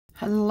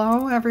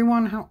Hello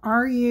everyone, how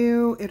are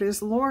you? It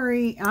is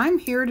Laurie. I'm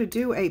here to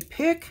do a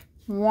pick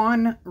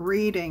one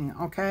reading,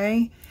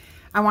 okay?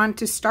 I want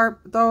to start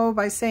though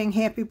by saying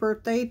happy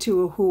birthday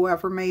to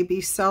whoever may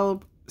be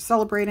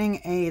celebrating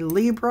a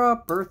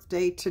Libra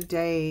birthday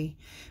today.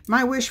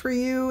 My wish for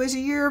you is a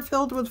year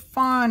filled with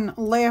fun,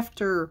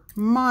 laughter,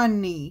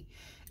 money,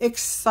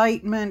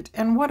 excitement,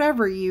 and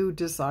whatever you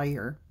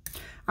desire.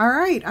 All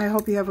right, I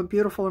hope you have a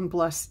beautiful and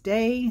blessed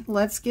day.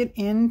 Let's get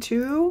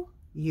into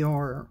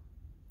your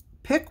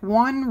pick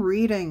one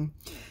reading.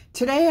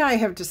 Today I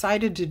have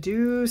decided to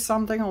do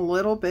something a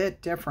little bit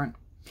different.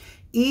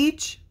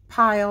 Each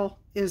pile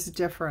is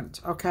different,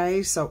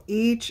 okay? So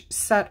each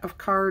set of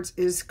cards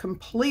is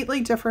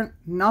completely different.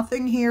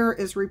 Nothing here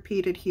is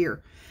repeated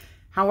here.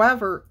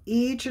 However,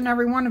 each and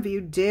every one of you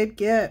did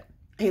get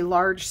a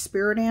large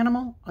spirit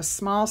animal, a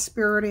small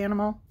spirit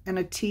animal, and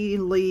a tea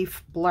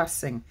leaf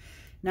blessing.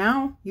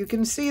 Now, you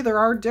can see there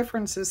are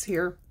differences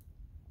here.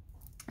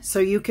 So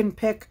you can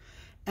pick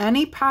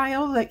any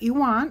pile that you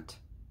want,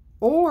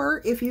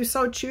 or if you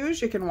so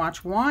choose, you can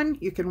watch one,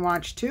 you can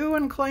watch two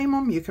and claim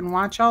them, you can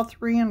watch all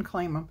three and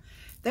claim them.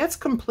 That's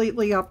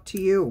completely up to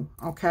you,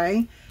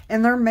 okay?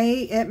 And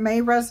it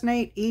may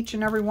resonate, each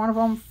and every one of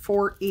them,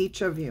 for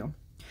each of you.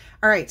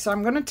 All right, so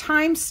I'm going to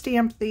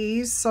timestamp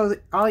these, so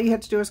that all you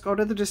have to do is go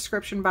to the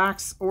description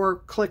box or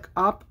click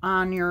up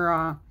on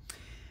your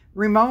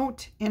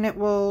remote, and it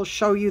will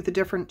show you the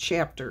different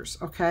chapters,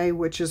 okay,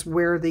 which is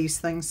where these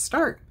things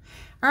start.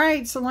 All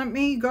right, so let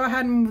me go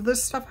ahead and move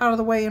this stuff out of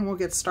the way, and we'll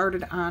get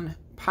started on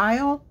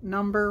pile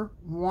number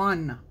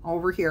 1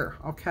 over here,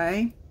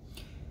 okay?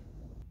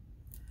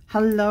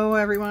 Hello,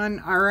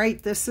 everyone. All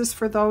right, this is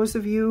for those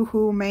of you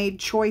who made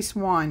choice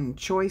 1,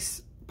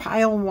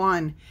 pile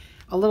 1.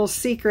 A little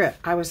secret,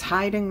 I was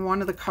hiding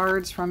one of the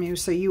cards from you,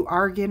 so you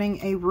are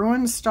getting a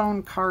Ruined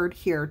Stone card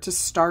here to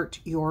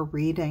start your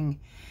reading.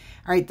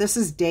 All right, this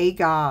is day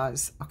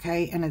gauze,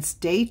 okay? And it's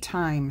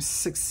daytime,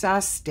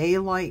 success,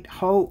 daylight,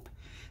 hope.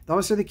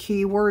 Those are the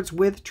key words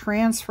with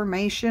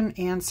transformation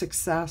and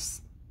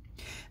success.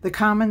 The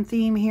common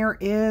theme here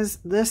is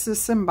this is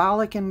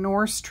symbolic in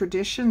Norse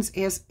traditions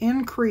as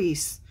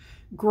increase,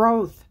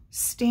 growth,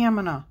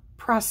 stamina,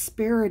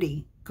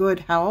 prosperity, good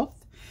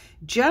health,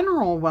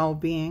 general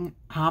well-being,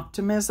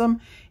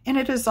 optimism, and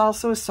it is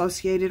also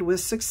associated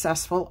with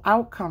successful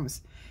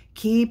outcomes.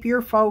 Keep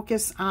your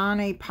focus on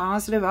a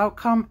positive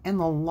outcome and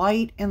the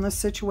light in the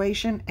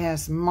situation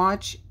as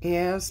much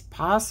as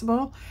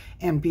possible,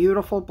 and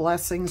beautiful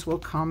blessings will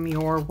come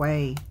your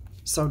way.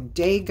 So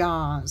day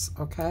gauze,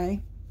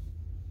 okay?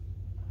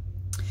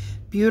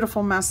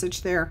 Beautiful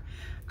message there.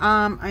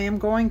 I am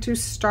going to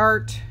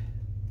start,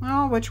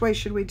 well, which way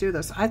should we do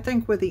this? I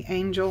think with the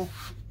angel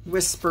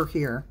whisper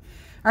here.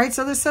 All right,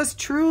 so this says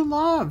true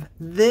love.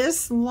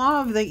 This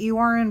love that you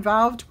are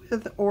involved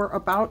with or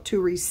about to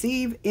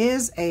receive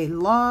is a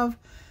love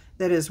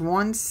that is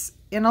once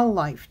in a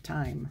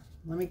lifetime.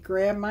 Let me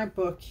grab my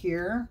book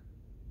here.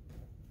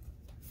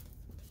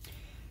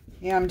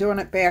 Yeah, I'm doing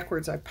it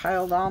backwards. I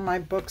piled all my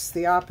books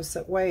the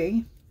opposite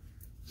way,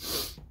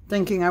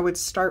 thinking I would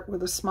start with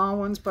the small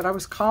ones, but I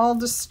was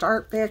called to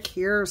start back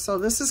here. So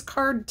this is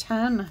card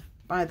 10,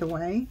 by the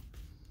way.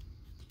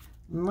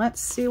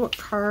 Let's see what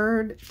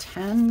card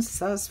 10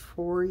 says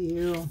for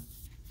you.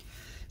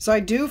 So I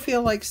do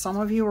feel like some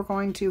of you are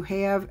going to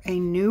have a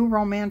new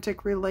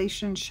romantic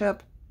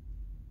relationship,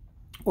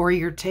 or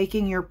you're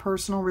taking your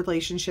personal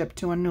relationship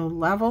to a new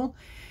level.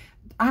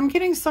 I'm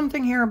getting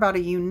something here about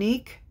a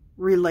unique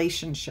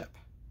relationship.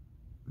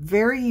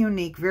 Very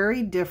unique,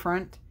 very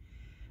different.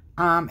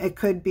 It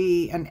could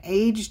be an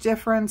age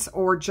difference,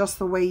 or just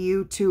the way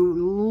you two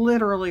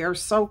literally are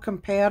so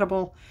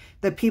compatible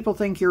that people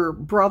think you're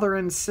brother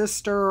and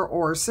sister,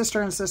 or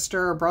sister and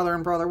sister, or brother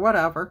and brother,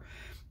 whatever,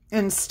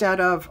 instead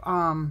of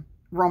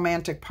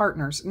romantic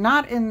partners.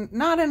 Not in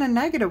a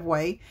negative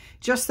way,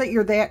 just that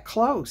you're that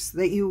close,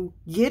 that you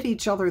get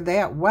each other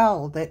that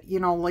well, that, you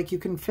know, like you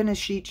can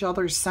finish each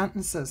other's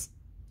sentences.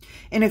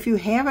 And if you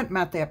haven't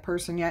met that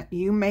person yet,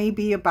 you may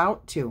be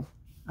about to.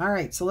 All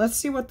right, so let's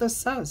see what this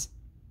says.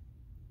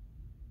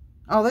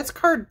 Oh, that's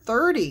card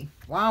 30.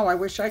 Wow, I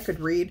wish I could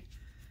read.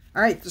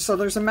 All right, so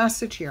there's a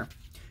message here.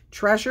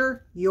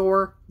 Treasure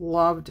your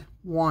loved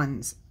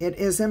ones. It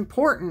is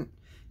important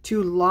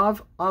to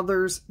love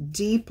others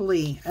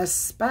deeply,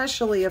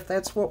 especially if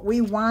that's what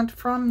we want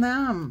from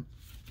them.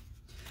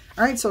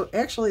 All right, so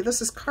actually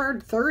this is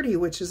card 30,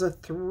 which is a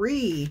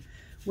 3,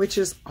 which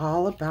is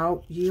all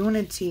about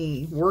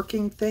unity,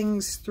 working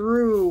things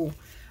through,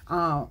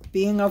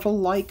 being of a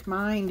like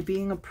mind,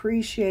 being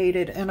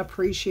appreciated and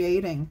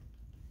appreciating.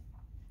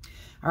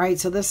 All right,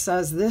 so this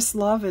says, this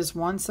love is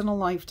once in a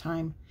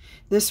lifetime.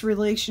 This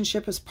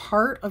relationship is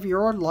part of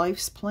your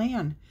life's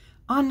plan.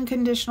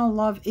 Unconditional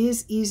love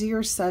is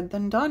easier said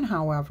than done,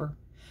 however.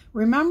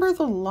 Remember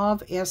the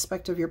love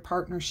aspect of your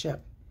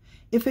partnership.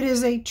 If it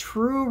is a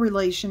true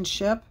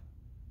relationship,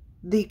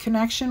 the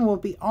connection will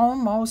be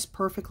almost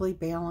perfectly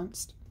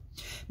balanced.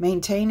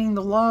 Maintaining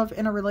the love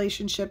in a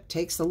relationship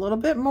takes a little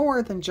bit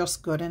more than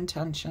just good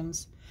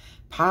intentions.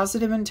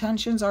 Positive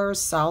intentions are a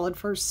solid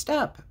first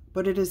step,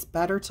 but it is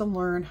better to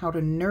learn how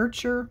to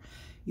nurture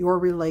your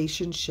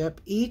relationship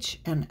each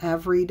and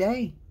every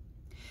day.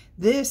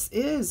 This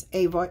is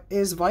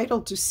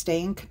vital to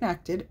staying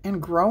connected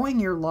and growing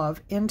your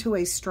love into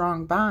a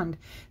strong bond.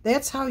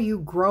 That's how you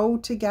grow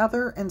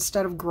together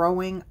instead of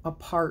growing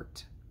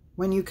apart.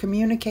 When you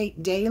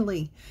communicate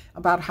daily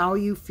about how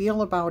you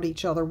feel about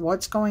each other,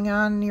 what's going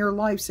on in your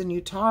lives, and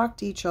you talk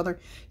to each other,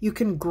 you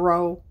can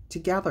grow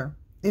together.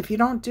 If you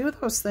don't do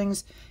those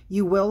things,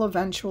 you will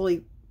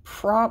eventually,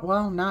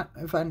 well, not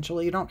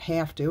eventually, you don't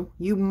have to.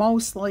 You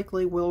most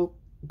likely will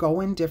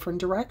go in different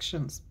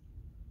directions.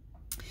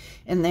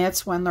 And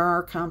that's when there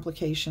are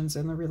complications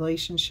in the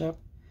relationship,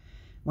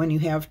 when you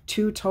have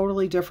two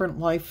totally different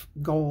life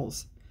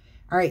goals.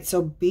 All right,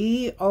 so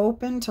be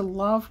open to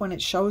love when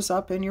it shows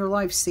up in your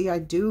life. See, I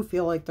do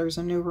feel like there's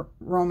a new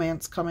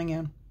romance coming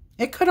in.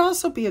 It could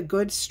also be a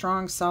good,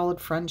 strong,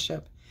 solid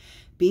friendship.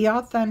 Be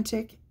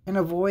authentic and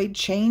avoid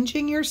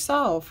changing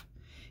yourself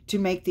to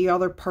make the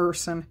other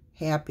person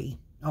happy.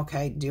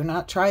 Okay, do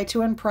not try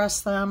to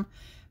impress them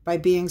by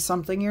being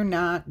something you're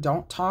not.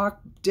 Don't talk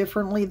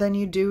differently than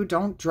you do.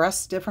 Don't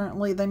dress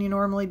differently than you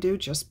normally do.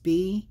 Just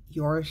be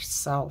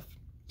yourself.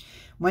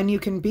 When you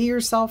can be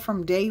yourself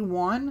from day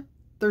one,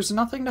 there's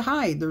nothing to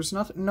hide. There's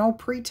no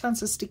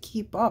pretenses to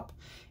keep up,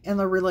 and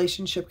the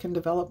relationship can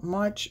develop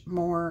much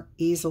more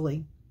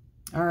easily.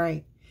 All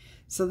right.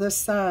 So this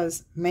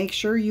says, make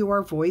sure you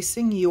are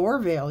voicing your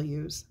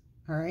values.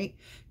 All right.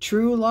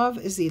 True love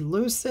is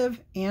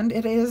elusive and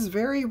it is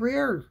very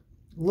rare.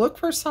 Look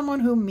for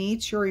someone who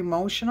meets your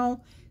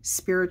emotional,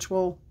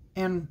 spiritual,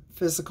 and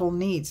physical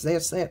needs.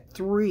 That's that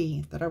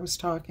 3 that I was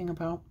talking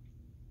about.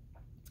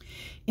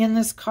 In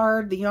this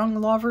card, the young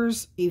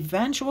lover's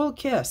eventual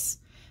kiss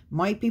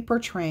might be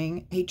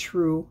portraying a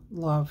true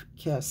love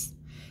kiss.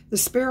 The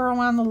sparrow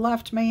on the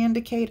left may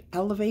indicate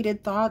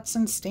elevated thoughts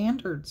and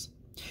standards.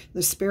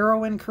 The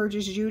sparrow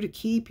encourages you to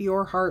keep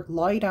your heart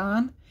light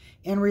on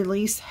and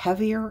release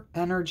heavier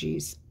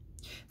energies.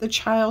 The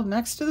child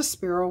next to the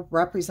sparrow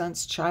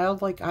represents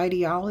childlike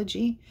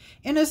ideology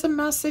and is a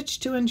message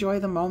to enjoy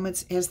the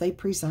moments as they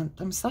present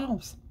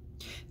themselves.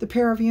 The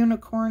pair of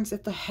unicorns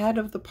at the head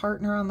of the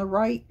partner on the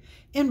right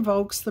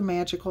invokes the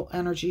magical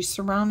energy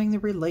surrounding the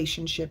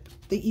relationship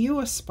that you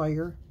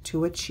aspire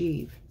to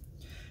achieve.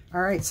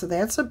 All right, so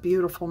that's a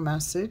beautiful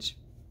message.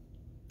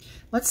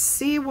 Let's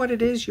see what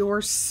it is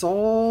your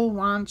soul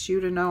wants you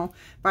to know.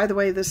 By the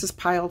way, this is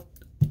pile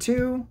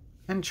 2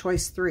 and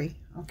choice 3,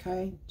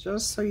 okay?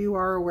 Just so you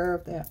are aware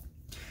of that.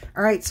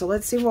 All right, so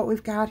let's see what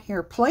we've got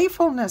here.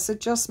 Playfulness,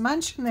 it just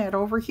mentioned that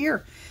over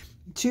here.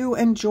 To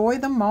enjoy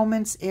the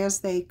moments as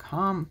they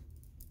come.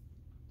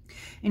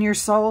 And your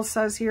soul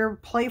says here,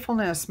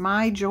 playfulness,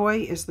 my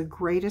joy is the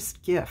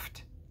greatest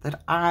gift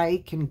that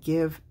I can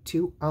give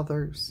to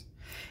others.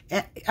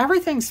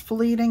 Everything's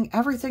fleeting.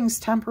 Everything's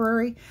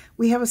temporary.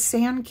 We have a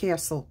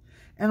sandcastle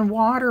and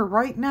water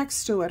right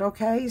next to it,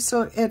 okay?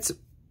 So it's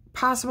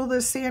possible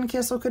this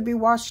sandcastle could be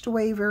washed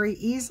away very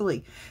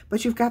easily,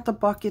 but you've got the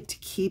bucket to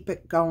keep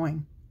it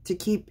going, to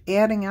keep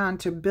adding on,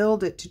 to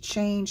build it, to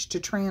change, to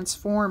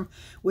transform,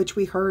 which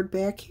we heard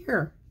back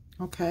here,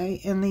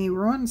 okay, in the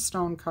Ruined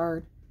Stone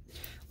card.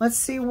 Let's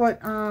see what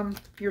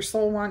your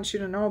soul wants you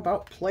to know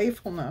about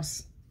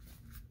playfulness.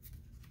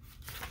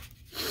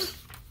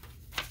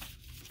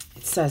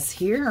 It says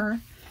here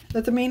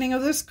that the meaning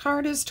of this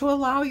card is to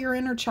allow your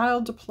inner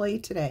child to play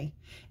today.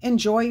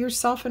 Enjoy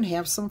yourself and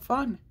have some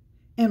fun.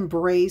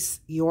 Embrace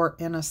your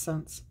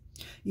innocence.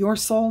 Your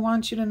soul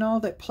wants you to know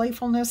that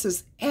playfulness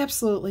is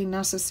absolutely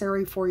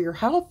necessary for your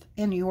health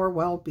and your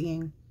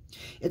well-being.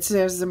 It's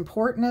as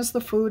important as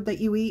the food that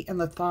you eat and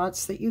the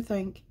thoughts that you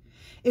think.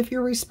 If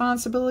your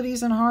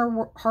responsibilities and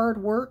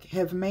hard work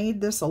have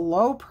made this a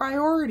low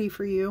priority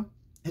for you,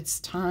 it's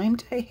time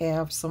to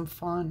have some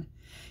fun.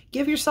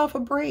 Give yourself a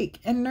break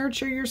and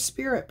nurture your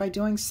spirit by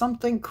doing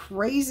something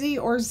crazy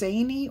or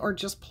zany or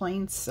just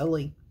plain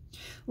silly.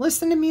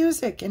 Listen to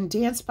music and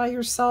dance by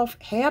yourself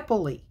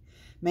happily.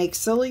 Make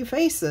silly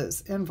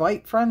faces.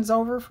 Invite friends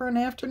over for an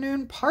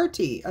afternoon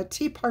party, a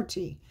tea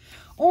party.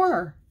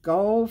 Or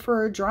go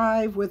for a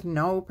drive with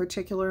no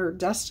particular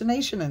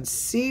destination and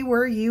see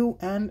where you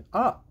end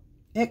up.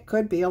 It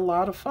could be a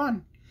lot of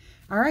fun.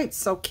 All right,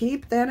 so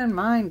keep that in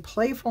mind.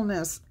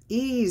 Playfulness,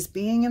 ease,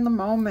 being in the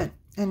moment,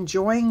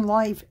 enjoying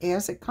life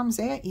as it comes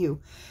at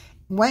you.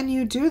 When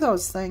you do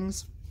those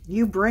things,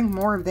 you bring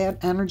more of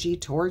that energy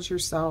towards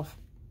yourself.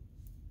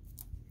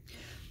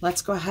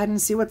 Let's go ahead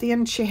and see what the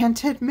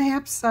Enchanted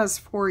Map says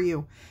for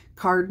you.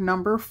 Card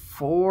number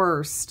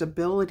 4,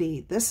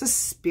 stability. This is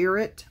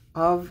spirit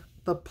of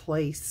the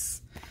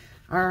place.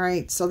 All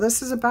right, so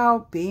this is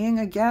about being,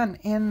 again,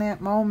 in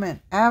that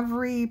moment.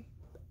 Every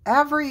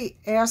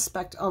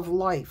aspect of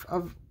life,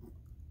 of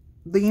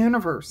the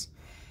universe,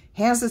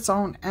 has its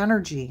own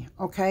energy,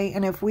 okay?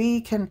 And if we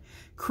can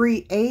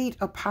create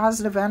a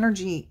positive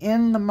energy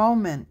in the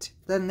moment,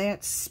 then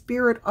that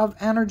spirit of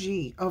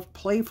energy, of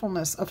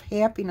playfulness, of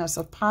happiness,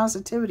 of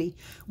positivity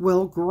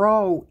will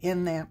grow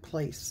in that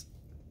place.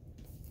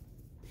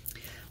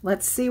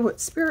 Let's see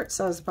what Spirit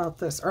says about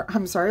this. Or,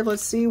 I'm sorry,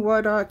 let's see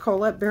what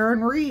Colette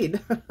Baron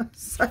Reed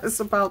says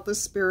about the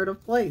spirit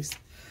of place.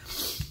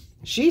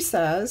 She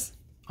says,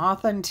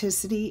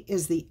 authenticity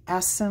is the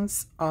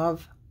essence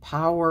of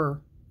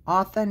power.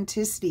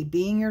 Authenticity,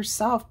 being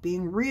yourself,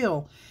 being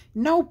real,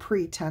 no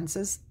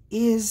pretenses,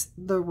 is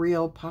the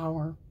real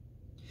power.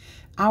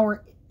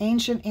 Our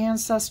ancient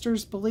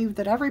ancestors believed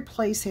that every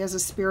place has a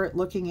spirit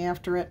looking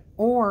after it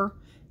or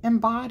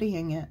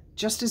embodying it.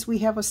 Just as we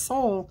have a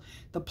soul,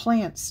 the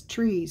plants,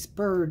 trees,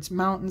 birds,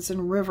 mountains,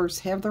 and rivers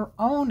have their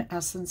own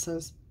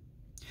essences.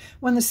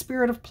 When the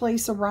spirit of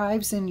place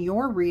arrives in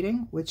your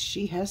reading, which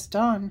she has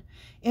done,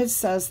 it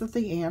says that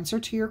the answer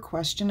to your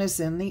question is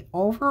in the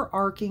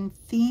overarching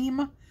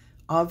theme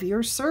of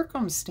your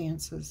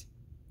circumstances.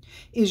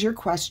 Is your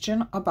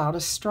question about a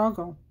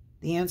struggle?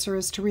 The answer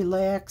is to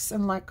relax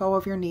and let go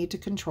of your need to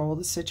control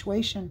the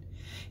situation.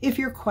 If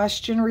your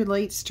question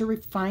relates to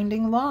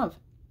finding love,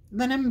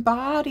 then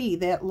embody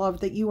that love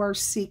that you are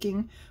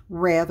seeking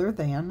rather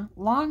than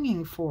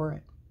longing for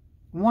it.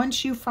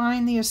 Once you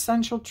find the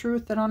essential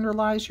truth that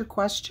underlies your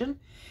question,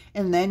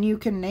 and then you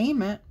can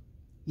name it,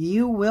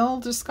 you will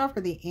discover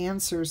the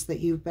answers that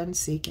you've been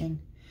seeking.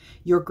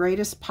 Your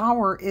greatest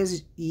power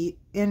is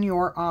in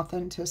your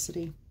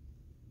authenticity.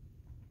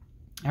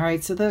 All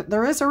right, so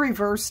there is a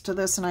reverse to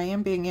this, and I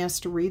am being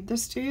asked to read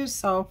this to you.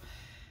 So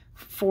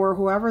for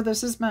whoever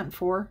this is meant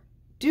for,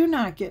 do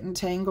not get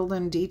entangled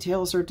in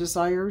details or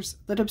desires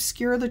that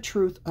obscure the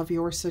truth of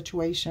your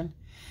situation.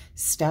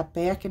 Step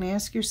back and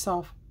ask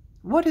yourself,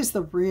 what is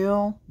the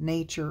real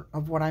nature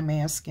of what I'm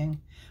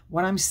asking,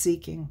 what I'm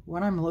seeking,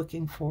 what I'm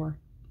looking for?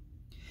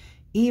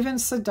 Even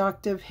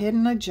seductive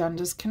hidden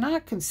agendas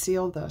cannot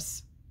conceal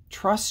this.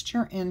 Trust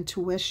your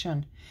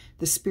intuition.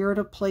 The spirit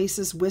of place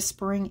is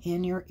whispering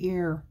in your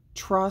ear.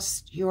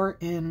 Trust your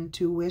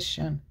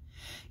intuition.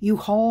 You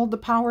hold the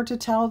power to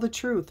tell the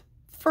truth,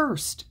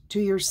 first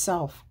to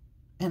yourself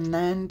and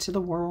then to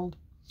the world.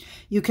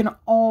 You can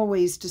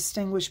always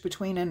distinguish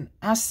between an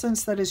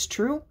essence that is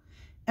true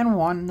and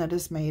one that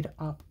is made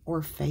up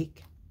or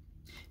fake.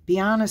 Be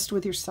honest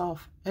with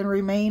yourself and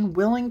remain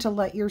willing to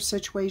let your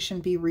situation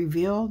be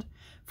revealed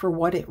for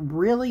what it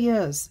really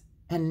is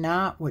and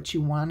not what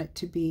you want it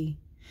to be.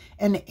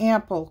 An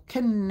apple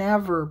can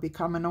never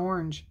become an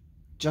orange,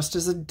 just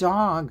as a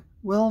dog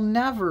will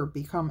never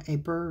become a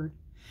bird.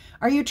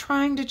 Are you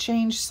trying to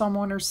change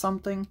someone or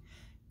something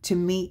to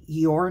meet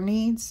your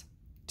needs,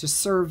 to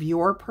serve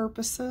your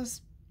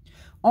purposes?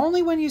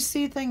 Only when you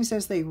see things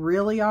as they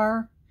really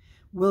are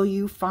will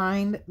you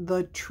find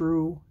the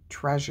true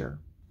treasure.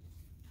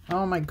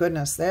 Oh my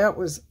goodness, that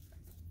was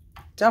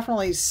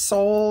definitely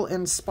soul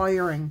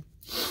inspiring.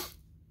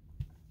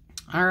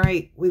 All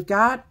right, we've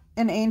got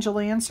an angel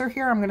answer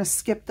here. I'm going to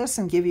skip this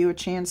and give you a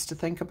chance to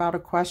think about a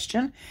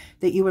question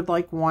that you would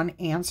like one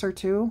answer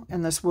to,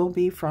 and this will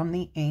be from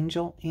the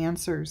angel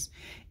answers.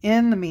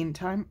 In the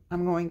meantime,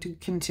 I'm going to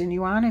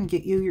continue on and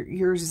get you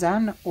your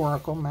Zen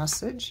Oracle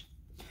message,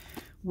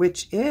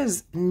 which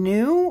is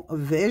new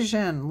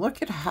vision.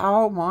 Look at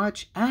how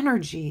much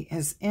energy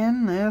is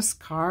in this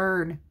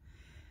card.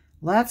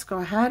 Let's go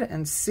ahead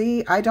and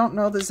see. I don't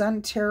know the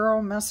Zen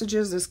Tarot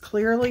messages as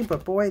clearly,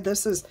 but boy,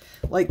 this is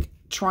like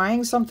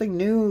trying something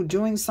new,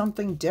 doing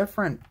something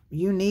different,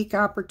 unique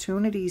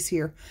opportunities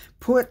here.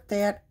 Put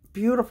that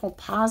beautiful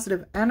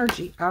positive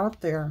energy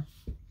out there.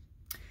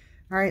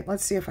 All right,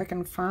 let's see if I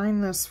can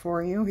find this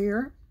for you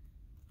here.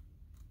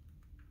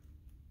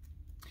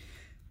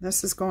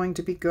 This is going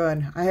to be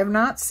good. I have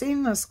not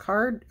seen this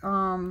card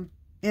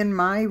in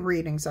my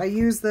readings. I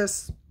use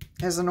this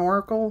as an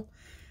oracle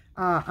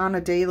on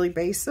a daily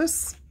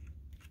basis.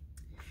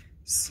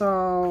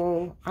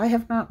 So I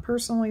have not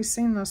personally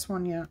seen this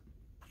one yet.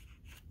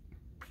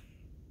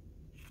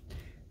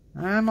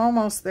 I'm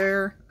almost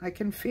there. I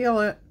can feel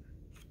it.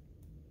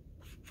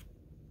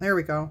 There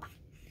we go.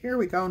 Here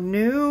we go.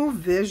 New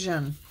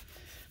vision.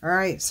 All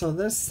right, so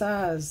this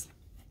says,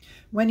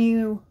 when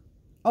you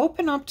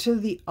open up to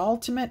the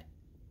ultimate,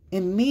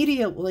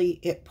 immediately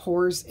it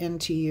pours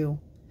into you.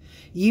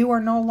 You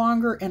are no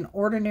longer an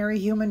ordinary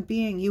human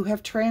being. You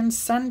have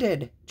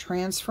transcended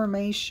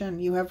transformation.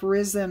 You have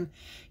risen.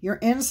 Your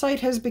insight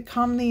has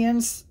become the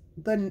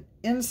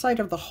insight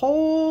of the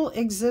whole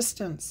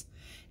existence.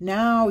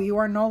 Now you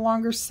are no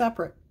longer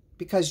separate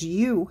because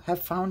you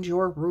have found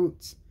your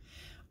roots.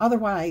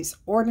 Otherwise,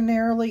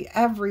 ordinarily,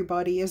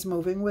 everybody is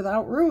moving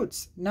without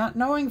roots, not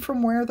knowing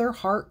from where their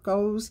heart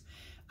goes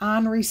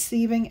on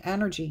receiving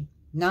energy,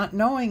 not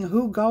knowing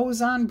who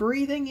goes on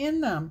breathing in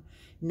them,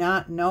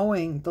 not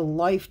knowing the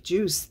life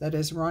juice that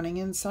is running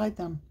inside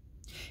them.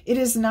 It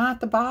is not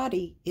the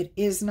body. It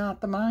is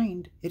not the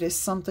mind. It is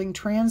something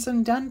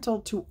transcendental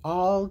to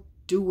all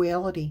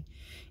duality.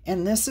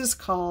 And this is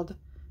called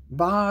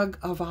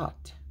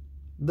Bhagavat.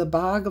 The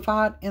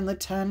Bhagavat in the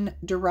 10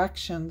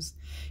 directions.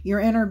 Your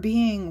inner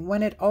being,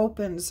 when it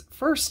opens,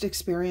 first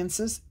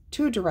experiences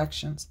 2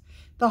 directions,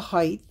 the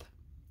height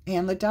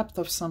and the depth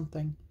of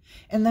something.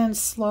 And then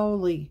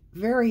slowly,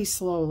 very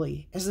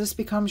slowly, as this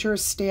becomes your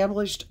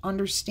established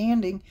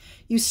understanding,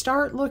 you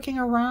start looking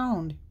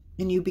around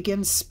and you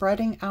begin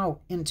spreading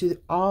out into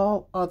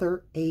all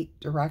other 8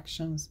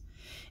 directions.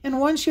 And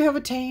once you have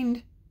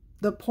attained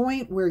the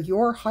point where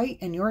your height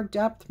and your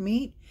depth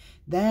meet,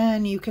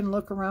 then you can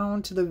look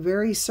around to the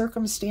very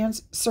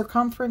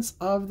circumference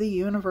of the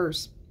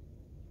universe.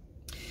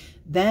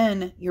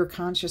 Then your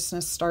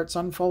consciousness starts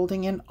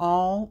unfolding in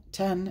all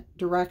 10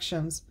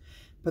 directions,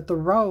 but the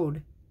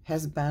road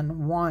has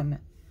been won.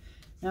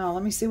 Now,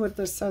 let me see what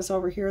this says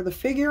over here. The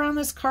figure on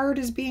this card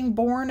is being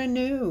born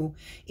anew,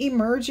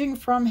 emerging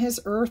from his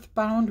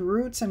earthbound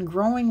roots and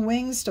growing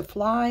wings to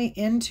fly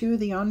into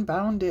the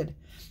unbounded.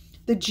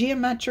 The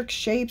geometric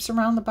shapes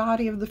around the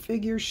body of the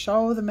figure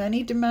show the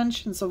many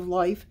dimensions of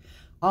life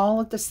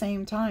all at the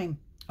same time,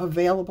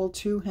 available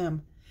to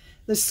him.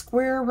 The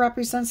square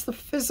represents the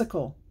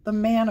physical, the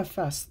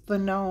manifest, the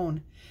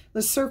known.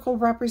 The circle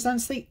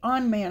represents the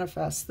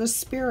unmanifest, the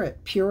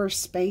spirit, pure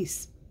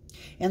space.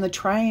 And the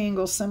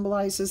triangle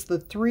symbolizes the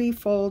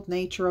threefold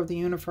nature of the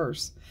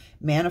universe: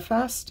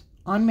 manifest,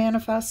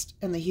 unmanifest,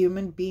 and the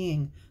human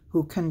being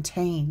who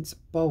contains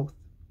both.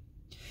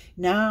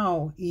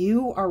 Now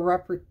you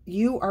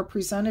are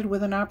presented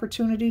with an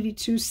opportunity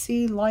to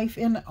see life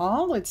in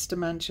all its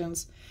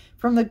dimensions,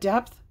 from the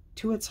depth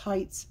to its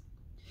heights.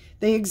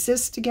 They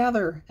exist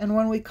together, and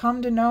when we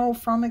come to know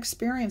from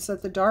experience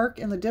that the dark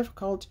and the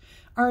difficult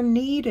are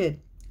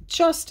needed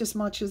just as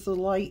much as the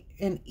light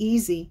and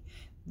easy,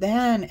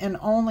 then and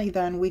only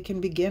then we can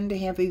begin to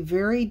have a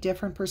very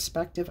different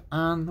perspective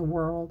on the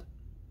world.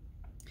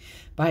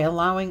 By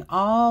allowing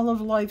all of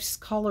life's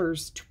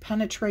colors to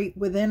penetrate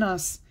within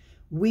us,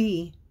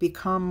 we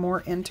become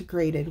more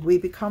integrated. We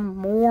become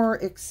more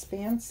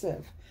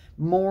expansive,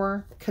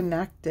 more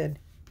connected.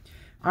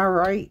 All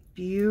right,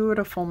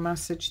 beautiful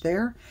message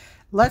there.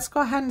 Let's go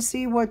ahead and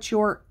see what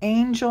your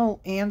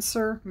angel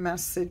answer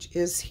message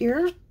is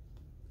here.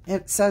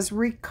 It says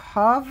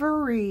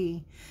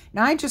recovery.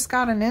 Now, I just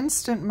got an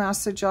instant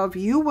message of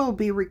you will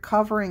be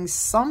recovering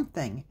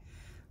something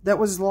that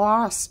was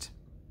lost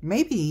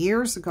maybe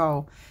years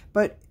ago,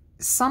 but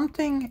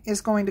something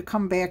is going to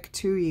come back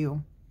to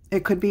you.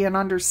 It could be an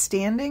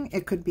understanding.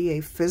 It could be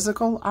a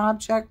physical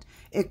object.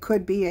 It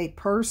could be a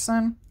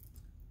person.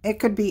 It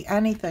could be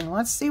anything.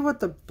 Let's see what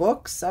the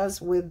book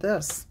says with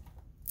this.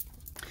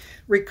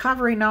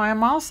 Recovery. Now,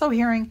 I'm also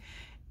hearing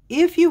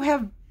if you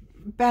have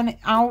been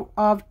out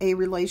of a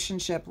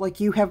relationship, like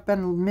you have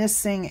been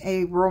missing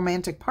a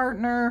romantic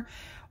partner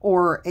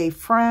or a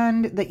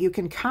friend that you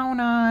can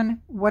count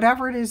on,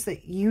 whatever it is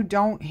that you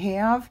don't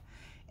have,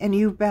 and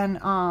you've been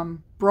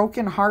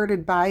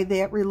brokenhearted by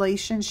that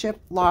relationship,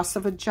 loss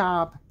of a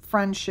job,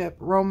 friendship,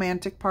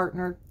 romantic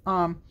partner,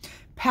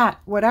 pet,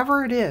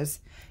 whatever it is,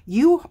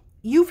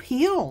 you've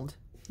healed.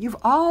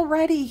 You've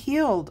already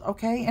healed,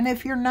 okay? And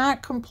if you're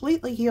not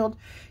completely healed,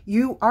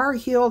 you are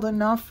healed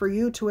enough for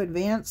you to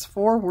advance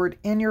forward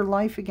in your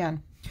life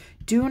again.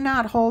 Do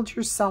not hold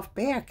yourself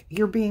back.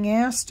 You're being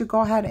asked to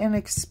go ahead and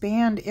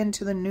expand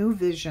into the new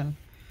vision.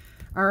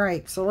 All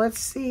right, so let's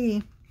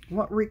see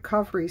what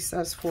recovery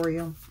says for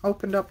you.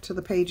 Opened up to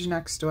the page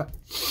next to it.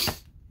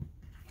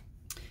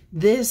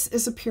 This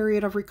is a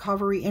period of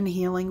recovery and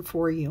healing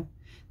for you.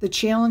 The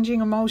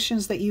challenging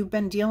emotions that you've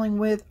been dealing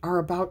with are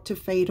about to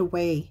fade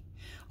away.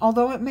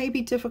 Although it may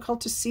be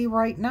difficult to see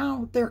right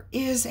now, there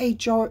is a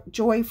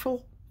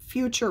joyful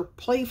future,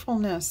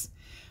 playfulness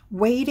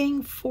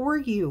waiting for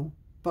you.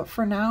 But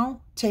for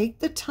now, take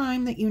the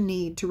time that you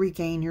need to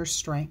regain your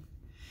strength.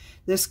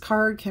 This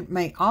card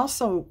may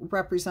also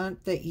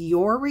represent that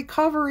your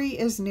recovery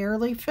is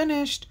nearly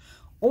finished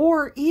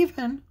or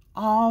even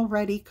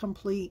already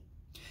complete.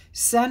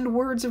 Send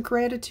words of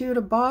gratitude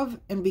above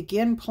and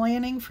begin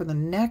planning for the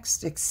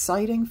next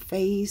exciting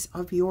phase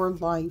of your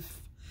life.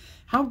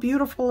 How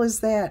beautiful is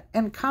that?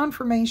 And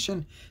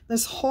confirmation.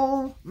 This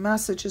whole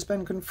message has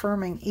been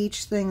confirming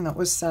each thing that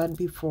was said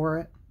before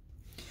it.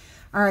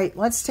 All right,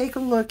 let's take a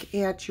look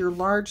at your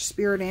large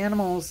spirit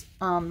animals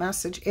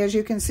message. As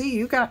you can see,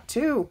 you got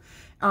 2.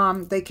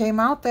 They came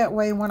out that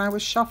way when I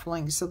was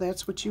shuffling, so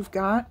that's what you've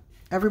got.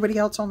 Everybody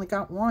else only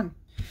got 1.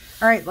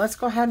 All right, let's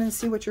go ahead and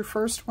see what your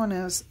first one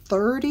is.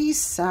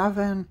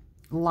 37,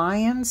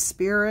 Lion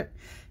Spirit,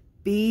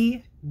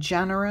 be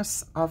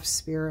generous of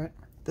spirit.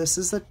 This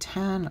is a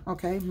 10,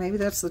 okay? Maybe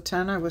that's the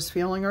 10 I was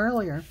feeling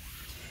earlier.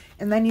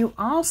 And then you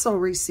also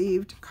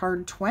received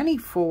card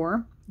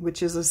 24,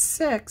 which is a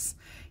 6,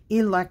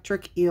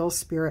 Electric Eel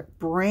Spirit.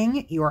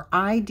 Bring your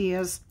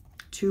ideas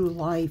to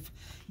life.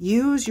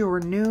 Use your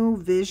new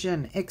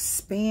vision.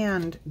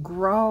 Expand.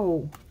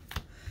 Grow.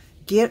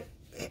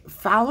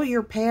 Follow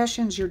your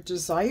passions, your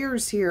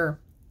desires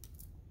here.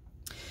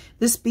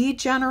 This be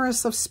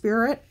generous of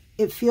spirit,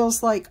 it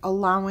feels like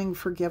allowing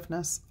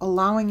forgiveness,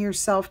 allowing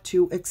yourself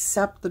to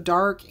accept the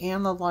dark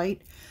and the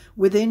light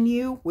within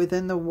you,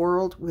 within the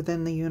world,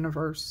 within the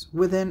universe,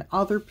 within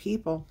other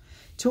people,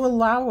 to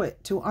allow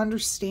it, to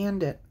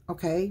understand it,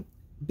 okay?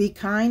 Be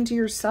kind to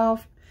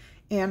yourself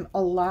and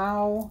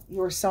allow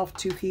yourself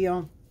to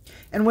heal.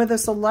 And with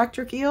this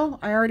electric eel,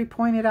 I already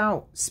pointed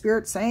out,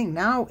 Spirit saying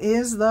now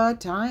is the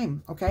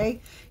time,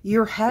 okay?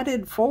 You're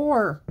headed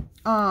for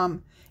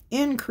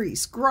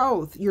increase,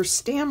 growth. Your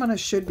stamina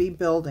should be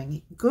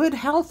building. Good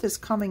health is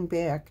coming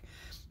back.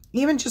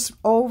 Even just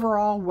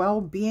overall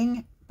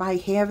well-being by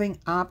having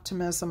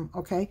optimism,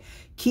 okay?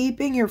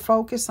 Keeping your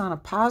focus on a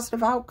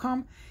positive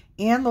outcome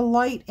and the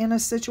light in a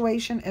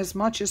situation as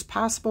much as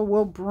possible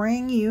will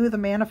bring you the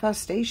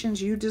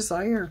manifestations you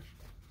desire.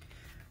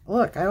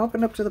 Look, I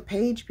opened up to the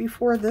page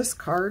before this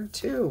card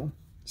too.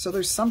 So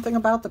there's something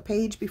about the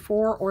page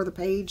before or the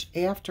page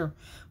after.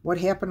 What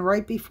happened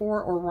right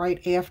before or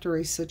right after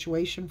a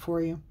situation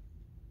for you.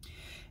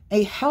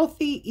 A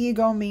healthy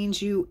ego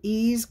means you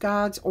ease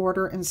God's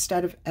order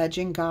instead of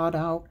edging God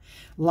out.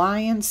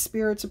 Lion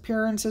Spirit's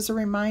appearance is a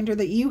reminder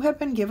that you have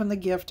been given the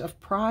gift of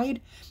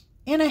pride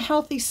and a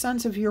healthy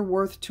sense of your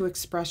worth to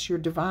express your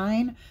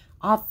divine,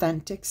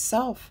 authentic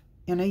self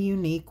in a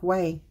unique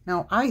way.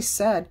 Now, I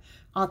said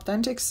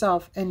authentic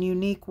self and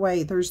unique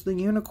way. There's the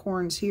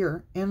unicorns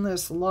here in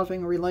this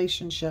loving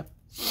relationship.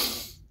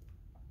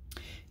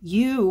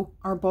 You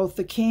are both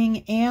the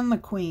king and the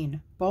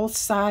queen, both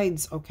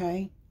sides,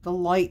 okay? The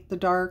light, the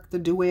dark, the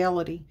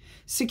duality.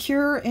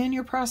 Secure in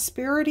your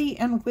prosperity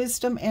and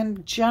wisdom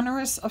and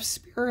generous of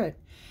spirit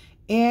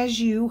as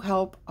you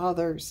help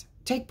others.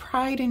 Take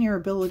pride in your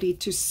ability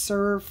to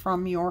serve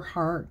from your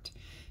heart.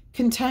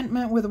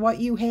 Contentment with what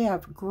you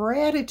have,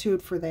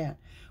 gratitude for that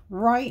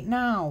right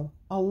now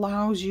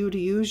allows you to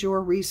use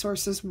your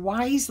resources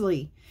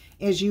wisely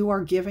as you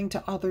are giving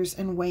to others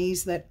in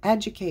ways that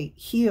educate,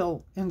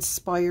 heal,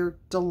 inspire,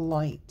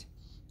 delight,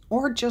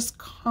 or just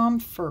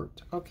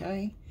comfort,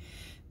 okay?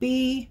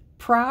 Be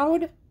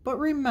proud, but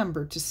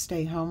remember to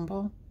stay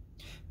humble.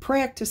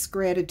 Practice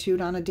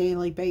gratitude on a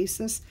daily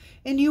basis,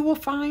 and you will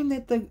find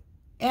that the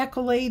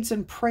accolades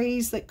and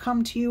praise that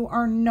come to you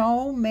are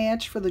no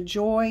match for the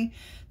joy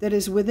that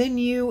is within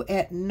you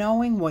at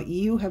knowing what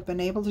you have been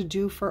able to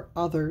do for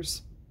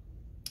others.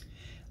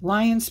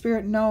 Lion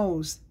Spirit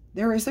knows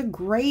there is a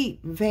great,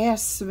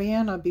 vast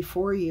savanna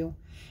before you,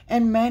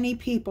 and many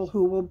people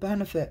who will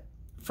benefit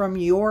from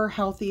your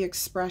healthy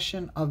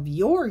expression of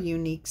your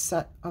unique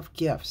set of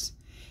gifts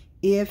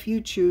if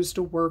you choose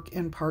to work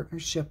in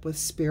partnership with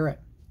Spirit,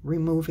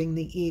 removing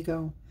the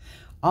ego.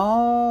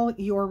 All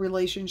your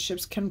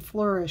relationships can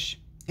flourish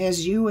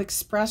as you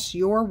express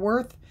your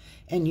worth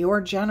and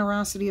your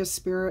generosity of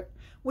spirit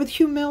with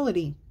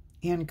humility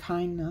and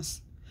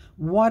kindness.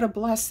 What a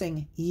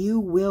blessing you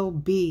will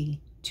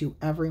be to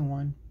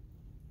everyone.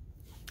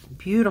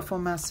 Beautiful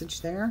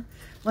message there.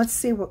 Let's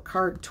see what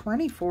card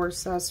 24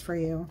 says for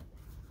you.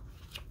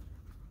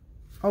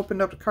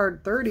 Opened up to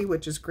card 30,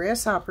 which is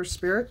Grasshopper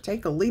Spirit.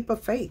 Take a leap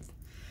of faith.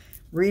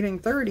 Reading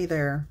 30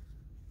 there.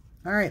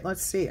 All right,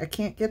 let's see. I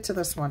can't get to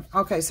this one.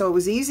 Okay, so it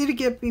was easy to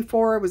get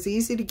before. It was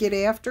easy to get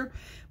after.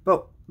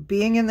 But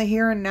being in the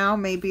here and now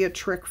may be a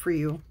trick for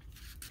you.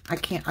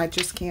 I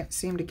just can't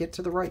seem to get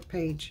to the right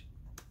page.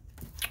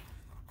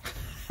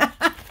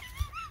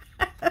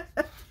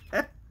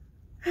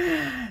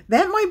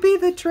 That might be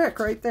the trick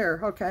right there,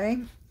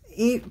 okay?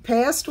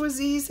 Past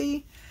was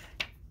easy.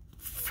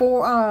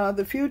 For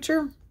the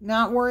future,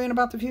 not worrying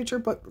about the future,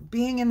 but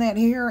being in that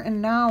here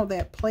and now,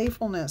 that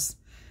playfulness,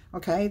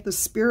 okay? The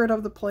spirit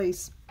of the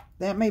place.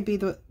 That may be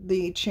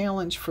the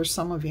challenge for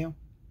some of you.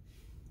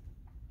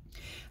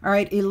 All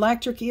right,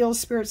 Electric Eel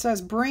Spirit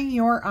says, bring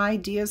your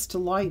ideas to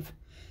life.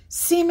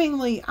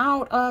 Seemingly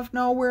out of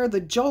nowhere, the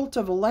jolt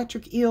of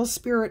Electric Eel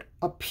Spirit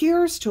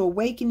appears to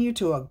awaken you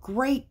to a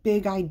great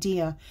big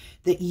idea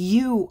that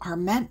you are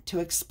meant to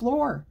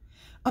explore.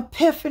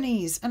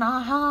 Epiphanies and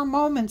aha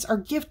moments are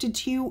gifted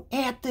to you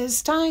at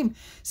this time.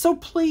 So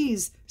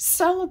please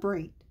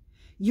celebrate.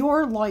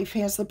 Your life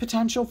has the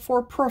potential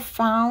for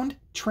profound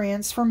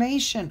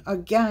transformation.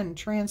 Again,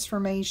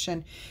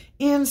 transformation.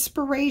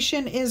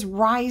 Inspiration is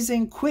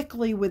rising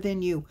quickly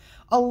within you,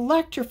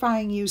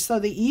 electrifying you so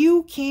that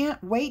you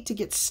can't wait to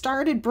get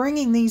started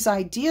bringing these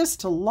ideas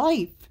to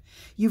life.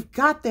 You've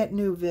got that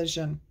new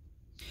vision.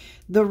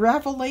 The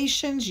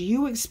revelations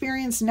you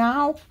experience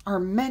now are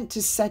meant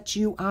to set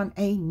you on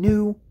a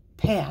new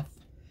path.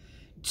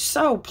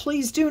 So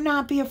please do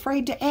not be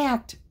afraid to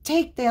act.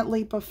 Take that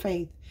leap of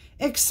faith.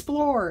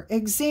 Explore,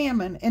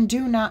 examine, and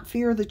do not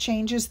fear the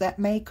changes that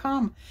may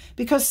come,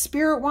 because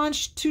Spirit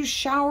wants to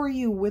shower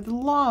you with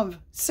love,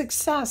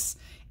 success,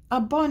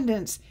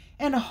 abundance,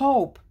 and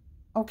hope,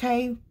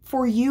 okay,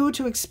 for you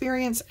to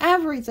experience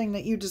everything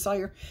that you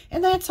desire.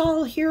 And that's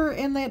all here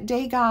in that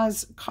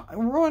Degas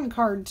Ruin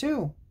card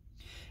too.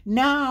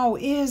 Now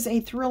is a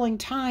thrilling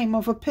time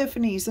of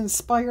epiphanies,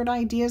 inspired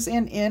ideas,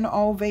 and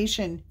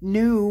innovation,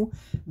 new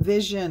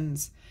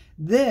visions.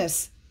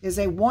 This is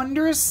a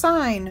wondrous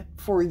sign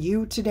for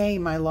you today,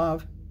 my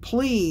love.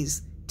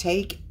 Please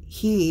take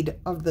heed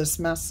of this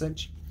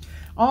message.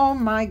 Oh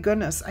my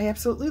goodness, I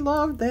absolutely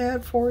love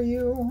that for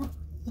you.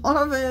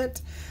 Love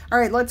it. All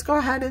right, let's go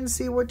ahead and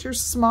see what your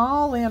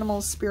small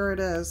animal spirit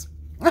is.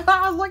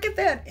 Look at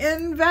that.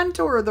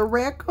 Inventor, the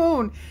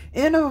raccoon.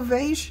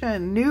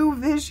 Innovation, new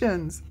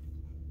visions.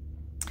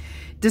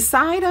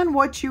 Decide on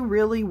what you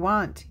really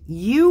want.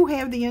 You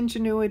have the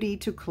ingenuity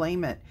to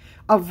claim it.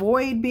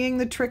 Avoid being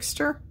the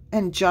trickster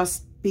and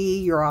just be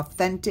your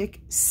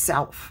authentic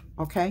self,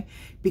 okay?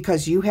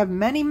 Because you have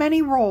many,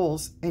 many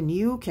roles and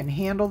you can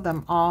handle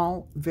them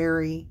all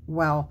very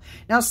well.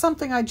 Now,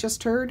 something I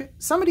just heard,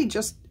 somebody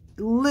just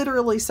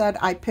literally said,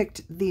 I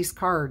picked these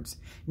cards.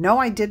 No,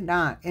 I did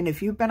not. And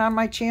if you've been on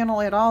my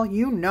channel at all,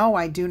 you know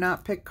I do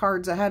not pick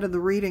cards ahead of the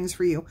readings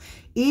for you.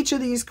 Each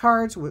of these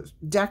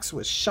decks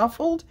was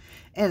shuffled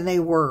and they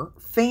were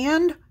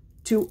fanned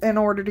in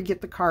order to get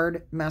the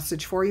card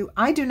message for you.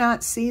 I do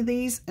not see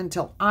these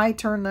until I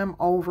turn them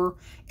over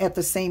at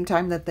the same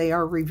time that they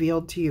are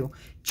revealed to you.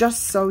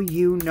 Just so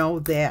you know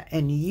that,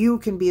 and you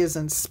can be as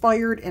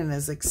inspired and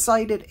as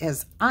excited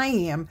as I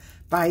am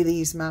by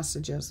these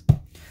messages.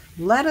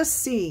 Let us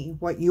see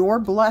what your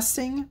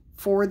blessing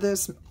for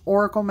this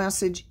oracle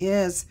message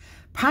is.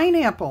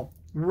 Pineapple,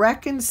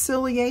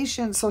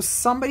 reconciliation. So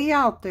somebody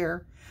out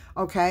there,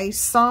 okay,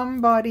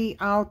 somebody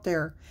out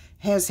there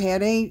has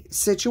had a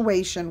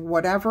situation,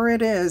 whatever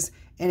it is,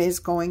 and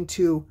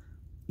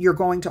you're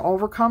going to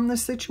overcome the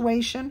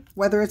situation,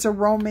 whether it's a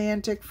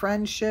romantic,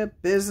 friendship,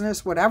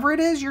 business, whatever it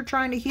is you're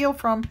trying to heal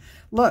from.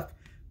 Look,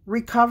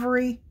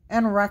 recovery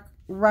and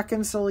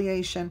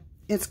reconciliation.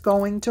 It's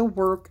going to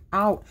work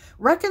out.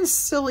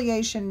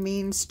 Reconciliation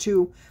means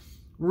to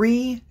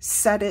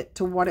reset it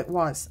to what it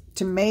was,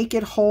 to make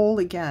it whole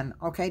again,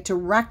 okay? To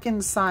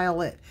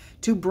reconcile it,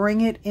 to bring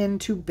it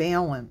into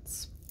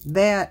balance.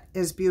 That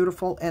is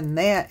beautiful, and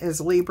that is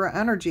Libra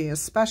energy,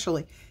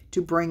 especially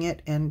to bring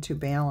it into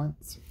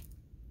balance.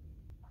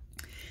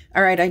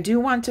 All right, I do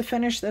want to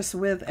finish this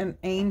with an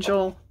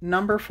angel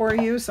number for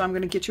you, so I'm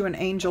going to get you an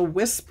angel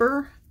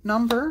whisper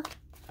number.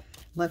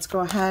 Let's go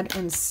ahead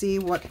and see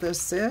what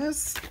this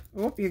is.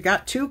 Oh, you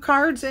got 2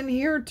 cards in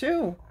here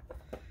too.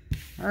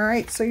 All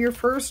right, so your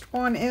first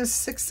one is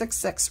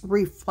 666,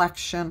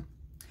 reflection.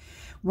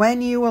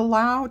 When you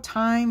allow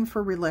time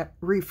for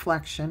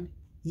reflection,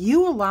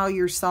 you allow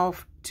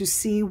yourself to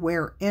see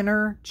where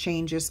inner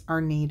changes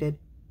are needed.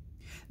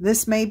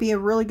 This may be a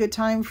really good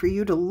time for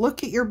you to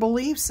look at your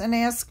beliefs and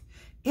ask,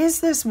 is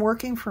this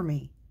working for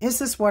me? Is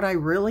this what I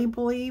really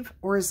believe,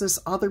 or is this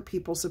other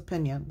people's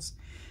opinions?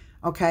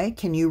 Okay,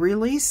 can you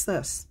release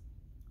this?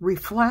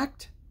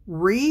 Reflect,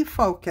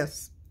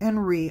 refocus,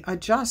 and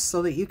readjust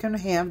so that you can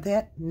have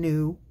that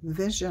new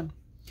vision.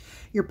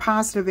 Your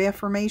positive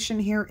affirmation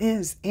here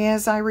is,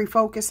 as I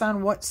refocus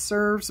on what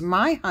serves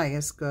my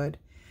highest good,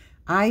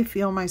 I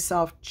feel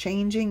myself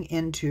changing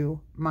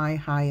into my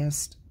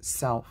highest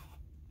self.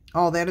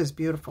 Oh, that is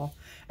beautiful.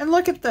 And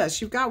look at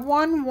this. You've got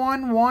 1,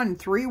 1, 1,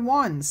 3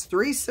 ones,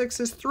 3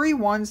 sixes, 3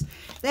 ones.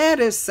 That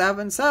is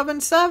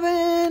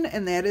 777.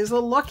 And that is a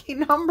lucky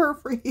number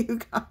for you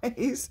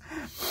guys.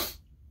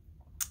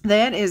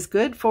 That is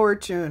good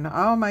fortune.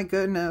 Oh my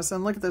goodness.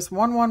 And look at this.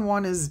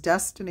 111 is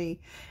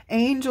destiny.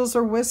 Angels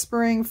are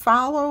whispering,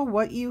 follow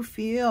what you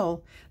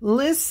feel.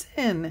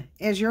 Listen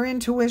as your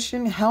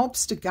intuition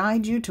helps to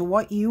guide you to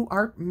what you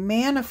are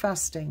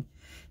manifesting.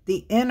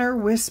 The inner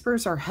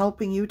whispers are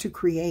helping you to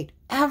create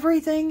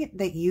everything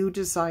that you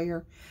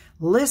desire.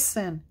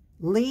 Listen,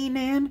 lean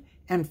in,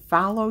 and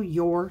follow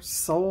your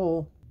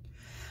soul.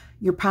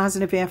 Your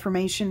positive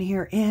affirmation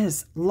here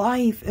is,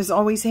 life is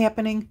always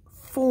happening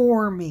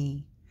for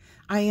me.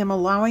 I am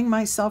allowing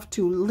myself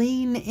to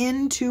lean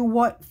into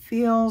what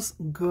feels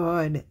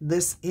good.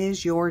 This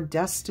is your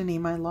destiny,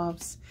 my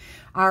loves.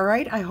 All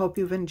right, I hope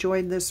you've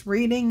enjoyed this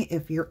reading.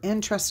 If you're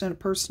interested in a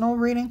personal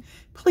reading,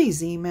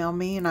 please email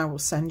me and I will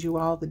send you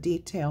all the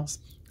details.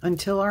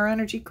 Until our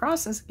energy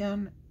crosses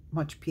again,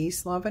 much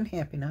peace, love, and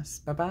happiness.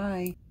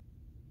 Bye-bye.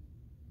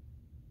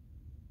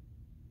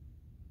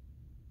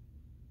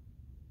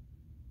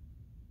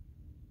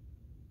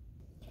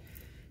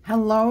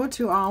 Hello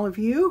to all of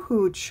you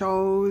who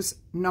chose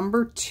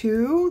number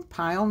 2,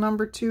 pile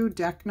number 2,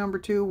 deck number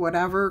 2,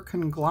 whatever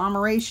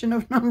conglomeration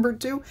of number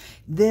 2.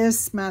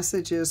 This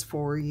message is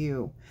for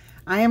you.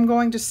 I am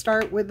going to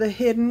start with the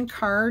hidden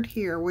card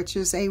here, which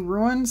is a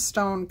ruined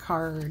stone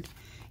card.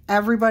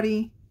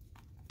 Everybody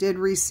did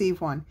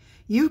receive one.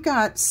 You've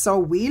got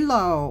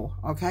Sowilo,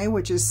 okay,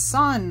 which is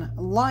sun,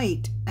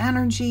 light,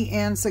 energy,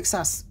 and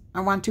success.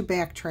 I want to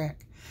backtrack.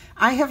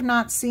 I have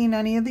not seen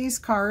any of these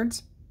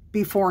cards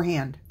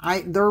beforehand.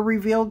 They're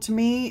revealed to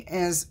me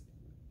as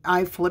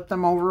I flip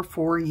them over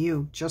for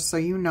you, just so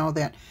you know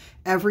that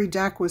every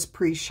deck was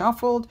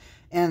pre-shuffled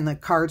and the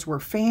cards were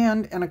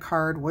fanned and a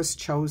card was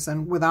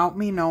chosen without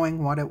me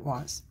knowing what it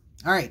was.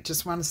 All right,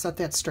 just want to set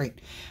that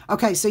straight.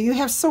 Okay, so you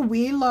have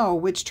Sowilo,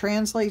 which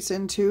translates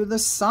into the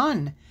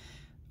sun.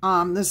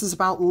 This is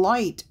about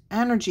light,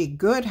 energy,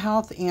 good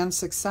health, and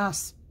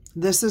success.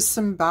 This is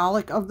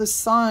symbolic of the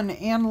sun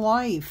and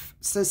life,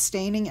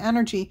 sustaining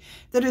energy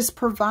that is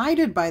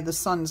provided by the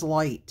sun's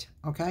light,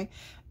 okay?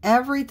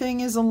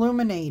 Everything is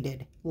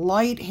illuminated.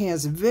 Light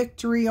has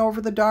victory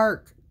over the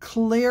dark,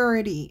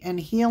 clarity and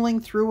healing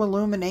through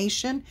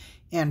illumination,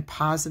 and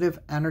positive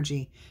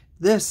energy.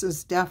 This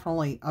is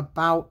definitely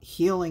about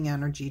healing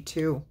energy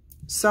too.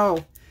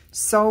 So,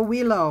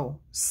 Sowilo,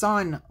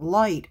 sun,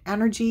 light,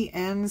 energy,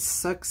 and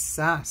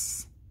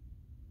success.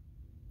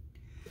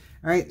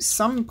 All right,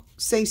 some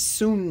say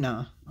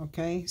Sunna,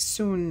 okay?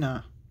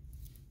 Sunna.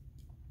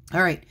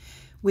 All right,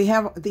 we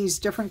have these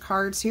different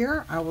cards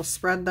here. I will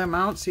spread them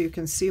out so you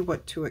can see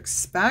what to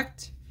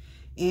expect.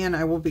 And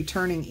I will be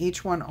turning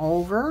each one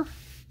over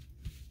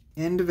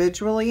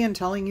individually and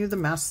telling you the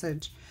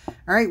message.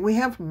 All right, we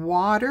have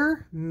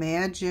water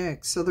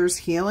magic. So there's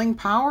healing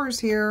powers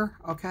here,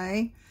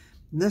 okay?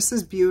 This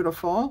is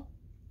beautiful.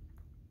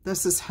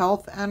 This is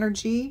health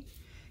energy,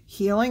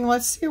 healing.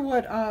 Let's see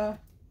what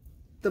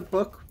the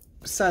book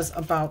says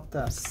about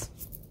this.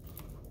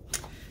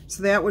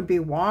 So that would be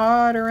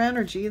water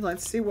energy.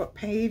 Let's see what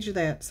page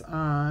that's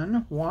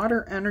on.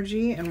 Water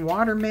energy and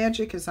water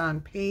magic is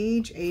on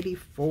page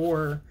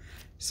 84.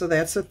 So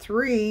that's a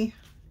 3.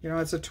 You know,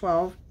 it's a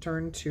 12.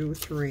 Turn to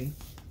 3.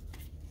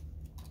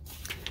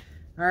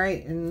 All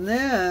right, and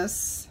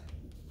this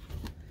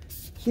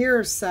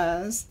here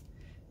says,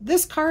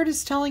 this card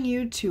is telling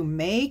you to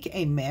make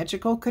a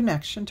magical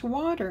connection to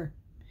water.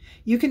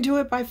 You can do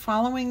it by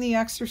following the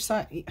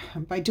exercise,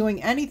 by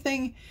doing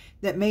anything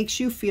that makes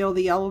you feel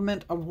the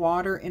element of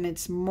water in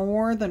its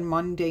more than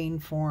mundane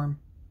form.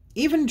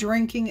 Even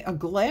drinking a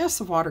glass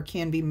of water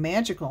can be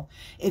magical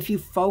if you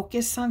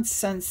focus on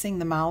sensing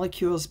the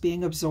molecules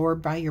being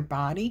absorbed by your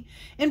body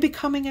and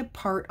becoming a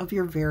part of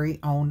your very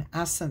own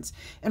essence.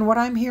 And what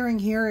I'm hearing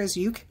here is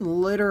you can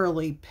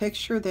literally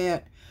picture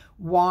that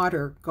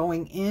water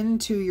going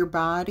into your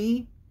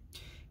body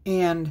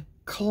and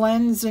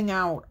cleansing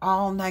out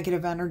all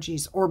negative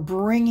energies, or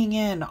bringing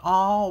in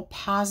all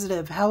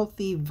positive,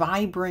 healthy,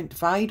 vibrant,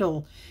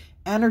 vital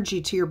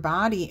energy to your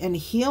body and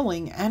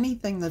healing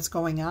anything that's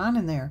going on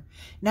in there.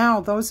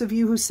 Now, those of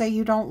you who say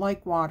you don't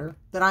like water,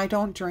 that I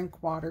don't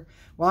drink water,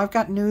 well, I've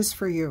got news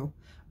for you.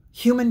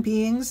 Human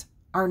beings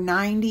are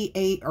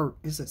 98, or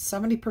is it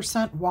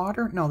 70%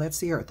 water? No, that's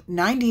the earth.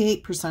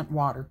 98%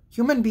 water.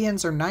 Human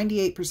beings are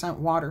 98%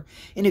 water.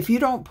 And if you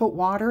don't put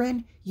water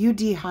in, you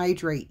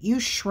dehydrate. You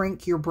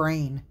shrink your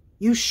brain.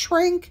 You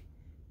shrink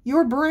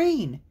your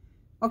brain.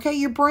 Okay,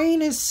 your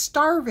brain is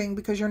starving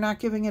because you're not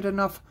giving it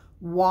enough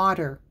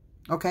water.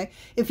 Okay,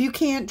 if you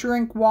can't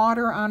drink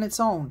water on its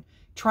own,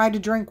 try to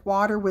drink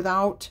water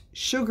without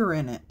sugar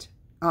in it.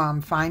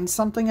 Find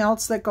something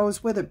else that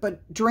goes with it.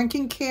 But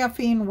drinking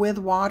caffeine with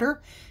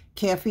water,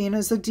 caffeine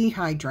is a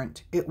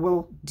dehydrant. It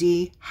will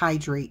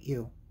dehydrate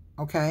you,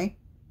 okay?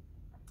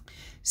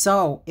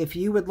 So if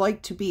you would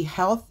like to be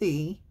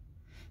healthy,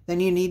 then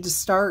you need to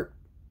start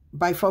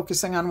by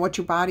focusing on what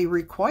your body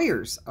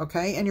requires,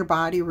 okay? And your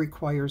body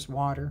requires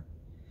water.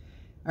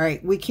 All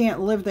right, we can't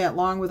live that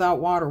long without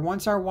water.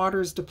 Once our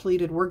water is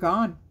depleted, we're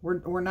gone.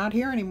 We're not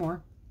here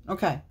anymore.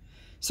 Okay,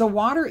 so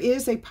water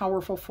is a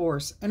powerful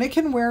force, and it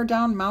can wear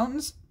down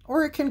mountains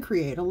or it can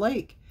create a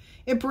lake.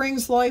 It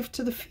brings life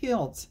to the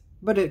fields,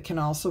 but it can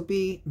also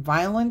be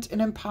violent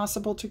and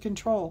impossible to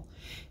control.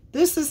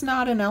 This is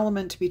not an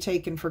element to be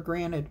taken for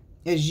granted,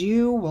 as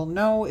you will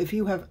know if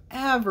you have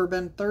ever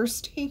been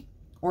thirsty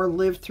or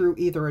lived through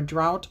either a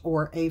drought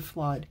or a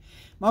flood.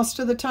 Most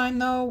of the time,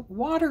 though,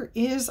 water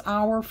is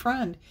our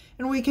friend,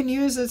 and we can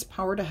use its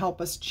power to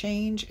help us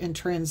change and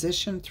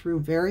transition through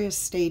various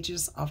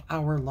stages of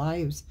our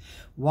lives.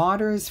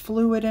 Water is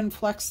fluid and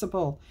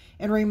flexible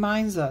and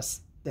reminds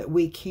us that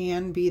we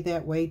can be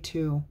that way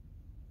too.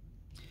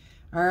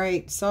 All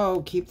right,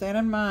 so keep that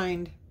in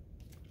mind.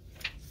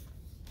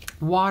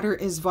 Water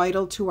is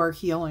vital to our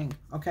healing,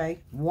 okay?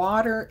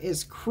 Water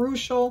is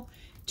crucial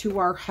to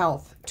our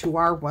health, to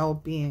our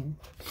well-being.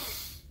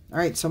 All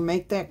right, so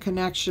make that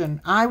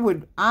connection. I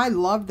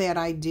love that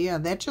idea.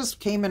 That just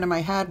came into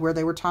my head where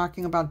they were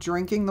talking about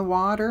drinking the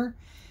water.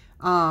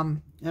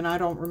 And I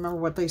don't remember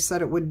what they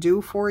said it would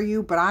do for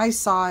you, but I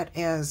saw it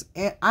as,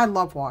 I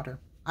love water.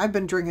 I've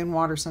been drinking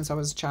water since I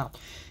was a child.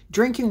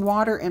 Drinking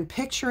water and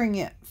picturing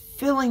it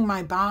filling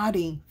my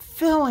body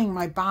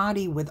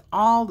with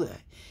all the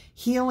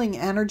healing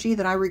energy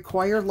that I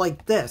require,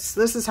 like this.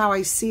 This is how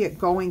I see it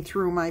going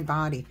through my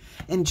body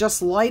and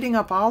just lighting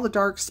up all the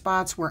dark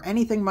spots where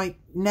anything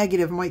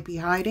negative might be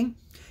hiding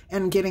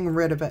and getting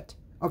rid of it.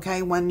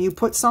 Okay, when you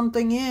put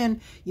something in,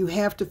 you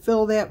have to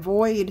fill that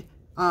void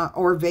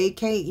or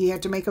vacate. You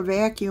have to make a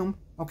vacuum,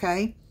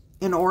 okay,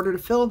 in order to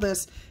fill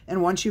this.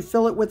 And once you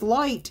fill it with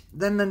light,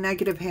 then the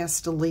negative has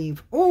to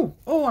leave. Oh,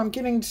 I'm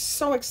getting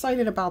so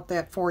excited about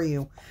that for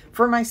you,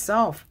 for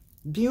myself.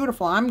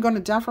 Beautiful. I'm going to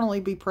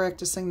definitely be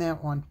practicing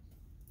that one.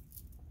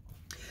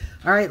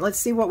 All right, let's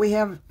see what we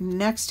have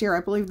next here. I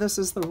believe this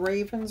is the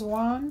Raven's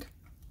Wand.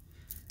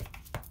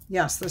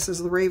 Yes, this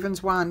is the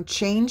Raven's Wand.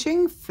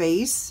 Changing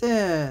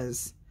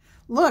faces.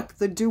 Look,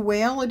 the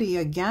duality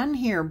again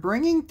here,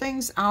 bringing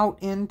things out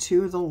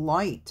into the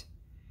light.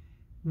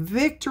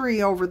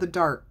 Victory over the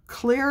dark.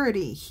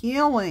 Clarity,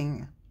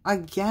 healing.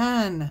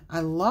 Again, I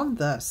love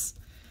this.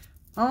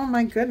 Oh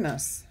my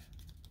goodness.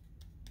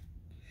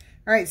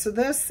 All right, so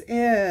this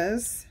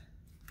is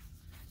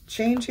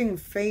Changing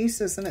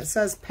Faces, and it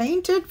says,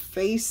 painted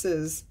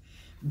faces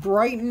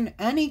brighten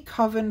any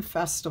coven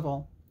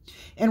festival,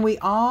 and we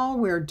all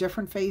wear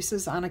different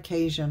faces on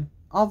occasion,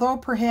 although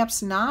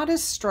perhaps not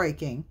as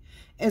striking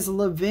as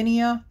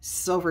Lavinia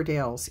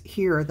Silverdale's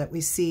here that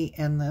we see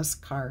in this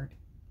card.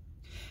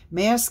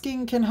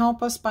 Masking can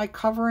help us by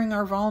covering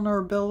our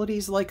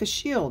vulnerabilities like a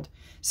shield,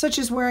 such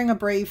as wearing a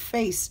brave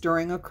face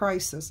during a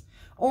crisis,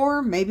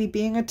 or maybe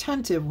being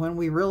attentive when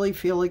we really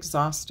feel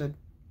exhausted.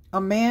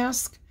 A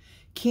mask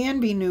can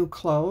be new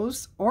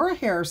clothes or a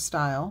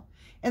hairstyle,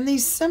 and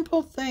these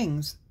simple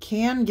things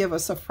can give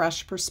us a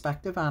fresh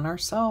perspective on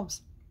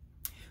ourselves.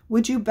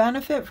 Would you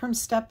benefit from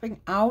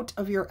stepping out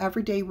of your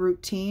everyday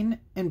routine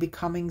and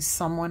becoming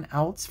someone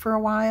else for a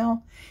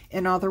while?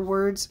 In other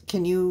words,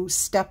 can you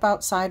step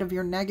outside of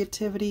your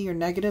negativity, your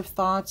negative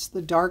thoughts,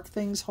 the dark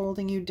things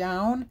holding you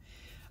down,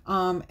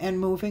 and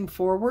moving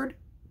forward?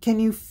 Can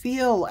you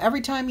feel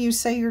every time you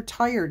say you're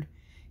tired,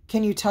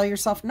 can you tell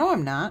yourself, no,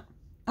 I'm not.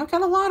 I've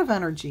got a lot of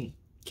energy.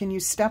 Can you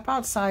step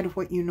outside of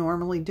what you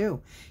normally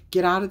do?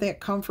 Get out of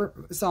that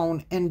comfort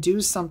zone and do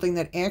something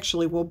that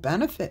actually will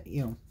benefit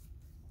you.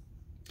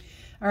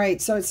 All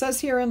right, so it says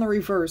here in the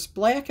reverse,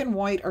 black and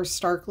white are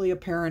starkly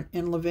apparent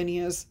in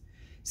Lavinia's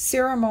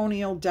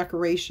ceremonial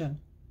decoration,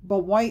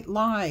 but white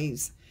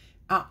lies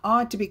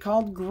ought to be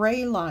called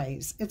gray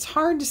lies. It's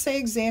hard to say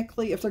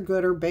exactly if they're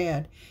good or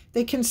bad.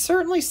 They can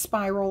certainly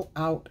spiral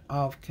out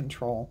of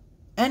control.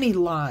 Any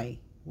lie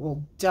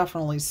will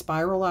definitely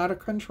spiral out of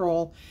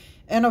control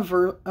and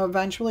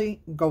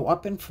eventually go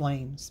up in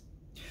flames.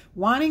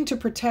 Wanting to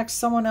protect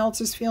someone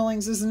else's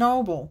feelings is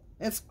noble.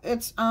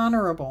 It's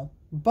honorable,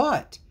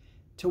 but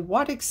to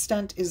what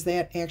extent is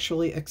that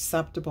actually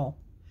acceptable?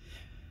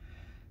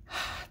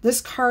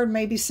 This card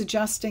may be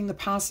suggesting the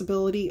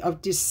possibility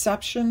of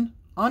deception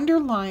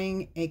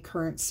underlying a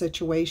current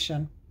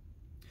situation,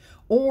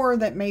 or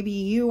that maybe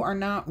you are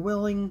not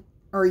willing,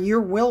 or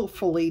you're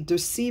willfully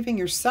deceiving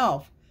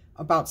yourself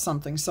about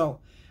something,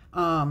 so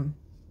unwilling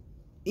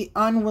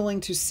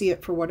to see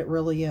it for what it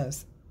really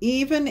is,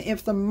 even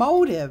if the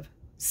motive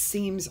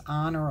seems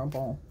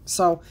honorable.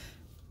 So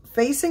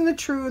facing the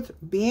truth,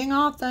 being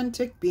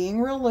authentic, being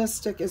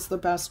realistic is the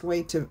best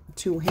way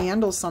to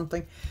handle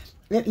something.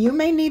 You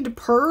may need to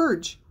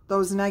purge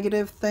those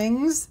negative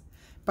things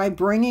by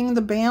bringing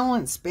the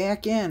balance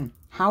back in.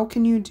 How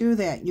can you do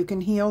that? You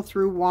can heal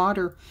through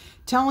water.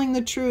 Telling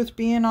the truth,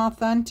 being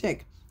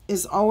authentic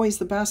is always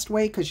the best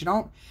way, because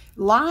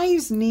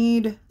lies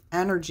need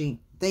energy.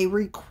 They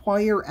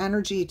require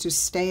energy to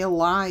stay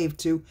alive,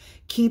 to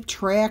keep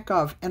track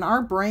of. And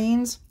our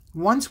brains,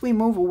 once we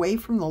move away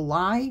from the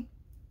lie,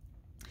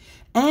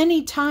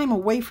 any time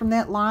away from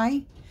that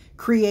lie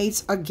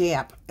creates a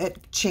gap.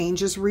 It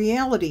changes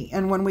reality.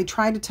 And when we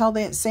try to tell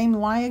that same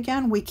lie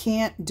again, we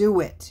can't do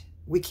it.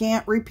 We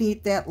can't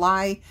repeat that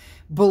lie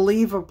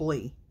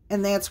believably.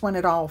 And that's when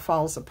it all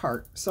falls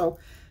apart. So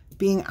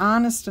being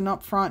honest and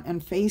upfront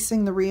and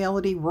facing the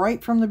reality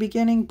right from the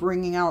beginning,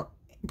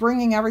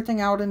 bringing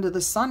everything out into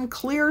the sun,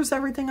 clears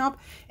everything up.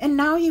 And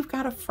now you've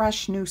got a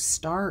fresh new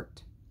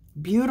start.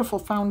 Beautiful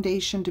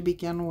foundation to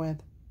begin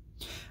with.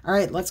 All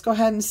right, let's go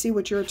ahead and see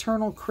what your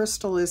eternal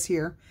crystal is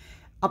here.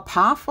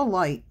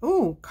 Apophyllite.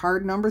 Ooh,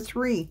 card number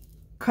 3.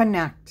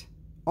 Connect.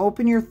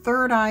 Open your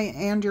third eye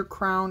and your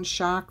crown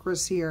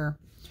chakras here.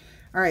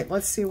 All right,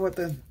 let's see what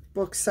the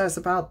book says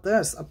about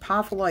this.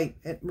 Apophyllite.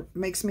 It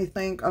makes me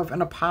think of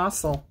an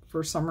apostle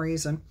for some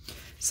reason.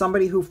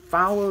 Somebody who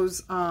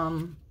follows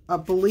a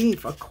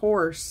belief, a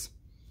course,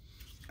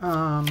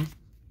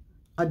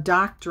 a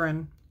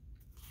doctrine.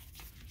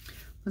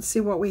 Let's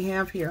see what we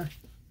have here.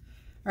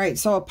 All right,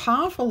 so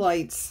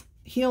Apophyllite's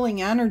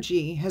healing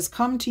energy has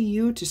come to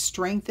you to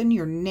strengthen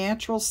your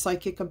natural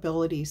psychic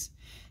abilities,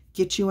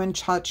 get you in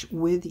touch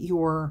with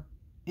your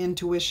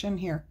intuition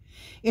here.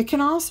 It can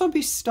also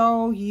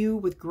bestow you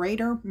with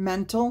greater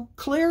mental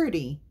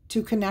clarity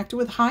to connect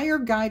with higher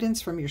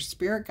guidance from your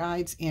spirit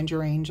guides and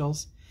your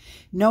angels.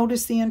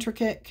 Notice the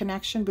intricate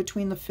connection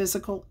between the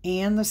physical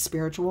and the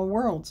spiritual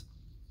worlds.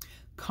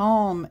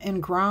 Calm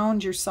and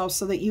ground yourself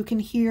so that you can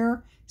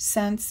hear,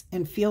 sense,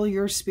 and feel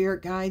your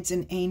spirit guides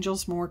and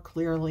angels more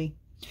clearly.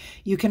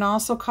 You can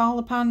also call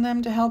upon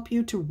them to help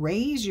you to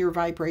raise your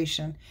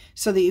vibration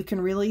so that you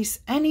can release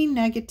any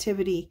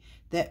negativity,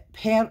 that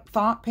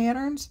thought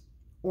patterns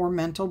or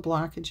mental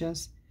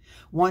blockages.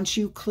 Once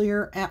you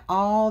clear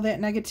all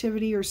that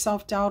negativity or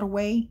self-doubt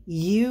away,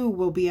 you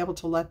will be able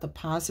to let the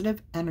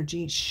positive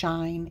energy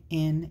shine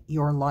in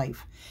your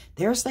life.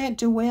 There's that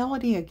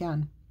duality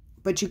again.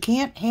 But you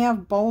can't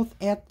have both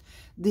at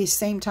the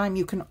same time.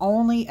 You can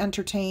only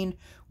entertain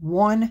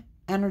one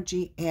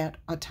energy at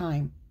a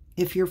time.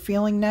 If you're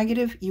feeling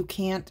negative, you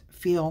can't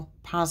feel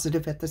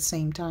positive at the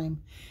same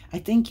time. I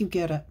think you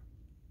get it.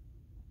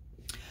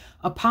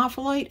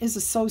 Apophyllite is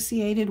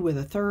associated with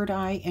the third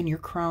eye and your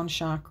crown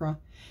chakra.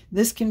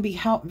 This can be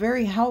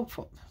very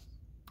helpful.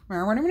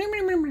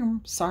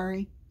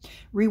 Sorry.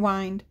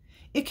 Rewind.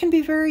 It can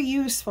be very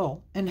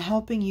useful in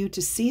helping you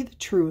to see the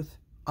truth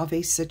of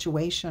a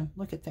situation.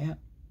 Look at that.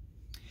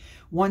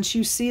 Once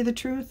you see the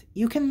truth,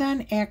 you can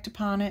then act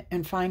upon it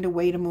and find a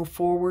way to move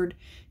forward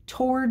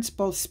towards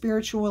both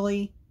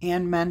spiritually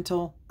and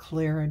mental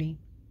clarity.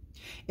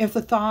 If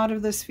the thought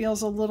of this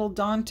feels a little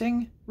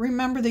daunting,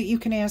 remember that you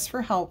can ask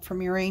for help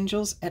from your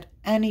angels at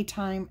any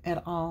time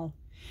at all.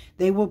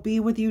 They will be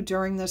with you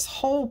during this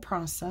whole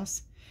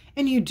process,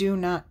 and you do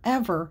not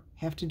ever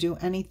have to do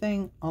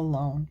anything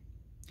alone.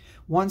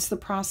 Once the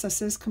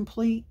process is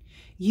complete,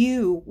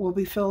 you will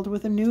be filled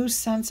with a new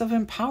sense of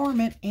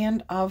empowerment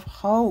and of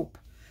hope.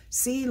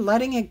 See,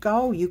 letting it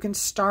go, you can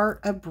start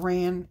a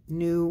brand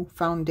new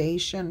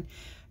foundation.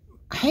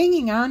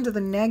 Hanging on to the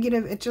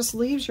negative, it just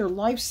leaves your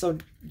life so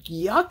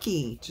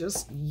yucky,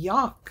 just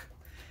yuck.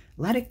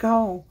 Let it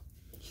go.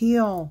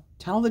 Heal.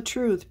 Tell the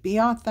truth. Be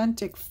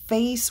authentic.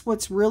 Face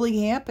what's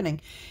really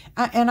happening.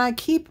 And I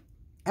keep,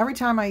 every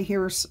time I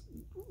hear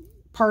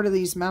part of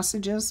these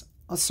messages,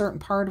 a certain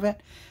part of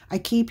it, I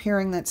keep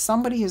hearing that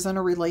somebody is in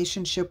a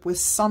relationship with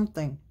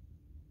something.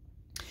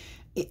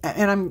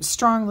 And I'm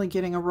strongly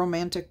getting a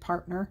romantic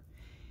partner.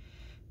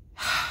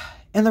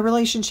 And the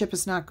relationship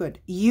is not good.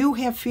 You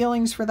have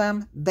feelings for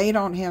them. They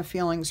don't have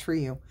feelings for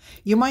you.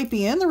 You might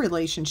be in the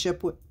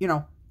relationship, with, you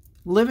know,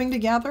 living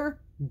together,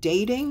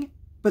 dating,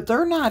 but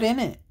they're not in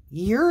it.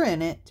 You're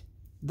in it.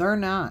 They're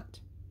not.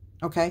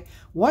 Okay?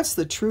 What's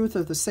the truth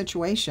of the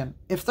situation?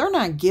 If they're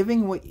not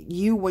giving what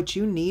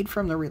you need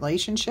from the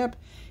relationship,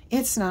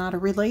 it's not a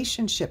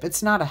relationship.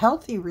 It's not a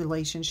healthy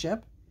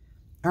relationship.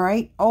 All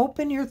right?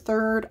 Open your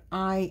third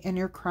eye and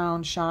your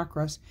crown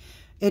chakras.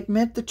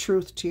 Admit the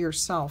truth to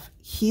yourself.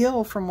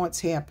 Heal from what's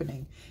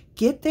happening.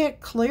 Get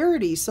that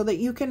clarity so that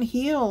you can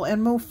heal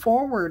and move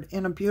forward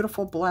in a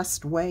beautiful,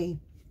 blessed way.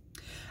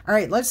 All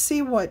right, let's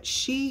see what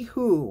She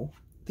Who,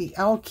 the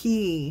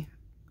Elki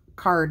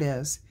card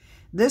is.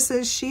 This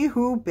is She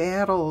Who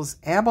Battles,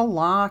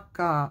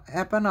 Abinalaka,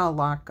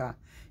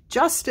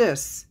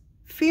 Justice,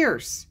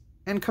 Fierce,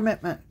 and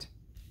Commitment.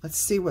 Let's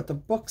see what the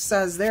book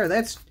says there.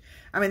 That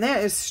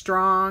is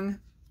strong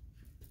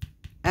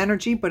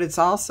energy, but it's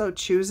also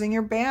choosing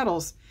your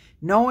battles,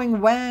 knowing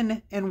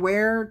when and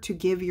where to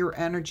give your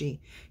energy.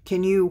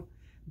 Can you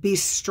be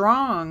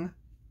strong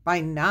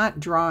by not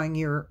drawing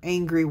your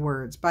angry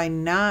words, by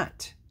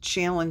not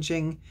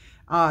challenging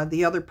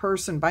the other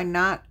person, by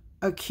not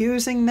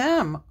accusing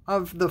them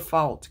of the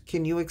fault?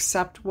 Can you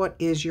accept what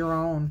is your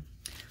own?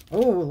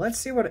 Oh, let's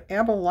see what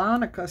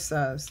Abalonica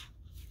says.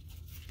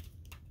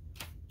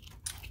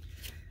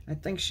 I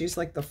think she's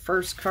like the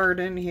first card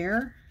in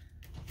here.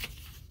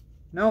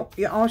 Nope.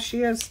 Yeah, oh,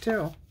 she is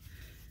too.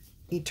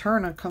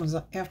 Eterna comes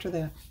up after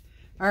that.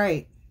 All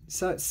right.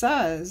 So it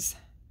says,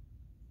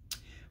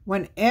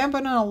 when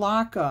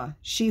Abinalaka,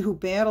 she who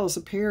battles,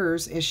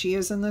 appears, as she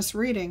is in this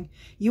reading,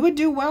 you would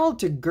do well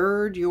to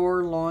gird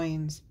your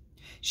loins.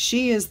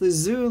 She is the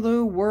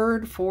Zulu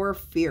word for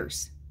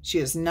fierce. She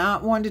is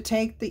not one to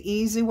take the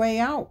easy way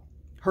out.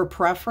 Her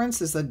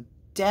preference is a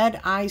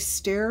dead-eye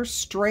stare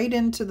straight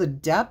into the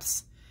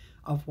depths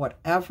of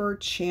whatever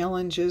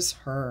challenges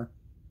her.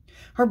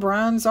 Her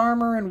bronze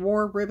armor and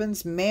war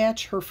ribbons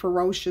match her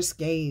ferocious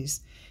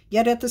gaze,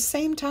 yet at the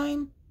same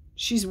time,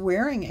 she's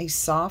wearing a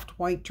soft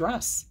white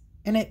dress,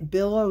 and it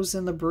billows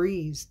in the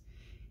breeze.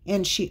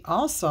 And she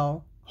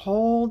also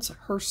holds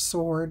her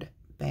sword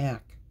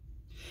back.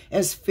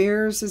 As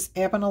fierce as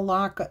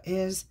Abinalaka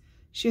is,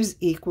 she is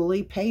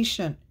equally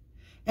patient,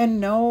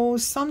 and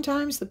knows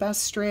sometimes the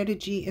best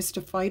strategy is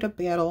to fight a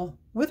battle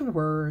with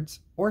words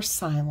or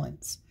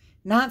silence,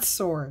 not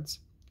swords,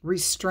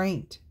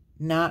 restraint,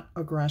 not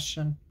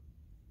aggression.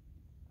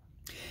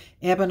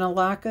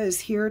 Abinalaka is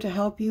here to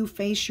help you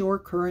face your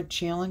current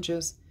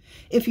challenges.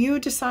 If you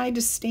decide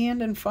to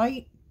stand and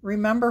fight,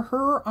 remember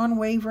her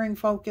unwavering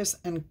focus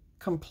and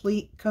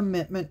complete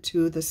commitment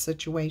to the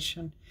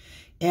situation.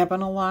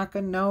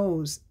 Abinalaka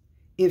knows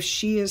if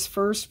she is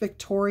first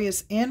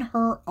victorious in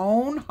her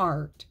own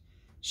heart,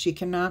 she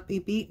cannot be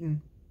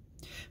beaten.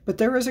 But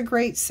there is a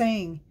great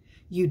saying,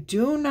 you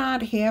do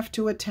not have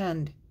to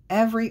attend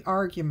every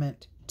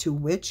argument to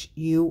which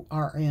you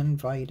are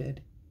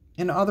invited.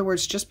 In other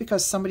words, just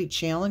because somebody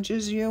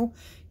challenges you,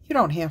 you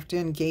don't have to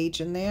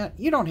engage in that.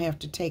 You don't have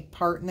to take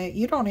part in that.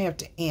 You don't have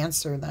to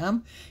answer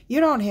them.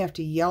 You don't have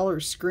to yell or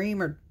scream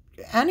or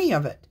any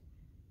of it.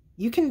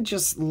 You can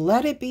just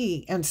let it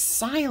be. And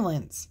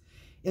silence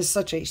is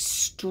such a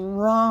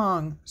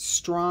strong,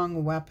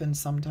 strong weapon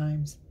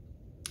sometimes.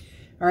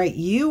 All right,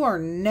 you are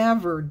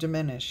never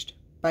diminished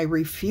by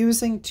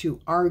refusing to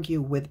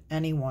argue with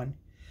anyone.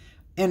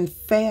 In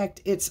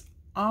fact, it's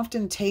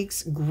often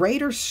takes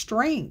greater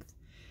strength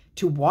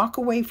to walk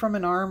away from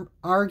an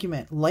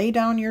argument, lay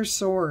down your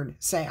sword,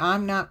 say,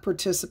 I'm not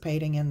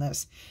participating in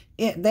this.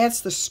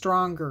 That's the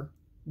stronger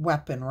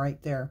weapon right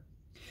there.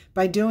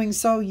 By doing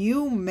so,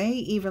 you may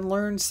even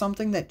learn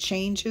something that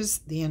changes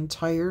the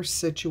entire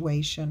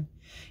situation.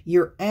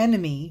 Your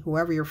enemy,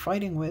 whoever you're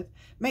fighting with,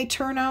 may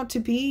turn out to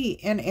be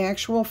an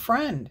actual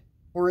friend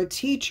or a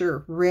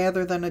teacher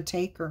rather than a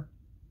taker.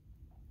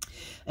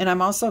 And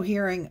I'm also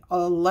hearing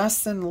a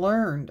lesson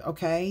learned,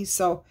 okay?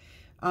 So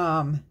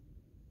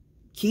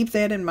keep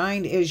that in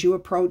mind as you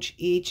approach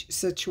each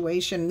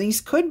situation.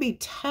 These could be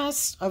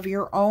tests of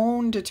your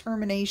own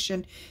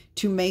determination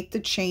to make the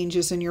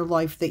changes in your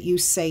life that you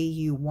say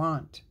you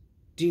want.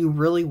 Do you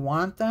really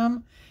want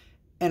them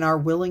and are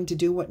willing to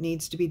do what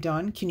needs to be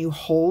done? Can you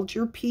hold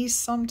your peace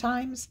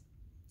sometimes?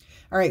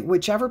 All right,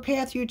 whichever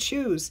path you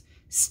choose,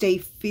 Stay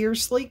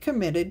fiercely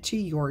committed to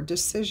your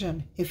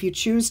decision. If you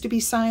choose to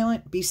be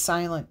silent,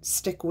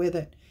 stick with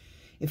it.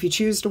 If you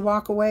choose to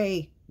walk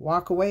away,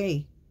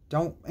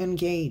 don't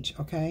engage,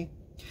 okay?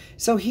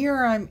 So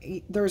here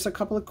there's a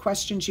couple of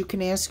questions you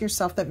can ask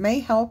yourself that may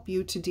help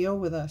you to deal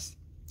with this.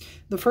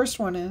 The first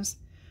one is,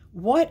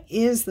 what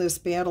is this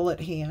battle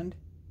at hand?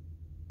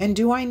 And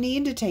do I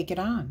need to take it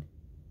on?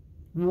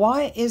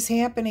 What is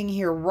happening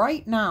here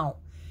right now?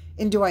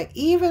 And do I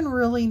even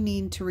really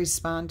need to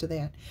respond to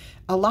that?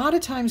 A lot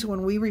of times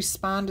when we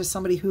respond to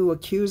somebody who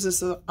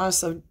accuses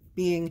us of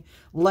being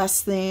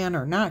less than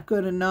or not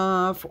good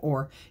enough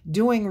or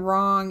doing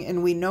wrong,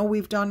 and we know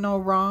we've done no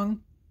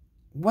wrong,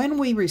 when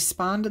we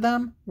respond to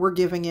them, we're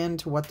giving in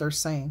to what they're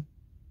saying.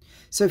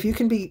 So if you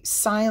can be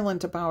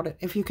silent about it,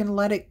 if you can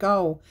let it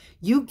go,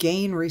 you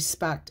gain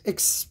respect,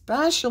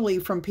 especially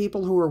from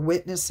people who are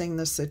witnessing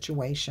the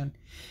situation.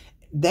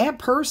 That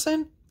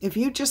person, if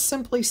you just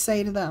simply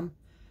say to them,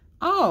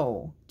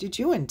 oh, did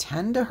you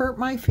intend to hurt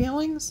my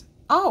feelings?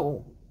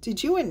 Oh,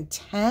 did you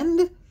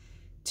intend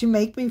to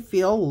make me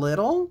feel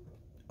little?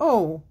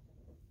 Oh,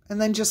 and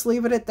then just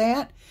leave it at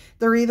that.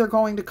 They're either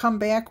going to come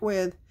back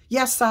with,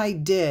 yes, I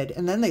did,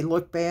 and then they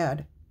look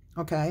bad,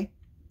 okay?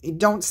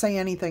 Don't say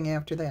anything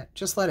after that.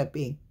 Just let it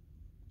be.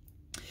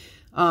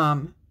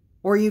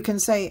 Or you can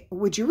say,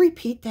 would you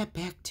repeat that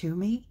back to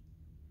me?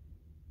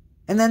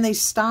 And then they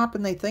stop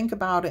and they think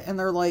about it and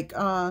they're like,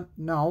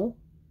 no.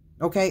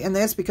 Okay, and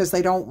that's because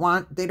they don't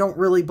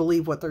really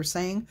believe what they're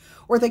saying,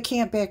 or they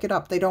can't back it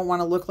up. They don't want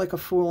to look like a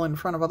fool in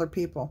front of other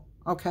people,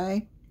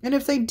 okay? And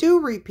if they do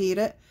repeat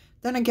it,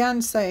 then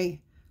again say,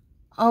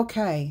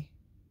 okay,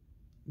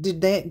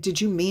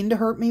 did you mean to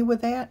hurt me with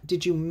that?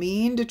 Did you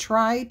mean to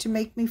try to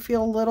make me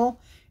feel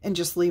little? And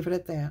just leave it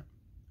at that,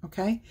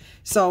 okay?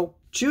 So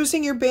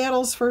choosing your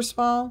battles, first of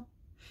all,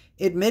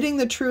 admitting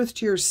the truth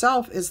to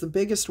yourself is the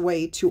biggest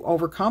way to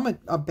overcome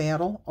a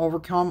battle,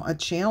 overcome a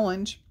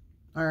challenge,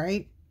 all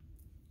right?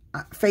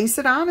 Face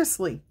it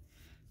honestly.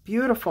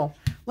 Beautiful.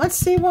 Let's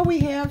see what we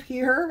have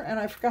here. And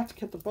I forgot to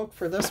get the book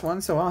for this one,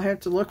 so I'll have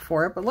to look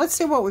for it. But let's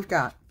see what we've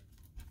got.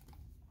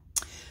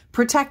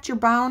 Protect your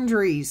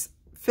boundaries.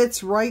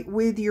 Fits right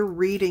with your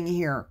reading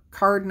here.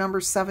 Card number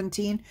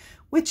 17,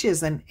 which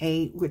is an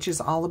 8, which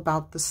is all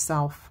about the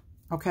self.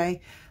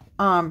 Okay?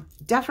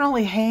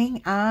 Definitely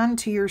hang on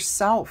to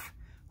yourself.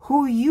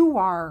 Who you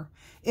are.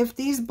 If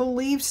these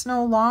beliefs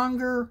no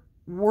longer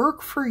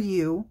work for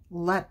you,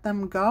 let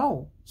them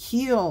go.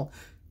 Heal.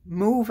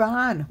 Move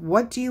on.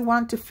 What do you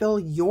want to fill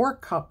your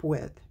cup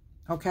with?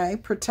 Okay?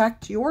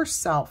 Protect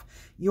yourself.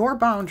 Your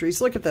boundaries.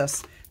 Look at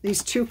this.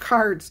 These two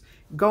cards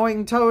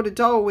going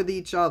toe-to-toe with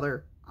each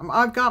other.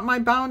 I've got my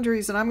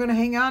boundaries and I'm going to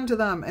hang on to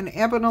them. And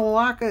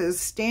Abenalaka is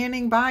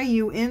standing by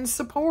you in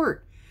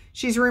support.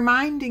 She's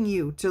reminding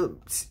you to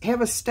have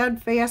a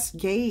steadfast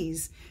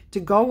gaze, to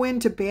go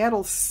into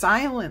battle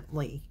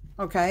silently.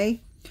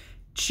 Okay?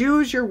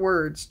 Choose your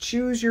words,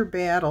 choose your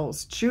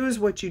battles, choose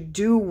what you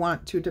do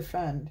want to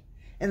defend.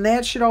 And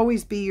that should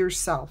always be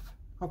yourself.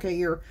 Okay,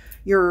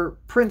 your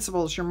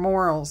principles, your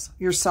morals,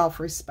 your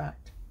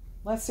self-respect.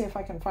 Let's see if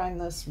I can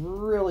find this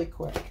really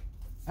quick.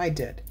 I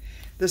did.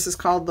 This is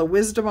called the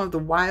Wisdom of the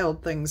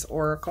Wild Things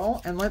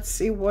Oracle. And let's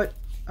see what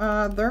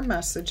their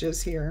message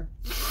is here.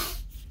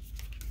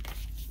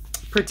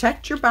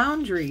 Protect your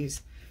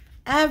boundaries.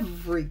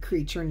 Every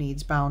creature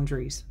needs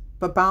boundaries.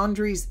 But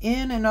boundaries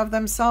in and of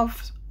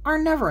themselves are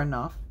never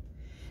enough.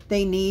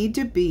 They need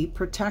to be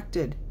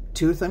protected.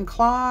 Tooth and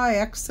claw,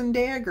 axe and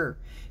dagger.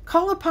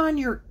 Call upon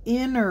your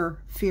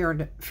inner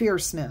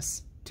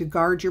fierceness to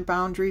guard your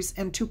boundaries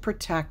and to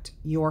protect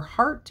your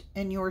heart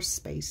and your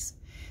space.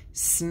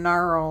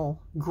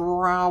 Snarl,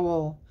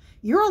 growl.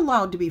 You're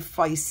allowed to be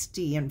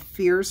feisty and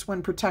fierce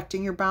when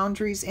protecting your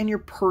boundaries and your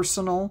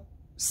personal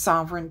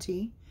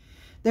sovereignty.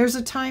 There's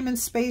a time and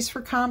space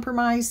for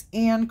compromise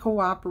and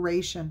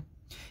cooperation.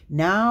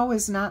 Now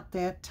is not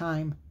that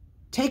time.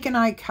 Take an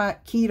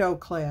Aikido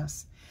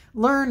class.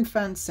 Learn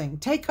fencing.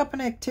 Take up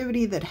an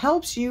activity that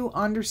helps you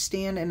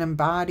understand and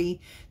embody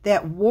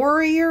that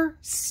warrior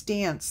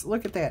stance.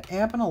 Look at that.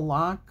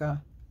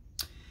 Abenalaka.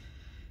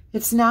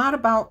 It's not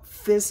about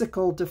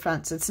physical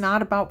defense. It's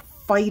not about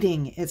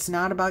fighting. It's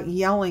not about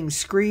yelling,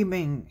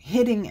 screaming,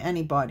 hitting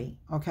anybody.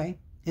 Okay?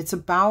 It's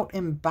about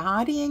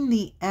embodying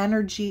the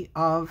energy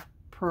of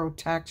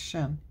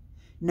protection.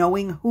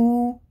 Knowing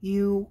who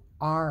you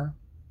are.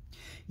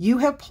 You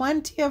have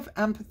plenty of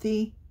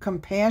empathy,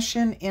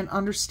 compassion, and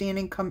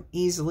understanding come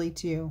easily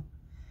to you.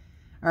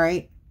 All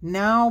right?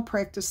 Now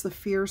practice the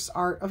fierce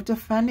art of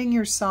defending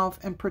yourself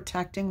and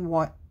protecting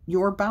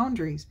your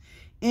boundaries.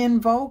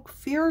 Invoke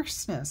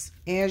fierceness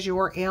as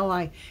your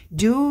ally.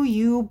 Do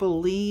you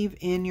believe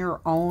in your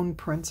own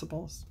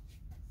principles?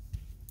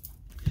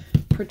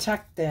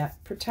 Protect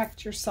that.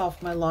 Protect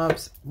yourself, my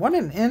loves. What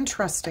an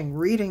interesting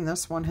reading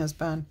this one has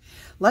been.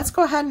 Let's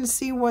go ahead and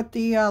see what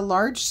the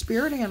large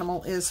spirit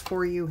animal is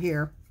for you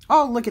here.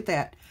 Oh, look at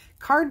that.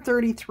 Card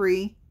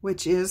 33,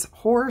 which is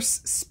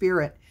horse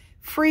spirit.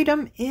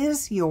 Freedom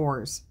is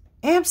yours.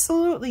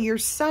 Absolutely. You're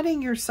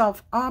setting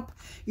yourself up.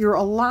 You're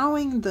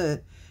allowing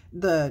the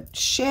the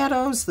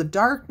shadows, the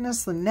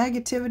darkness, the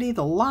negativity,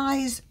 the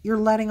lies, you're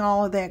letting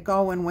all of that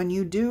go. And when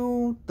you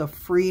do, the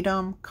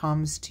freedom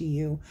comes to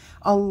you.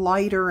 A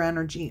lighter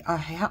energy, a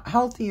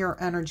healthier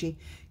energy,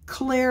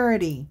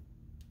 clarity,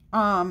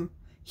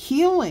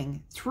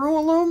 healing through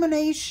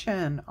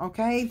illumination,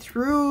 okay?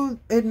 Through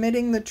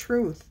admitting the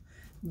truth.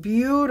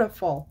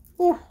 Beautiful.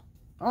 Ooh,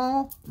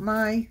 oh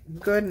my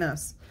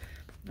goodness.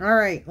 All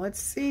right,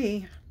 let's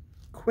see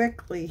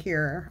quickly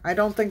here. I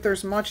don't think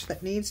there's much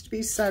that needs to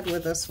be said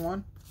with this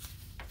one.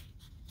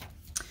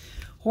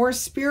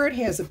 Horse Spirit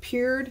has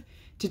appeared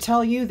to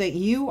tell you that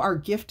you are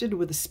gifted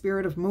with a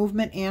spirit of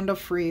movement and of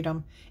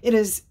freedom. It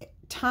is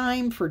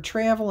time for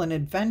travel and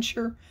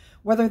adventure,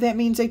 whether that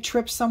means a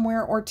trip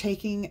somewhere or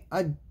taking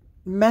a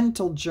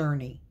mental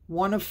journey,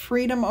 one of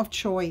freedom of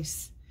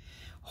choice.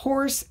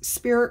 Horse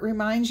Spirit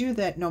reminds you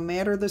that no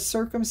matter the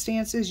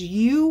circumstances,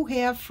 you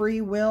have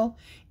free will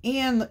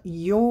and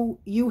you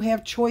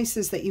have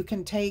choices that you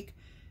can take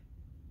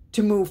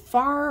to move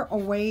far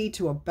away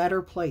to a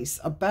better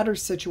place, a better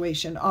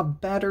situation, a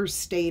better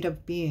state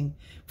of being.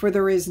 For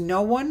there is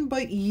no one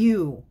but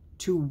you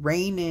to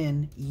rein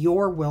in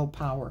your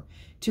willpower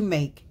to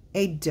make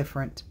a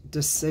different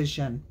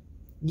decision.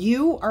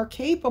 You are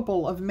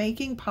capable of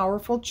making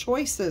powerful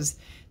choices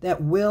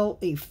that will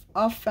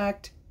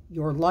affect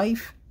your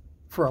life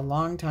for a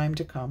long time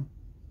to come.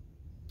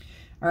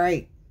 All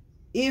right.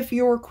 If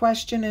your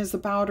question is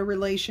about a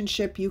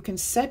relationship, you can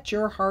set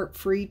your heart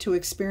free to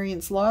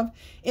experience love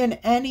in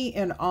any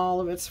and all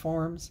of its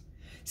forms.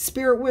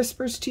 Spirit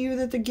whispers to you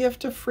that the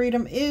gift of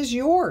freedom is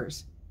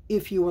yours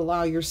if you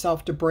allow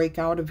yourself to break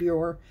out of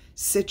your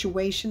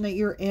situation that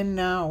you're in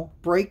now.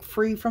 Break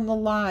free from the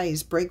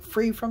lies, break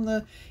free from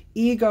the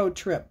ego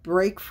trip,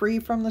 break free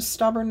from the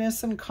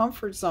stubbornness and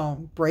comfort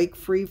zone, break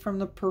free from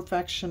the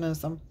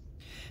perfectionism.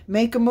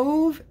 Make a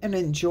move and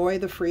enjoy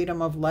the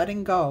freedom of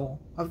letting go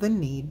of the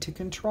need to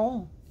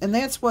control. And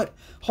that's what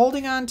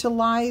holding on to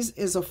lies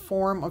is, a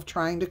form of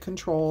trying to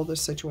control the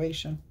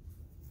situation.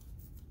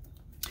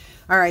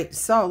 All right,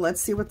 so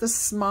let's see what the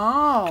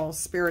small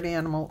spirit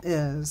animal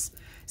is.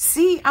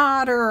 Sea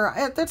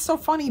otter. That's so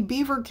funny.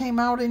 Beaver came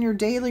out in your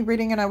daily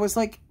reading and I was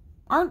like,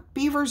 aren't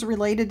beavers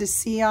related to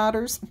sea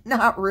otters?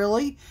 Not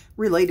really.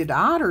 Related to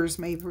otters,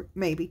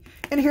 maybe.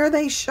 And here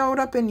they showed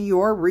up in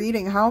your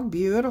reading. How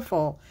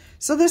beautiful.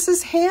 So this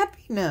is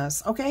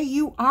happiness, okay?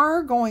 You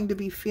are going to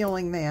be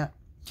feeling that.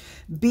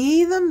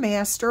 Be the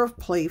master of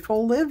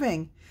playful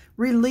living.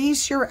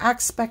 Release your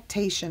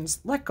expectations.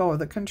 Let go of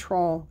the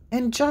control.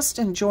 And just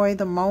enjoy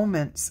the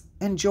moments.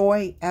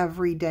 Enjoy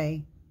every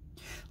day.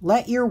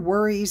 Let your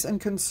worries and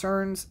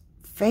concerns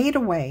fade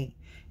away.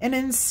 And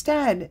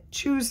instead,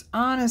 choose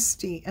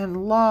honesty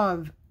and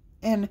love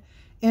and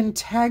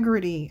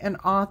integrity and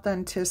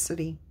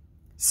authenticity.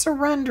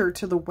 Surrender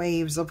to the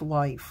waves of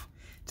life,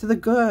 to the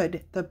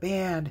good, the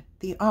bad,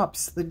 the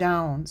ups, the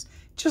downs.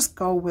 Just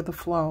go with the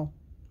flow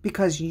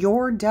because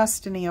your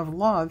destiny of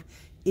love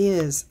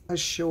is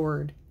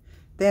assured.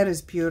 That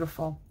is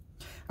beautiful.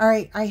 All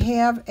right, I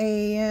have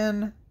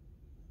a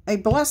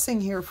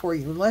blessing here for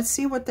you. Let's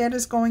see what that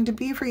is going to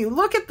be for you.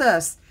 Look at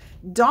this.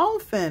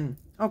 Dolphin.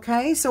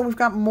 Okay, so we've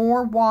got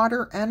more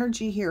water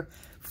energy here.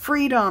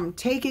 Freedom,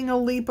 taking a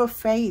leap of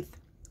faith.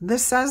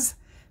 This says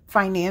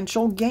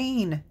financial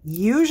gain,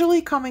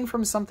 usually coming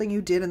from something you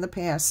did in the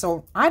past.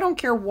 So I don't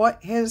care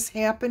what has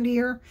happened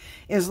here.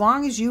 As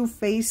long as you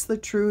face the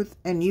truth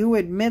and you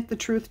admit the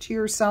truth to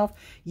yourself,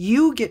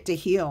 you get to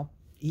heal.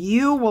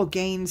 You will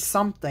gain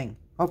something,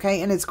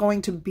 okay? And it's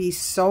going to be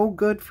so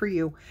good for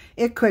you.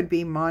 It could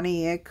be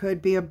money. It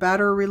could be a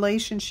better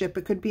relationship.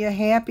 It could be a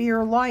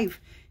happier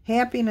life.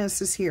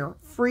 Happiness is here.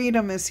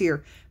 Freedom is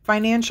here.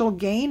 Financial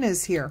gain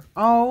is here.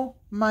 Oh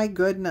my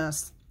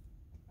goodness.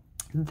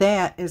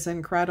 That is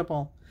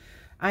incredible.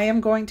 I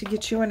am going to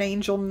get you an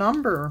angel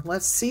number.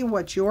 Let's see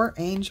what your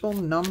angel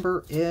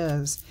number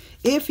is.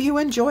 If you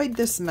enjoyed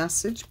this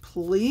message,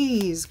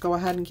 please go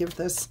ahead and give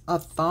this a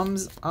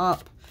thumbs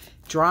up.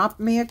 Drop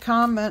me a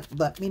comment.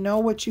 Let me know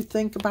what you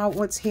think about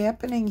what's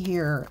happening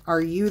here.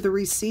 Are you the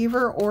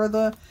receiver or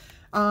the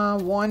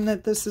one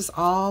that this is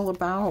all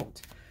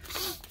about?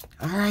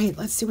 All right,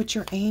 let's see what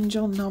your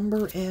angel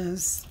number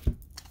is.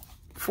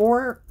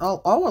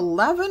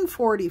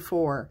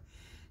 1144.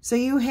 So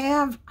you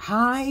have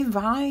high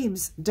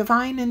vibes,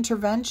 divine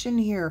intervention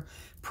here,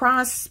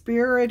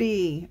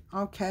 prosperity,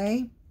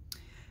 okay?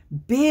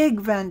 Big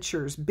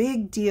ventures,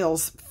 big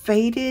deals,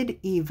 fated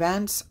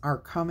events are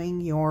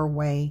coming your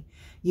way.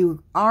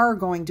 You are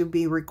going to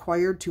be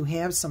required to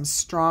have some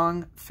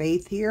strong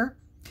faith here,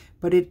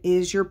 but it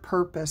is your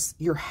purpose.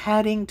 You're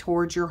heading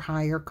towards your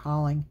higher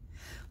calling.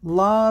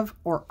 Love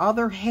or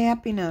other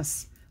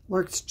happiness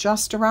lurks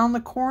just around the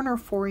corner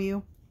for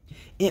you.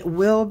 It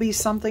will be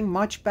something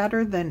much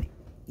better than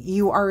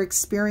you are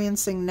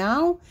experiencing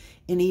now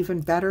and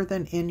even better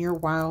than in your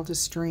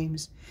wildest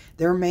dreams.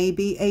 There may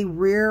be a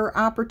rare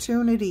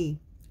opportunity,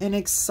 an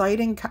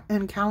exciting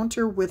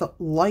encounter with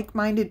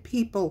like-minded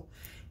people,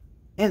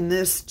 and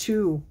this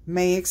too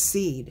may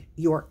exceed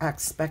your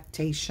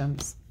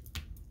expectations.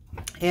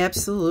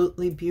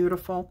 Absolutely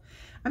beautiful.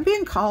 I'm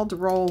being called to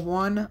roll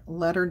one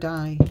letter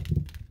die.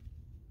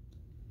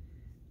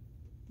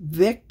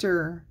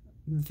 Victor,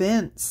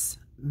 Vince,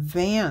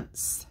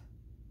 Vance.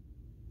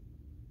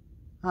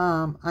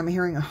 I'm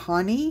hearing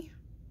honey.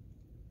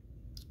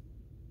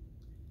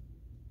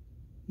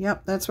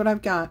 Yep, that's what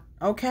I've got.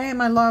 Okay,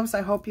 my loves,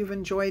 I hope you've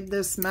enjoyed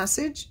this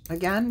message.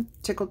 Again,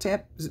 tickle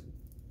tap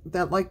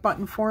that like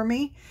button for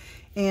me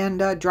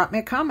and drop me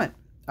a comment.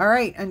 All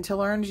right,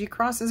 until our energy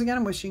crosses again,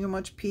 I'm wishing you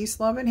much peace,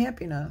 love, and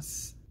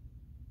happiness.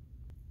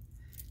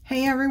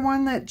 Hey,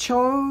 everyone that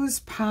chose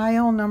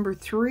pile number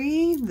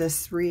 3,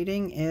 this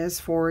reading is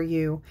for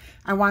you.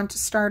 I want to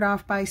start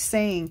off by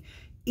saying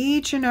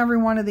each and every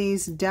one of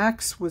these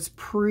decks was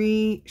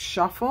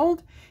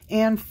pre-shuffled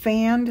and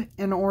fanned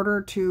in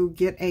order to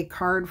get a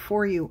card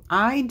for you.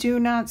 I do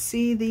not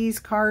see these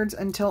cards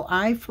until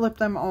I flip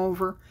them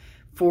over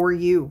for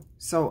you.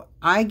 So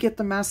I get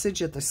the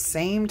message at the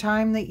same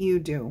time that you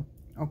do.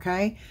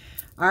 Okay?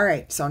 All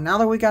right. So now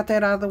that we got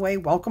that out of the way,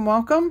 welcome,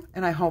 welcome.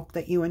 And I hope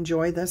that you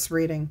enjoy this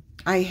reading.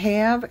 I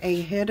have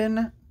a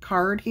hidden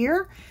card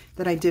here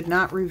that I did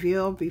not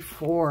reveal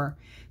before.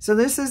 So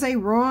this is a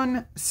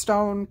rune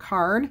stone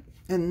card.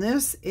 And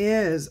this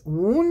is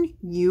Woon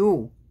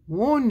Yu.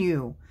 Woon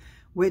Yu,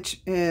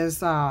 which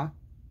is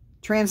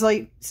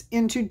translates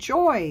into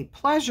joy,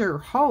 pleasure,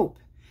 hope.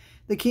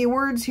 The key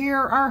words here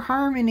are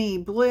harmony,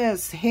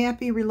 bliss,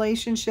 happy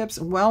relationships,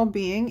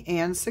 well-being,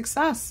 and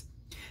success.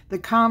 The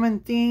common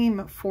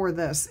theme for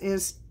this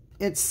is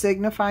it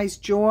signifies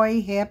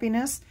joy,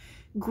 happiness,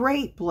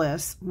 great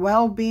bliss,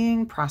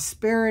 well-being,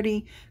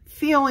 prosperity,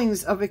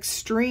 feelings of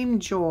extreme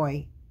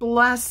joy,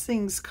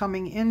 blessings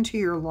coming into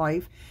your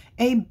life,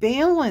 a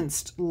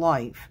balanced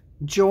life,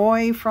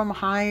 joy from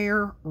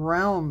higher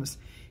realms,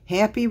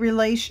 happy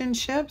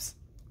relationships,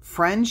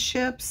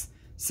 friendships,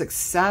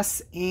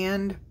 success,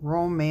 and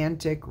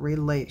romantic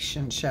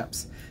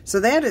relationships. So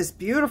that is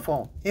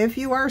beautiful. If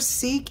you are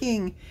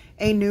seeking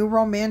a new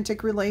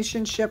romantic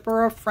relationship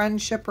or a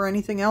friendship or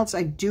anything else,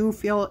 I do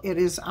feel it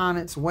is on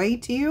its way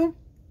to you.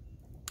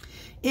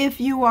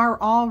 If you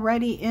are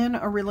already in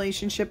a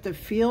relationship that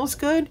feels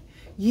good,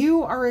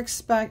 you are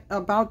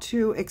about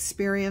to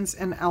experience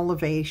an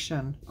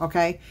elevation,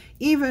 okay?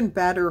 Even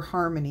better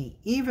harmony,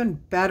 even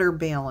better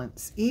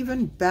balance,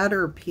 even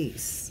better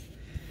peace.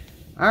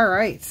 All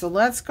right, so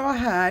let's go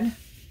ahead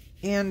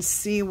and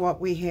see what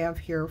we have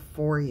here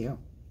for you.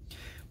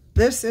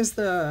 This is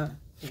the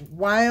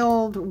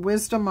Wild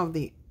Wisdom of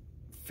the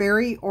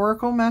Fairy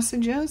Oracle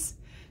Messages.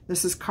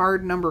 This is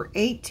card number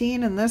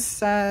 18, and this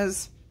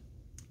says,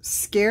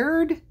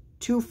 scared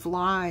to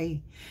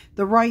fly,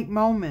 the right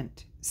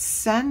moment,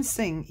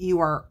 sensing you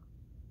are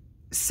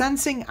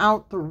sensing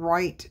out the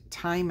right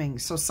timing.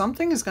 So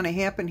something is going to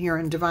happen here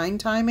in divine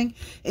timing,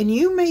 and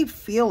you may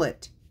feel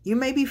it. You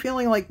may be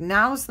feeling like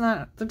now's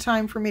not the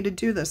time for me to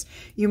do this.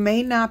 You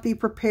may not be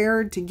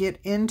prepared to get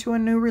into a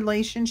new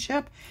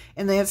relationship,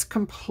 and that's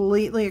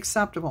completely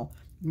acceptable.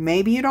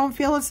 Maybe you don't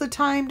feel it's the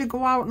time to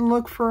go out and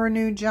look for a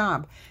new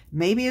job.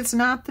 Maybe it's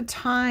not the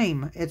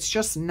time. It's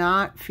just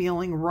not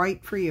feeling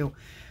right for you.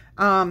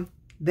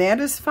 That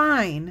is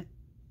fine,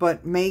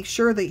 but make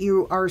sure that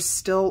you are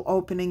still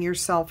opening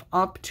yourself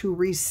up to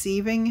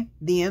receiving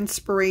the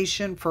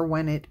inspiration for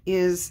when it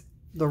is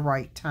the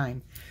right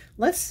time.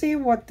 Let's see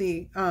what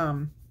the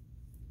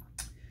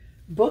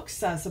book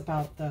says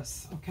about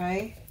this,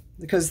 okay?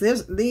 Because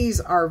these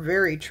are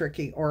very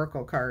tricky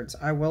oracle cards.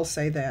 I will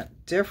say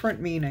that. Different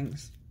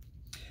meanings.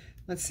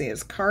 Let's see.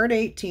 It's card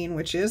 18,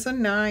 which is a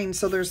 9.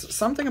 So there's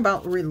something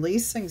about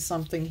releasing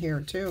something here,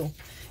 too.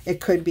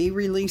 It could be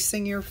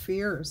releasing your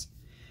fears.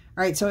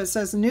 All right, so it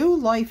says, new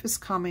life is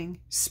coming.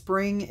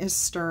 Spring is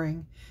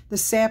stirring. The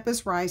sap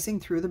is rising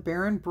through the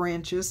barren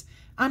branches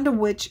onto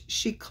which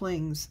she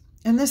clings.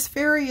 And this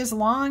fairy is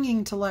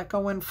longing to let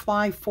go and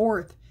fly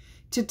forth,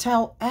 to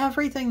tell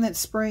everything that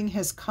spring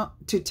has come,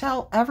 to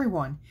tell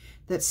everyone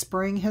that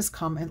spring has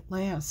come at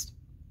last.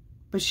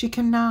 But she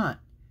cannot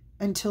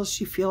until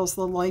she feels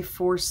the life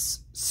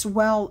force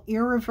swell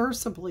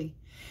irreversibly.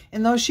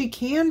 And though she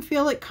can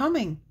feel it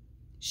coming,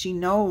 she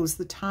knows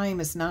the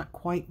time is not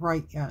quite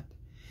right yet.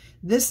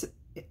 This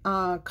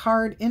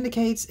card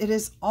indicates it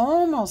is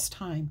almost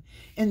time,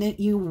 and that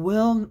you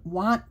will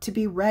want to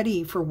be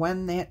ready for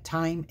when that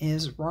time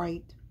is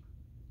right.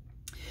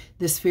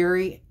 This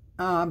fairy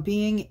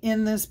being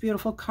in this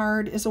beautiful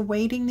card is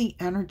awaiting the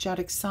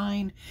energetic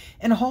sign,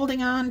 and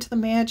holding on to the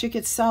magic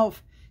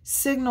itself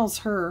signals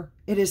her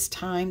it is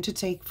time to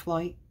take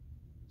flight.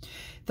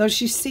 Though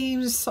she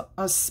seems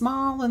a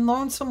small and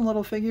lonesome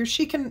little figure,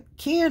 she can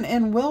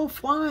and will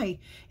fly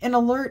and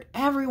alert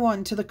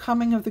everyone to the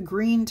coming of the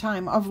green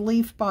time, of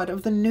leaf bud,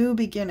 of the new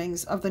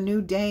beginnings, of the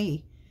new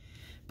day.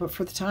 But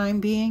for the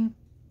time being,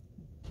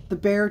 the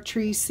bare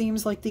tree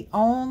seems like the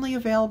only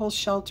available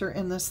shelter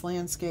in this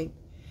landscape.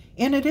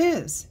 And it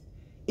is,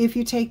 if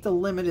you take the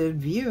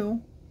limited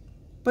view.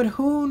 But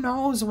who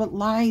knows what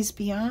lies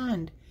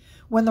beyond?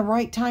 When the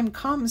right time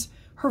comes,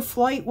 her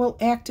flight will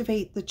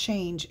activate the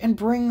change and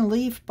bring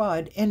leaf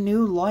bud and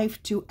new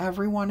life to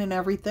everyone and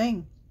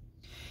everything.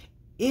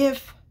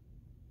 if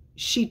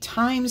she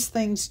times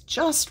things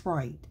just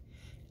right,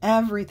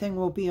 everything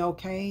will be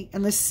okay,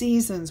 and the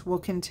seasons will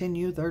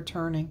continue their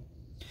turning.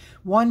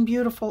 One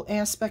beautiful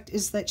aspect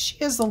is that she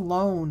is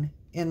alone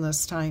in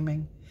this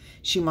timing.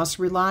 She must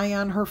rely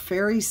on her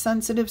very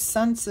sensitive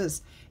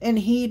senses and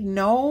heed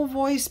no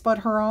voice but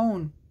her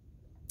own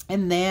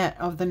and that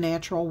of the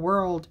natural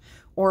world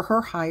or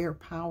her higher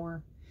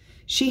power.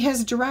 She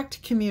has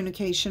direct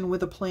communication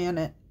with the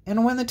planet,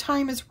 and when the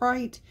time is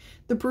right,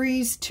 the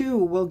breeze too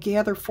will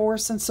gather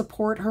force and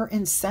support her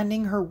in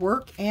sending her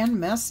work and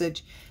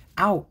message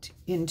out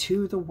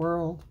into the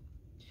world.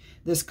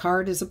 This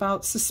card is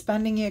about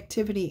suspending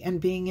activity and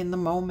being in the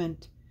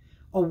moment,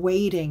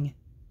 awaiting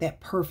that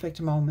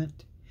perfect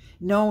moment,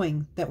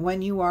 knowing that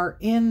when you are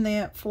in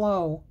that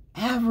flow,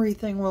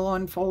 everything will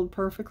unfold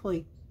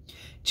perfectly.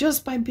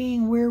 Just by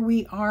being where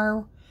we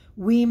are,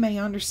 we may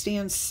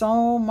understand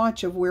so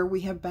much of where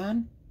we have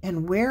been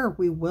and where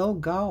we will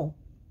go.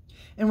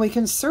 And we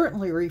can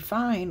certainly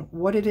refine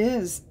what it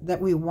is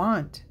that we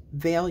want,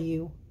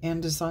 value,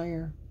 and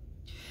desire.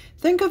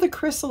 Think of the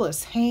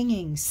chrysalis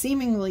hanging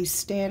seemingly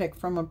static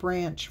from a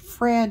branch,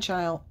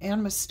 fragile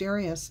and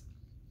mysterious.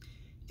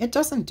 It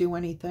doesn't do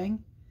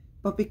anything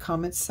but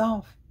become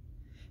itself.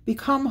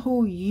 Become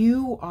who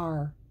you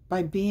are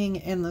by being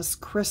in this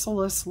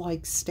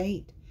chrysalis-like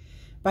state,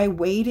 by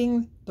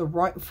waiting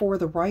for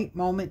the right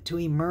moment to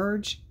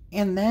emerge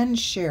and then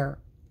share,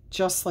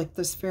 just like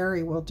this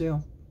fairy will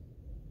do.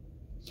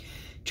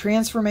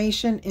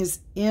 Transformation is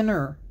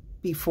inner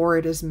before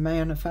it is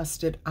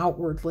manifested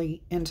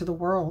outwardly into the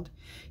world.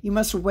 You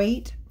must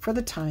wait for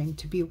the time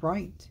to be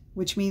right,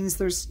 which means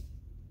there's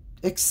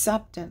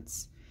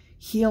acceptance,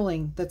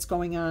 healing that's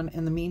going on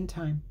in the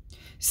meantime.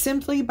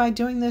 Simply by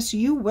doing this,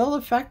 you will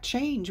affect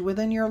change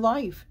within your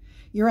life.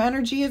 Your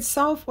energy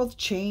itself will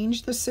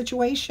change the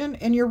situation,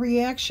 and your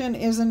reaction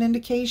is an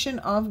indication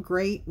of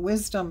great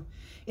wisdom.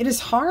 It is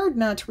hard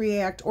not to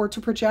react or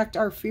to project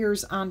our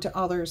fears onto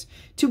others,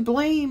 to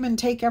blame and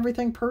take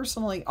everything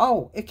personally.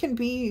 Oh, it can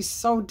be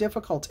so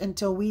difficult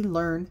until we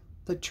learn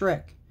the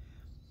trick.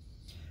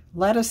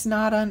 Let us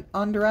not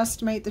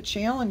underestimate the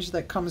challenge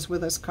that comes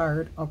with this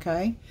card,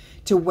 okay?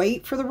 To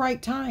wait for the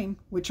right time,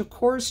 which of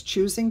course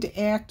choosing to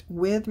act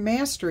with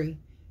mastery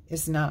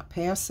is not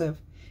passive.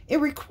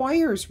 It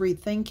requires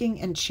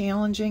rethinking and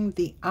challenging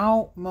the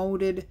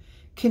outmoded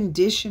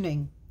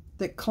conditioning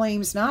that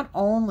claims not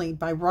only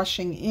by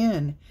rushing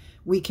in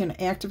we can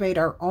activate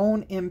our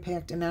own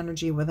impact and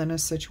energy within a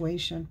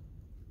situation.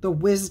 The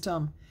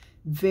wisdom,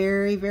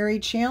 very, very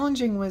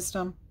challenging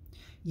wisdom,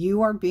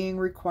 you are being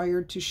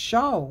required to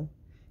show,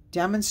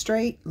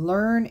 demonstrate,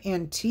 learn,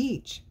 and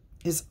teach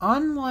is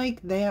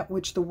unlike that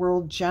which the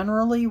world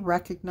generally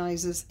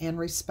recognizes and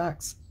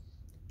respects.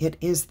 It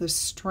is the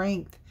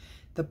strength,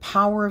 the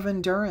power of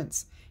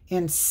endurance,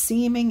 and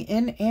seeming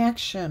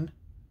inaction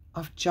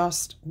of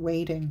just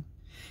waiting.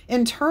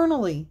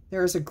 Internally,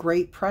 there is a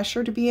great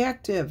pressure to be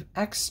active,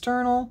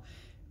 external,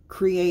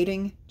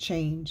 creating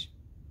change.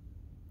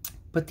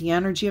 But the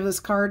energy of this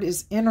card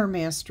is inner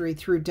mastery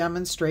through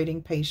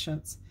demonstrating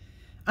patience.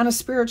 On a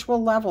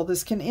spiritual level,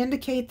 this can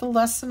indicate the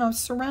lesson of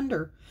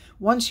surrender.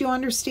 Once you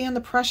understand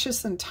the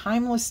precious and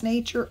timeless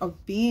nature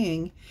of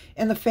being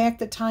and the fact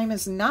that time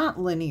is not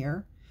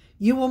linear,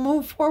 you will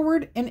move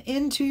forward and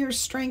into your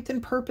strength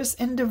and purpose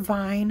and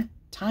divine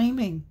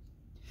timing.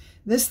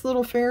 This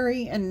little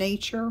fairy and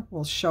nature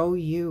will show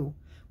you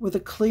with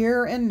a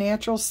clear and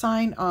natural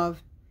sign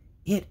of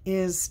it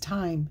is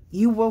time.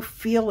 You will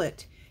feel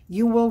it.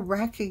 You will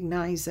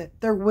recognize it.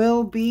 There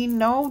will be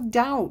no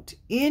doubt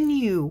in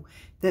you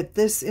that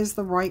this is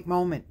the right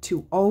moment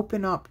to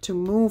open up, to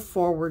move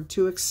forward,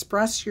 to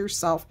express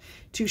yourself,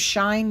 to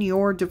shine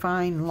your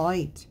divine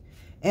light.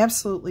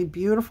 Absolutely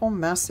beautiful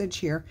message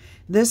here.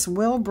 This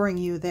will bring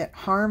you that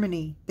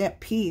harmony, that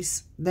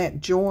peace,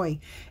 that joy.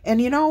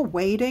 And you know,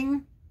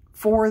 waiting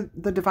for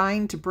the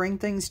divine to bring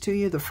things to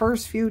you, the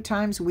first few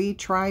times we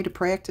try to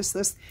practice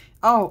this,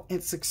 oh,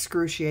 it's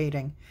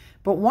excruciating.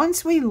 But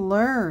once we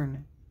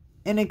learn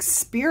and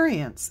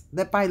experience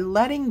that by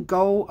letting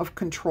go of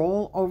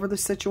control over the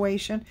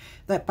situation,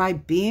 that by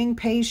being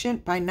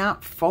patient, by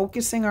not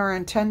focusing our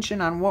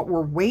attention on what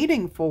we're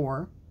waiting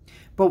for,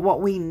 but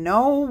what we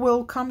know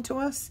will come to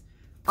us,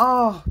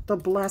 oh, the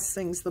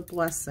blessings,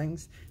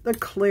 the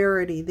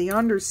clarity, the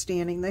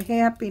understanding, the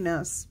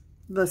happiness,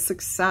 the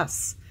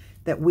success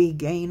that we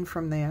gain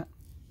from that.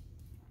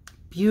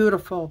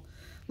 Beautiful.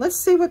 Let's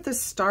see what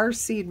this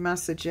starseed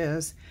message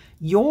is.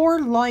 Your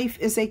life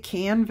is a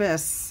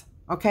canvas,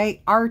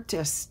 okay?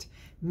 Artist,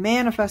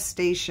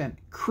 manifestation,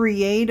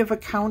 creative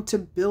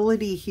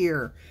accountability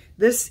here.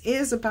 This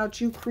is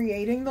about you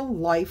creating the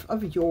life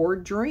of your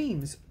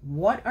dreams.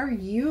 What are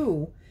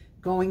you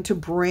going to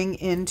bring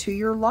into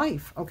your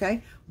life,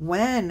 okay?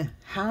 When?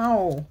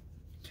 How?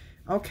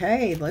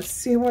 Okay, let's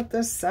see what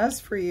this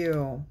says for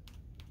you.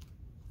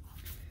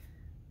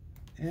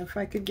 If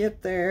I could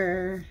get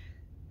there.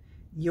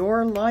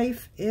 Your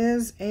life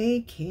is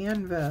a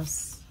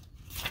canvas.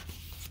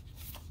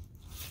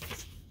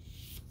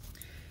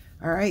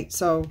 All right,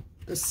 so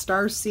the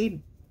starseed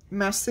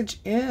message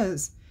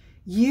is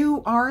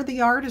you are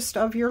the artist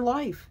of your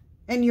life,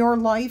 and your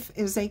life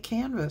is a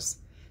canvas.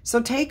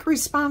 So take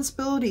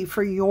responsibility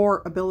for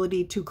your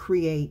ability to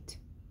create.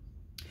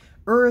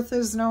 Earth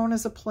is known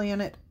as a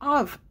planet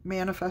of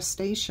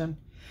manifestation.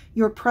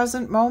 Your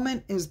present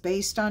moment is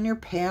based on your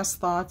past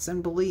thoughts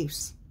and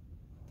beliefs.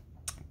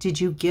 Did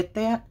you get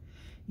that?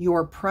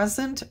 Your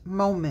present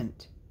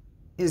moment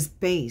is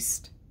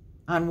based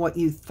on what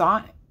you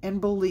thought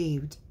and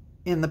believed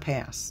in the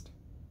past.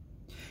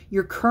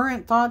 Your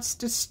current thoughts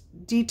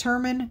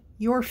determine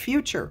your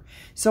future.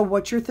 So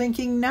what you're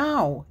thinking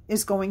now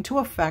is going to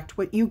affect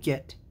what you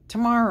get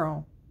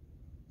tomorrow.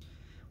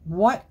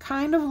 What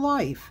kind of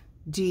life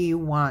do you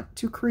want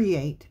to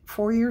create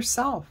for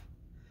yourself?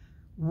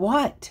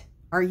 What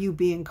are you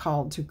being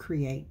called to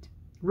create?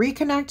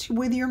 Reconnect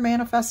with your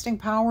manifesting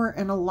power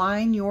and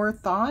align your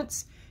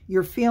thoughts,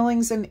 your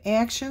feelings, and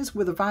actions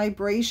with a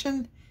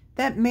vibration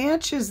that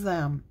matches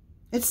them.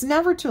 It's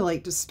never too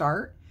late to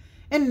start,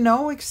 and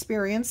no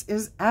experience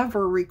is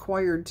ever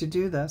required to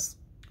do this.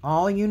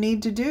 All you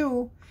need to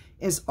do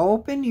is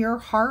open your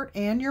heart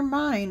and your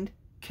mind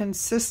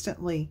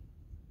consistently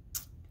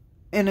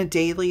in a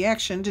daily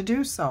action to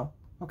do so,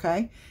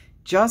 okay?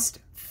 Just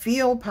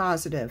feel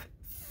positive.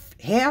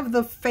 Have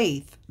the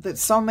faith that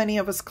so many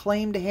of us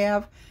claim to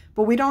have,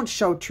 but we don't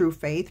show true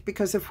faith,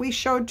 because if we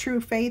showed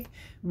true faith,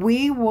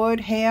 we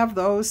would have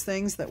those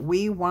things that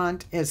we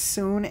want as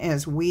soon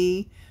as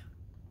we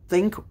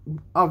think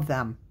of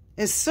them.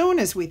 As soon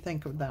as we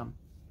think of them.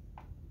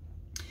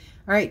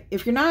 All right,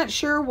 if you're not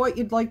sure what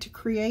you'd like to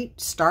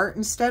create, start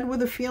instead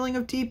with a feeling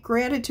of deep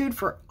gratitude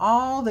for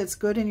all that's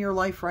good in your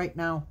life right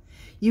now.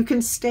 You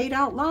can state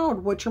out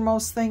loud what you're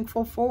most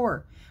thankful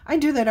for. I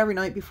do that every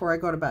night before I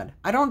go to bed.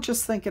 I don't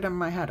just think it in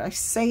my head. I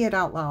say it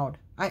out loud.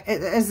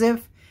 As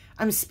if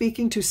I'm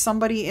speaking to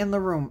somebody in the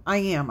room. I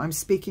am. I'm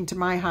speaking to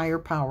my higher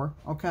power,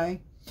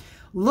 okay?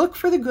 Look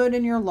for the good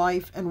in your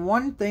life, and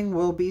one thing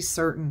will be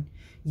certain.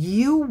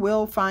 You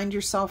will find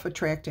yourself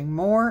attracting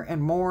more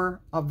and more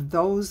of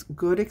those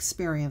good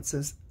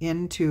experiences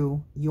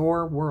into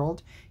your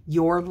world,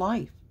 your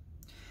life.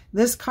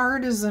 This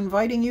card is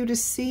inviting you to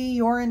see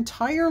your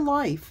entire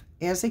life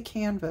as a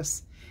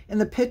canvas, and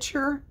the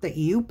picture that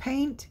you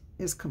paint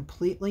is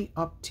completely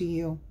up to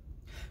you.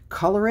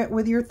 Color it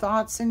with your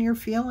thoughts and your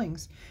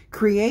feelings.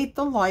 Create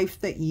the life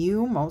that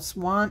you most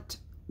want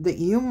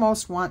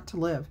to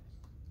live.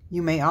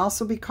 You may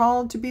also be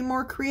called to be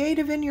more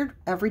creative in your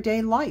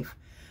everyday life.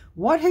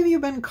 What have you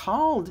been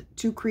called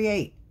to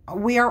create?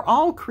 We are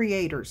all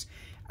creators.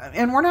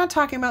 And we're not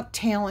talking about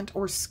talent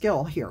or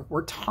skill here.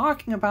 We're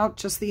talking about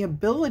just the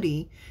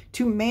ability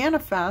to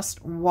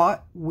manifest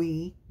what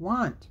we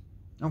want.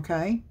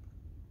 Okay?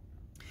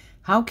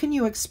 How can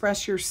you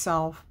express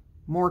yourself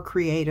more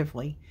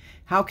creatively?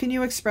 How can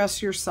you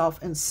express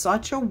yourself in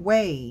such a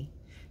way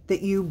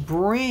that you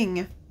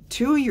bring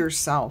to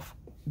yourself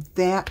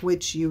that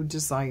which you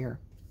desire?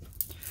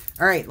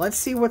 All right, let's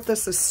see what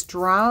this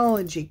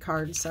astrology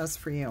card says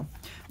for you.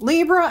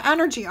 Libra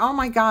energy. Oh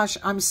my gosh,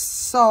 I'm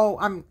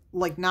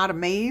like not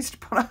amazed,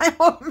 but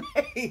I'm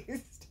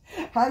amazed.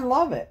 I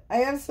love it.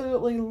 I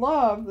absolutely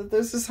love that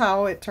this is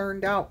how it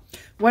turned out.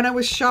 When I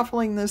was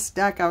shuffling this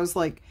deck, I was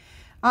like,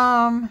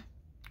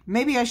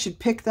 maybe I should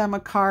pick them a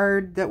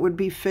card that would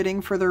be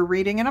fitting for their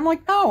reading. And I'm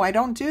like, no, I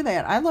don't do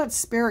that. I let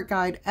Spirit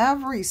guide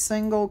every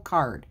single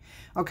card.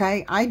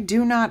 Okay, I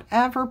do not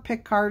ever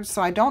pick cards,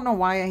 so I don't know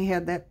why I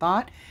had that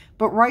thought.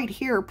 But right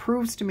here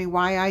proves to me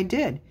why I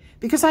did.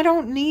 Because I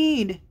don't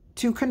need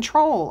to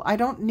control. I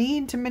don't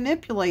need to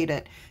manipulate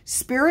it.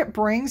 Spirit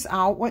brings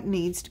out what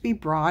needs to be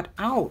brought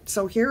out.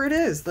 So here it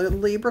is, the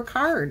Libra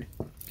card.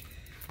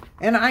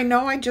 And I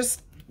know I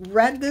just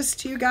read this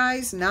to you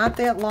guys not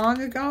that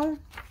long ago.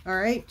 All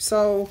right,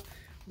 so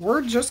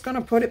we're just going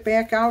to put it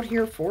back out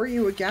here for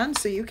you again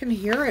so you can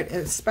hear it,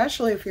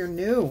 especially if you're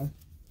new.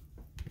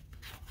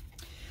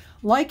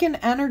 Like an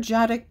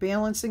energetic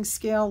balancing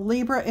scale,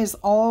 Libra is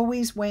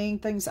always weighing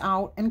things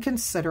out and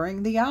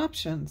considering the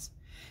options.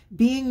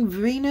 Being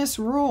Venus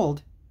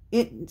ruled,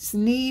 its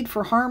need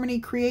for harmony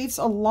creates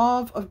a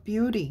love of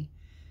beauty,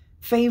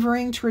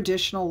 favoring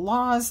traditional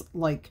laws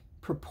like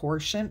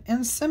proportion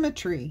and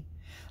symmetry.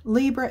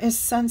 Libra is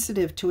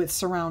sensitive to its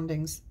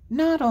surroundings,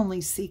 not only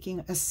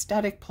seeking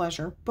aesthetic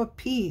pleasure, but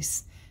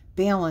peace,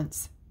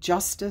 balance,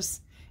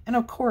 justice, and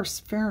of course,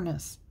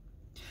 fairness.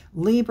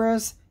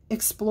 Libras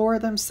explore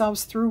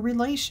themselves through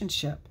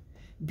relationship,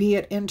 be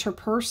it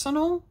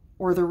interpersonal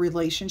or the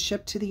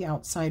relationship to the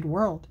outside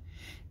world.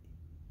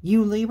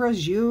 You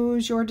Libras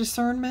use your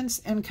discernments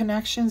and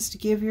connections to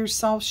give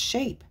yourself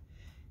shape,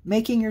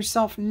 making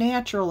yourself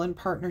natural in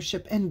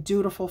partnership and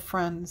dutiful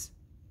friends.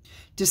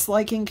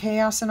 Disliking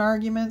chaos and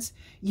arguments,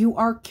 you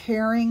are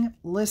caring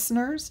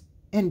listeners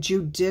and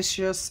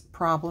judicious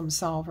problem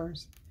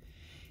solvers.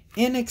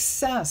 In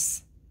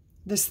excess,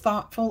 this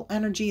thoughtful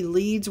energy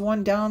leads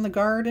one down the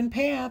garden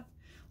path,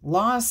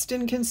 lost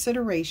in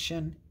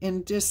consideration,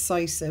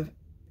 indecisive,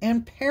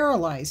 and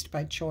paralyzed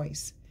by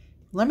choice.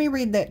 Let me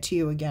read that to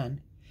you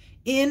again.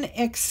 In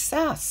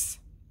excess,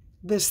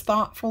 this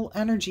thoughtful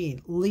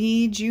energy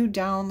leads you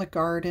down the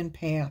garden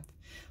path,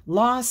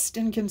 lost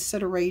in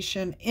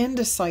consideration,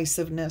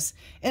 indecisiveness,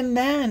 and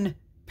then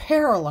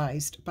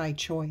paralyzed by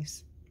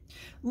choice.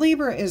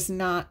 Libra is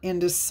not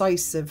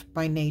indecisive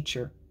by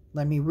nature.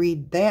 Let me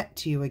read that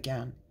to you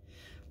again.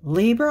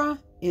 Libra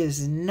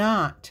is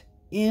not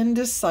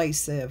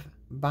indecisive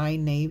by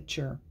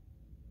nature.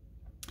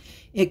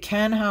 It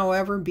can,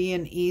 however, be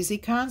an easy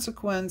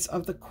consequence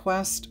of the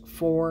quest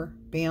for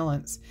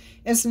balance,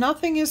 as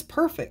nothing is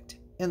perfect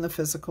in the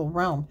physical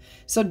realm.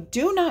 So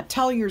do not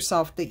tell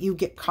yourself that you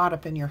get caught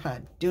up in your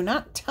head. Do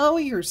not tell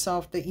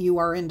yourself that you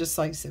are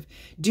indecisive.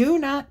 Do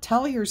not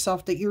tell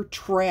yourself that you're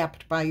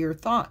trapped by your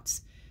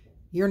thoughts.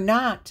 You're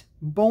not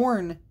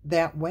born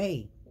that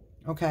way,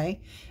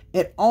 okay?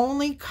 It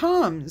only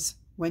comes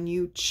when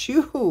you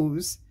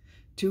choose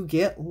to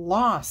get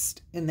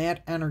lost in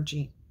that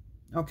energy,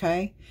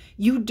 okay?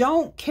 You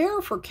don't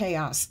care for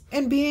chaos,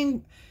 and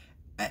being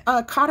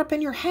caught up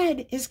in your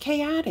head is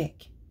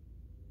chaotic,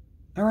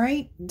 all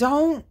right?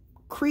 Don't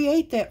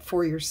create that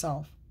for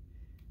yourself.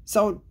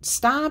 So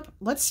stop.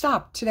 Let's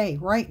stop today,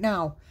 right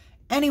now.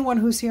 Anyone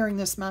who's hearing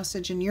this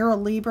message and you're a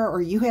Libra,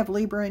 or you have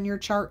Libra in your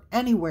chart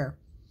anywhere,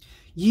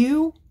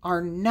 you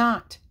are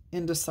not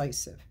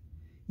indecisive.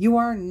 You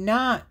are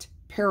not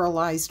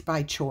paralyzed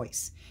by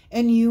choice.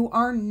 And you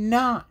are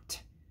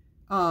not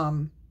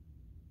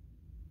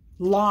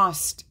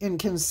lost in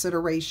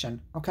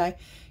consideration, okay?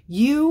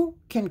 You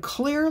can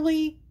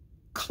clearly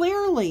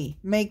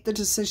make the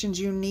decisions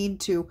you need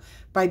to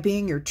by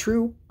being your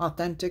true,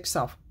 authentic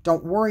self.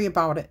 Don't worry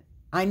about it.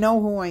 I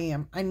know who I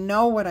am. I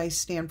know what I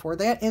stand for.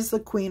 That is the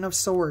Queen of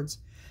Swords.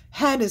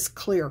 Head is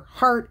clear.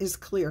 Heart is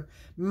clear.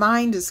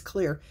 Mind is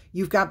clear.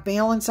 You've got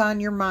balance on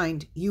your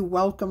mind. You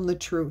welcome the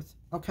truth,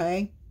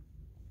 okay?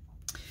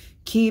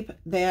 Keep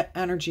that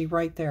energy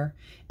right there.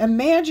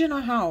 Imagine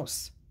a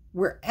house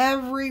where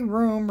every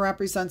room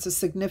represents a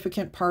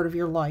significant part of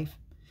your life.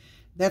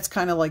 That's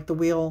kind of like the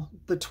wheel,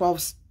 the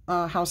 12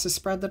 houses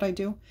spread that I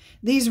do.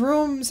 These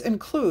rooms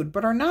include,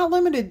 but are not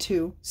limited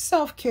to,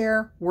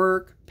 self-care,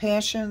 work,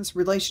 passions,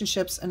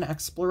 relationships, and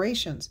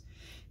explorations.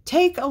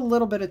 Take a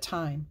little bit of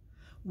time.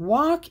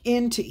 Walk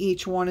into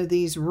each one of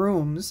these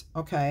rooms,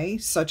 okay,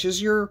 such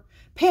as your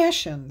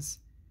passions.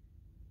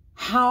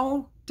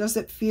 How does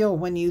it feel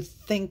when you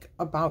think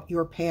about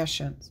your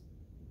passions?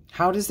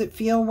 How does it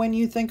feel when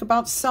you think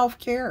about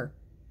self-care?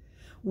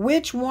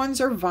 Which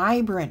ones are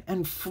vibrant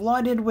and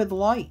flooded with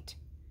light?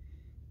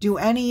 Do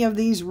any of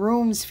these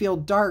rooms feel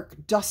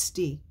dark,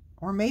 dusty,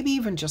 or maybe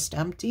even just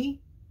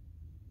empty?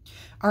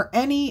 Are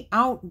any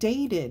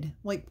outdated?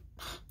 Like,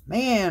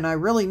 man, I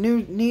really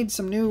need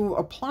some new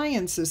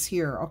appliances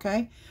here,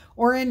 okay?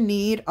 Or in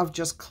need of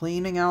just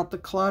cleaning out the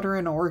clutter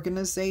and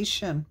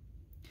organization?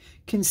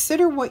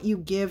 Consider what you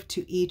give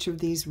to each of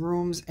these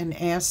rooms and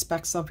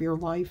aspects of your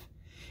life,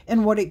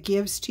 and what it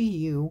gives to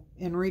you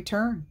in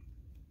return.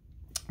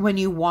 When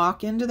you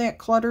walk into that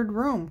cluttered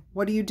room,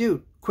 what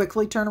do?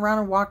 Quickly turn around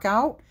and walk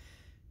out?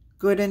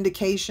 Good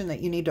indication that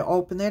you need to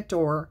open that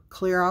door,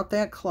 clear out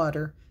that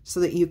clutter,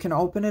 so that you can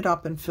open it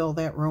up and fill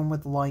that room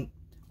with light.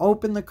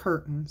 Open the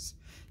curtains.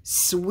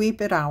 Sweep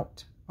it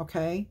out,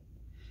 okay?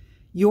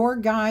 Your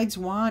guides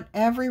want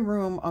every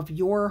room of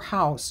your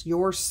house,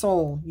 your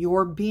soul,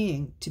 your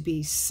being to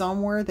be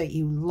somewhere that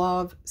you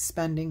love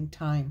spending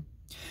time,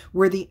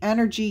 where the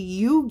energy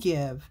you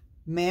give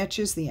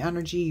matches the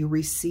energy you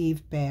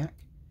receive back.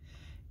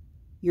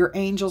 Your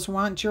angels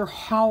want your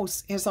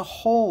house as a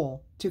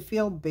whole to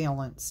feel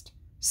balanced,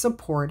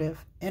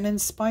 supportive, and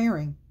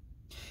inspiring.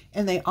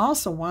 And they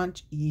also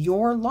want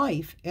your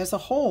life as a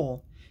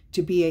whole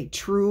to be a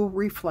true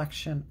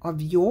reflection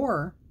of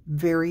your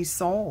very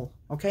soul,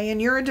 okay?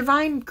 And you're a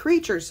divine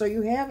creature, so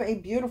you have a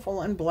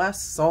beautiful and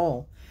blessed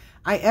soul.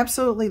 I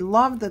absolutely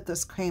love that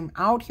this came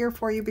out here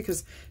for you,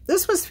 because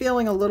this was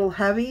feeling a little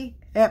heavy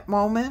at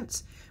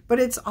moments, but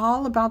it's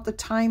all about the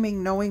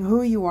timing, knowing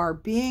who you are,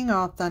 being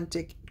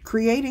authentic,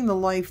 creating the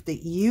life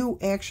that you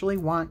actually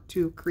want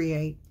to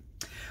create.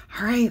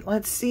 All right,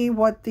 let's see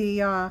what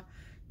the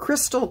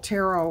Crystal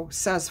Tarot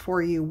says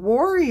for you.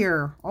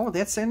 Warrior. Oh,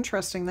 that's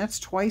interesting. That's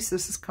twice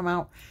this has come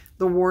out.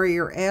 The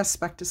warrior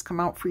aspect has come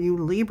out for you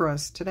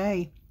Libras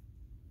today.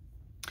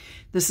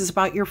 This is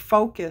about your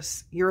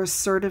focus, your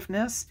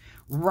assertiveness,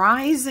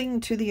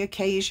 rising to the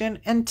occasion,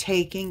 and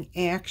taking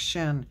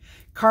action.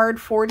 Card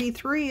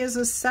 43 is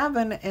a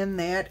 7, and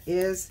that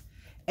is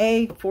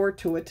a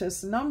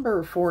fortuitous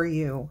number for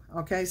you.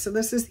 Okay, so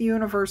this is the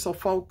Universal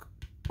Folk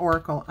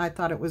Oracle. I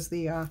thought it was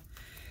the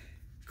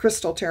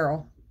Crystal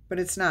Tarot, but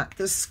it's not.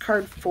 This is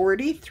card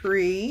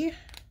 43.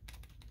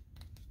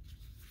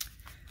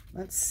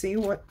 Let's see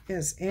what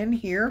is in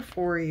here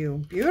for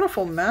you.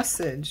 Beautiful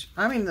message.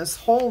 I mean, this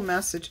whole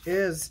message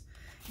is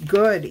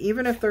good,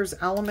 even if there's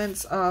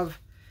elements of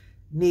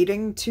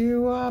needing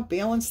to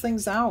balance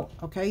things out.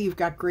 Okay, you've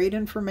got great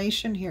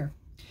information here.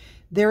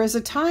 There is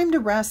a time to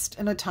rest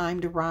and a time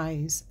to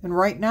rise. And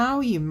right now,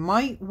 you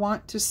might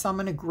want to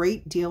summon a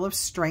great deal of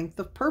strength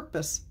of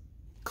purpose.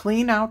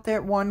 Clean out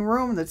that one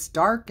room that's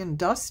dark and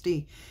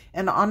dusty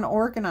and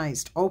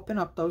unorganized. Open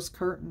up those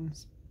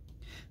curtains.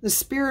 The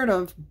spirit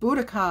of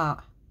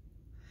Boudica,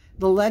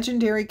 the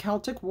legendary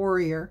Celtic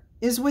warrior,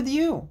 is with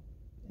you.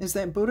 Is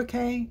that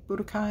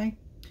Boudica?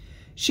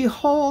 She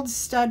holds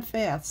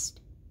steadfast,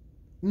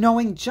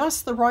 knowing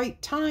just the right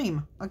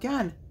time.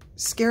 Again,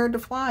 scared to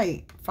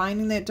fly,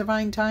 finding that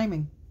divine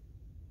timing.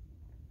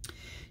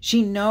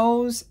 She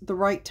knows the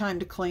right time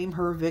to claim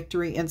her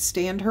victory and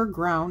stand her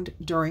ground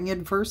during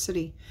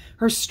adversity.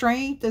 Her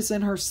strength is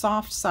in her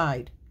soft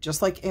side, just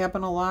like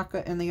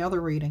Abenalaka in the other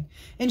reading.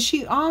 And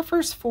she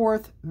offers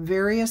forth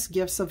various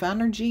gifts of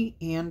energy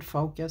and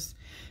focus.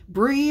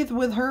 Breathe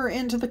with her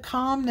into the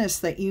calmness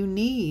that you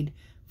need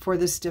for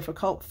this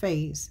difficult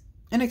phase.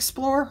 And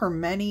explore her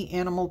many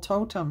animal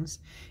totems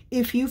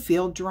if you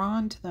feel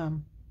drawn to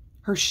them.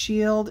 Her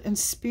shield and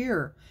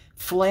spear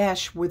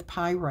flash with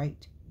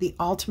pyrite, the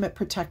ultimate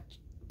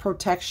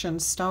protection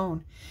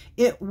stone.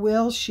 It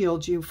will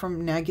shield you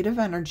from negative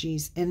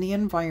energies in the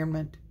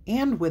environment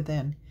and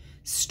within,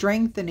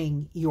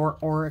 strengthening your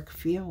auric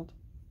field.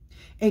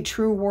 A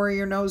true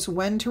warrior knows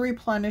when to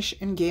replenish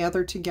and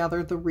gather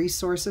together the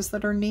resources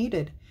that are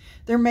needed.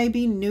 There may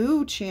be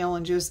new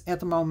challenges at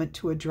the moment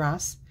to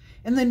address,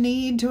 and the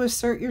need to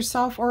assert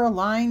yourself or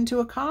align to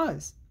a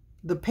cause.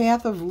 The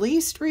path of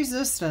least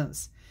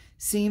resistance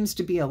seems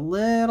to be a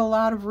little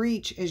out of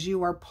reach as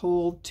you are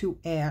pulled to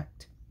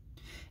act.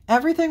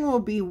 Everything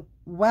will be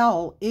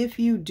well if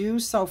you do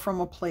so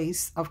from a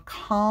place of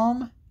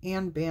calm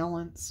and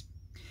balance.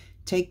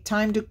 Take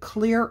time to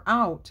clear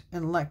out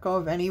and let go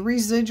of any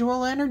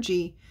residual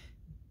energy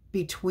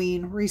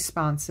between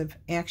responsive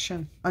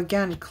action.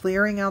 Again,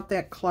 clearing out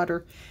that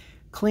clutter,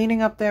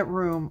 cleaning up that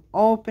room,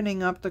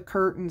 opening up the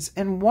curtains.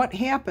 And what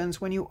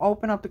happens when you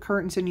open up the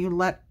curtains and you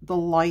let the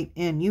light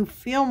in? You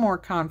feel more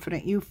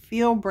confident. You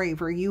feel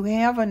braver. You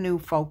have a new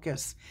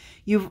focus.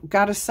 You've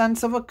got a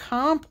sense of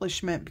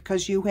accomplishment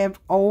because you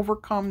have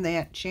overcome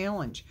that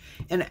challenge.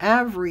 And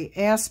every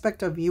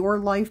aspect of your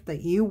life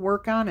that you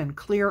work on and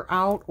clear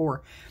out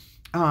or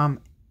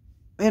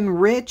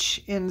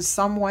enrich in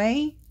some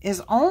way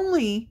is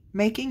only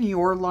making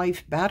your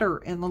life better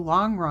in the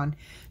long run.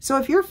 So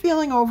if you're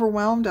feeling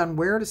overwhelmed on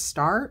where to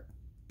start,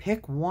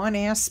 pick one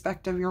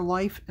aspect of your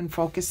life and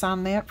focus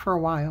on that for a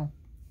while.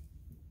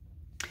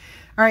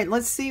 All right,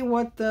 let's see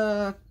what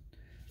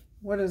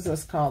is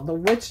this called? The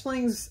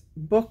Witchling's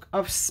Book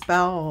of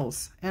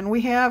Spells. And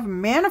we have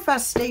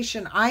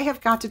Manifestation. I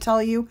have got to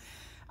tell you,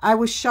 I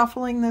was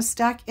shuffling this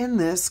deck and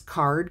this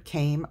card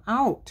came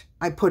out.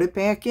 I put it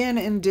back in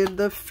and did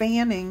the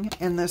fanning,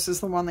 and this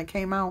is the one that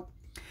came out.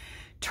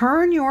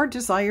 Turn your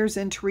desires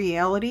into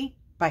reality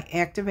by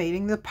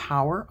activating the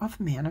power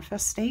of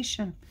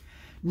manifestation.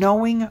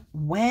 Knowing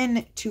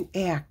when to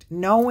act,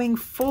 knowing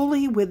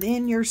fully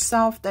within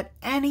yourself that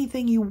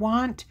anything you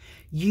want,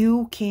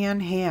 you can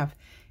have.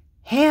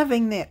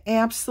 Having that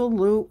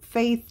absolute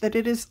faith that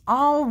it is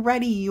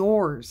already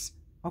yours.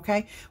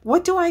 Okay?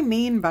 What do I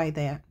mean by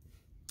that?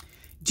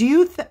 Do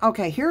you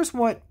okay, here's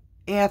what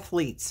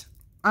athletes,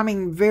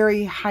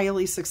 very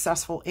highly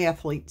successful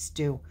athletes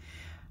do.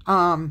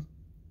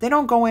 They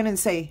don't go in and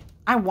say,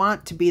 I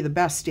want to be the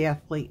best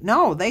athlete.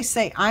 No, they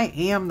say, I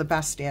am the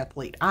best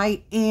athlete.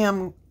 I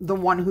am the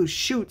one who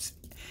shoots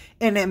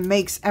and it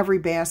makes every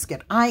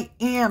basket. I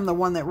am the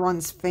one that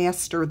runs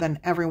faster than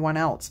everyone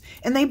else.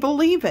 And they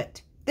believe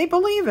it. They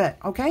believe it,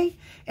 okay?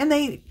 And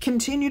they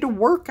continue to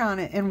work on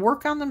it and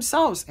work on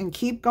themselves and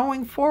keep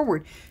going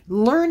forward,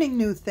 learning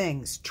new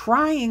things,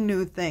 trying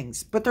new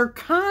things. But they're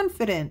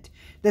confident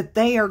that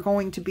they are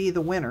going to be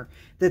the winner,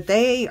 that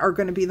they are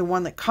going to be the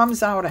one that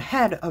comes out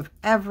ahead of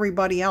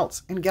everybody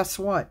else. And guess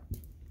what?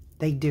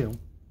 They do.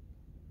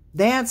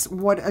 That's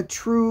what a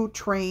true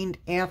trained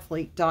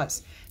athlete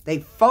does. They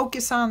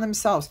focus on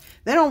themselves.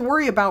 They don't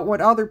worry about what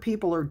other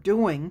people are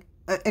doing,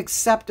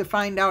 except to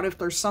find out if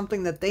there's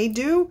something that they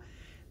do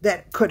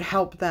that could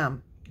help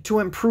them to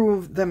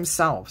improve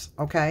themselves,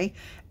 okay?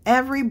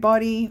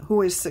 Everybody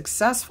who is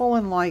successful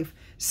in life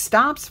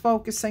stops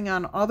focusing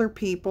on other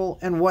people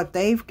and what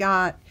they've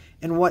got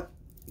and what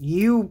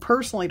you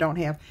personally don't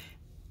have,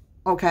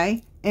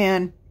 okay?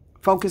 And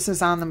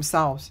focuses on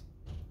themselves.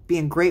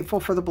 Being grateful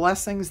for the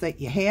blessings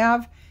that you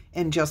have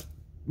and just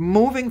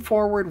moving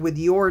forward with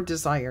your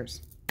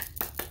desires.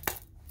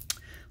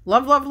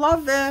 Love, love,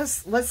 love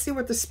this. Let's see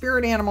what the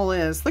spirit animal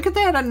is. Look at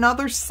that,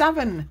 another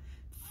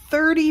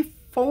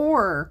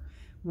 734,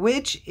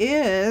 which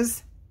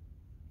is,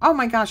 oh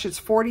my gosh, it's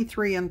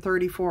 43 and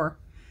 34.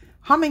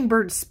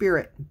 Hummingbird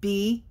spirit,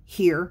 be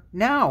here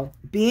now.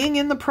 Being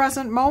in the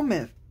present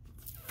moment.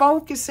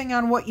 Focusing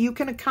on what you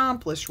can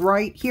accomplish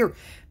right here.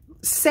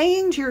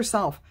 Saying to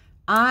yourself,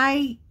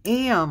 I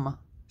am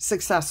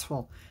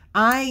successful.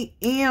 I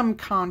am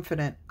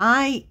confident.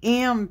 I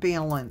am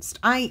balanced.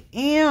 I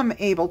am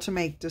able to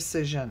make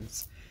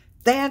decisions.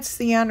 That's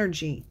the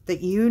energy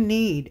that you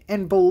need,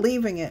 and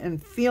believing it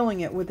and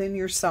feeling it within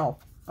yourself.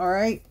 All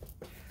right.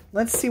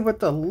 Let's see what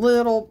the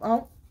little,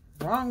 oh,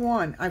 wrong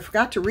one. I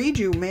forgot to read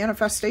you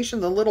Manifestation,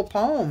 the little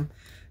poem.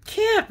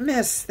 Can't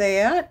miss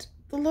that.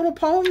 The little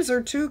poems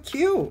are too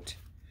cute.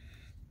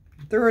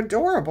 They're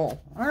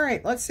adorable. All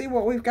right, let's see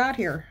what we've got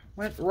here.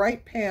 Went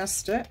right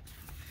past it.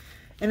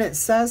 And it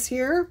says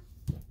here,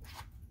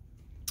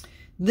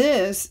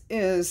 this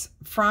is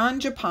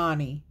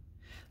Frangipani.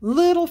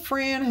 Little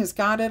Fran has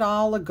got it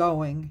all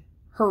a-going.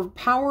 Her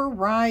power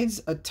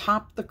rides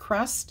atop the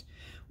crest.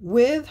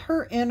 With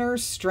her inner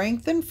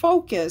strength and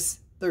focus,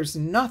 there's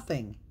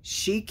nothing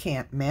she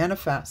can't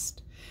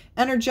manifest.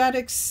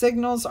 Energetic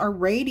signals are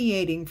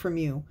radiating from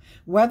you.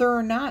 Whether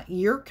or not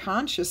you're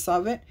conscious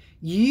of it,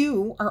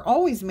 you are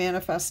always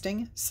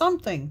manifesting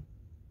something.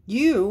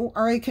 You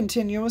are a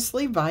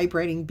continuously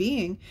vibrating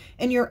being,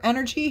 and your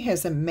energy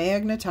has a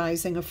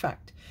magnetizing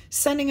effect,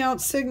 sending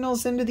out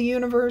signals into the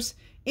universe,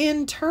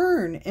 in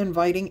turn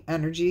inviting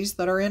energies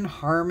that are in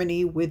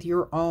harmony with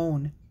your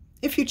own.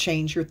 If you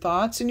change your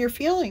thoughts and your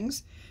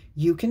feelings,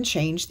 you can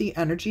change the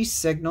energy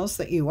signals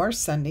that you are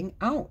sending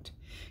out.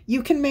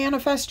 You can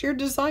manifest your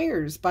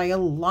desires by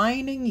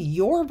aligning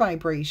your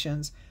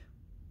vibrations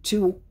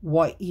to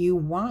what you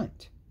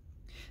want.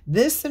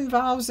 This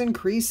involves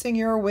increasing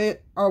your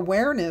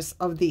awareness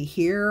of the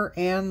here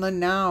and the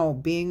now,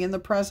 being in the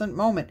present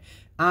moment.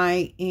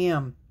 I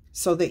am,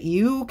 so that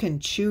you can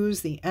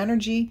choose the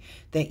energy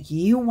that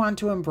you want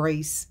to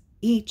embrace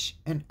each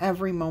and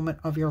every moment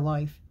of your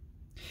life.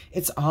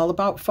 It's all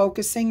about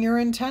focusing your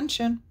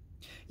intention.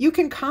 You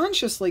can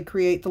consciously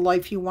create the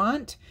life you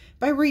want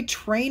by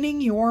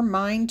retraining your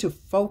mind to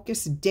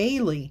focus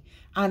daily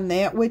on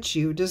that which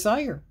you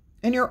desire.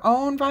 And your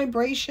own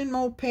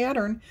vibrational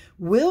pattern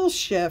will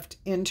shift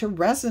into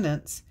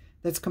resonance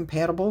that's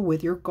compatible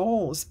with your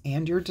goals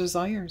and your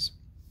desires.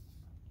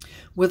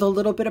 With a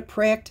little bit of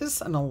practice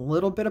and a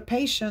little bit of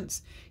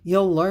patience,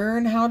 you'll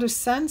learn how to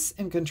sense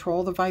and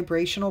control the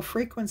vibrational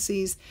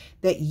frequencies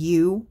that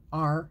you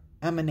are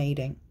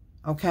emanating.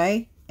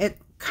 Okay? It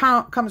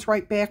comes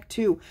right back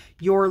to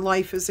your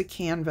life as a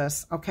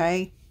canvas.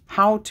 Okay?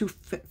 How to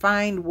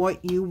find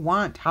what you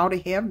want, how to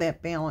have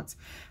that balance,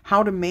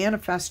 how to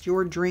manifest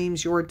your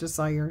dreams, your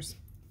desires.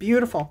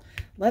 Beautiful.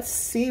 Let's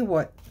see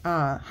what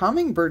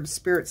Hummingbird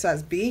Spirit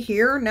says. Be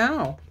here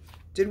now.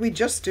 Did we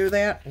just do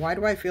that? Why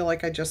do I feel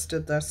like I just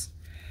did this?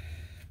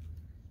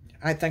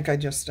 I think I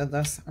just did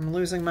this. I'm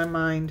losing my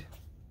mind.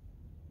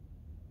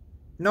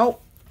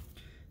 Nope.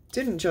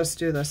 Didn't just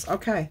do this.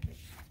 Okay.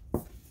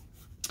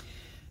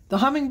 The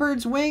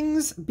hummingbird's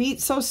wings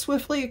beat so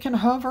swiftly it can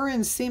hover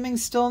in seeming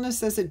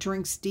stillness as it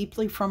drinks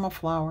deeply from a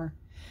flower.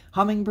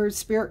 Hummingbird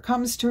Spirit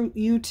comes to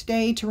you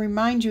today to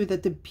remind you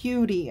that the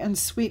beauty and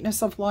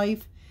sweetness of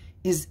life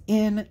is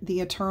in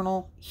the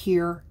eternal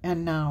here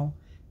and now,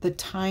 the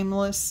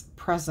timeless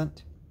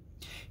present.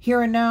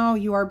 Here and now,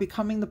 you are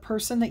becoming the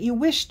person that you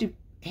wish to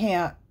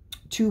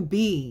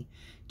be,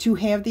 to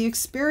have the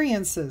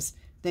experiences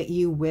that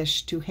you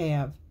wish to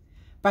have.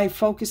 By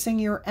focusing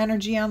your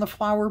energy on the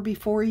flower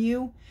before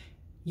you,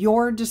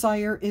 your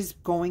desire is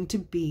going to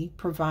be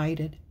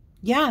provided.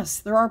 Yes,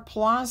 there are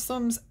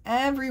blossoms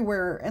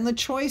everywhere, and the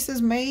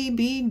choices may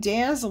be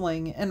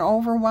dazzling and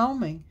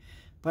overwhelming.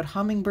 But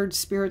Hummingbird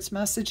Spirit's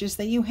message is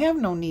that you have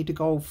no need to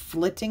go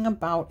flitting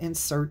about in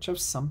search of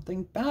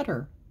something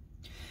better.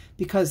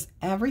 Because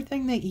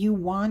everything that you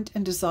want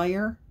and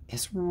desire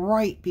is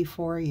right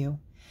before you.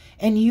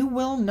 And you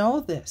will know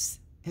this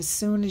as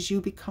soon as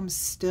you become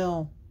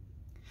still,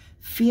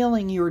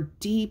 feeling your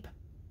deep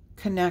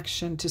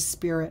connection to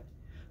Spirit,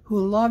 who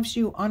loves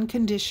you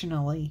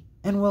unconditionally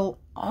and will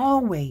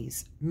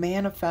always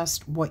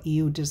manifest what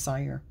you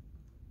desire.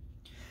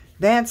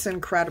 That's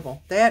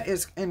incredible. That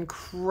is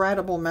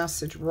incredible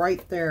message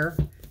right there,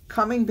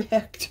 coming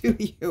back to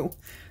you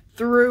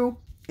through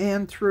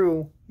and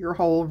through your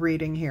whole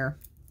reading here.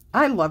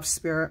 I love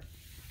Spirit.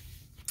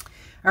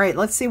 All right,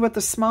 let's see what the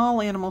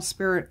small animal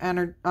spirit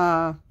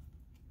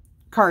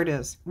card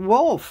is.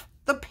 Wolf,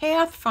 the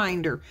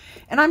Pathfinder.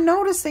 And I'm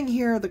noticing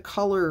here the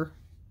color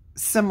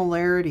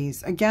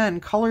similarities. Again,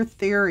 color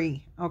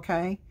theory,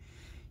 okay?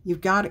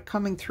 You've got it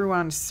coming through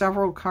on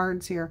several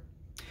cards here.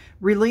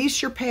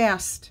 Release your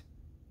past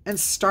and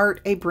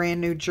start a brand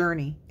new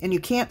journey. And you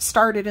can't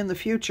start it in the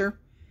future.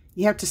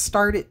 You have to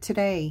start it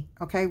today,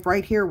 okay?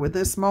 Right here with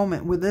this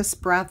moment, with this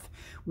breath,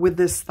 with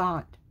this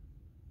thought.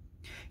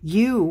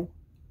 You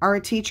are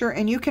a teacher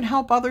and you can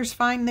help others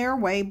find their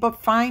way,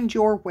 but find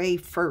your way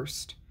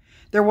first.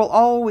 There will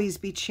always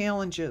be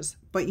challenges,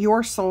 but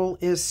your soul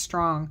is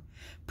strong.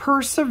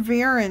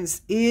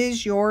 Perseverance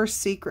is your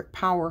secret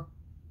power.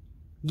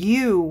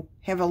 You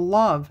have a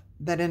love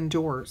that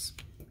endures.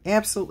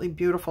 Absolutely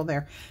beautiful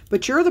there.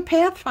 But you're the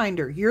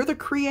Pathfinder. You're the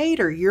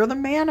creator. You're the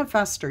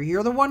manifester.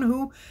 You're the one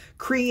who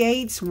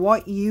creates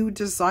what you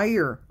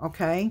desire,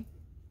 okay?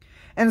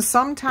 And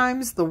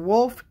sometimes the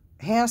wolf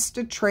has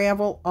to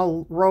travel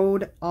a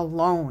road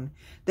alone.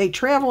 They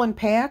travel in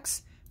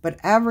packs, but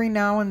every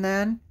now and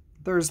then,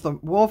 there's the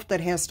wolf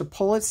that has to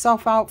pull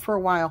itself out for a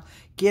while,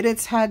 get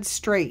its head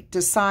straight,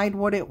 decide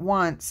what it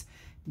wants,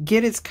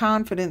 get its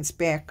confidence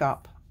back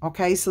up,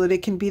 okay, so that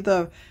it can be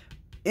the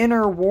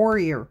inner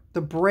warrior,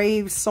 the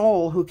brave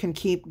soul who can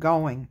keep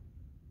going.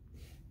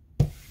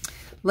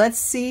 Let's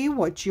see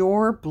what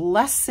your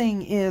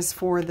blessing is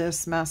for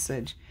this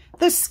message.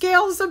 The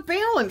scales of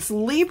balance,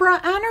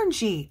 Libra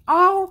energy.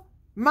 Oh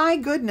my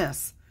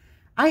goodness.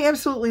 I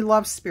absolutely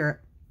love Spirit.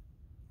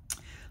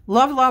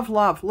 Love, love,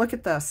 love. Look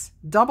at this.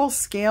 Double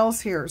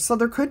scales here. So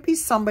there could be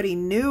somebody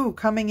new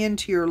coming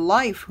into your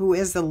life who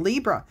is a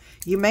Libra.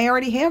 You may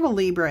already have a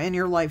Libra in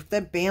your life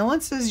that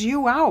balances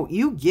you out.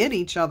 You get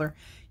each other.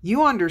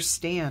 You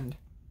understand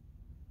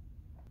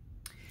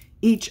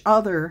each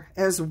other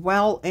as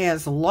well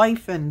as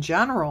life in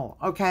general,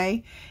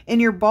 okay? And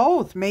you're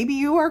both. Maybe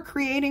you are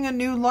creating a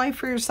new life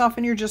for yourself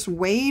and you're just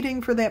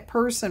waiting for that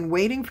person,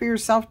 waiting for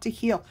yourself to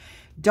heal.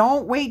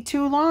 Don't wait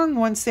too long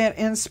once that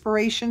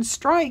inspiration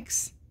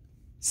strikes.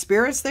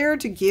 Spirit's there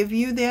to give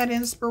you that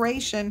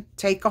inspiration.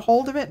 Take a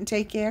hold of it and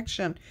take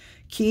action.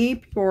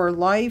 Keep your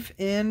life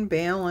in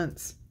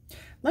balance.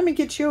 Let me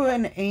get you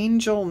an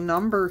angel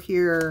number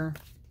here.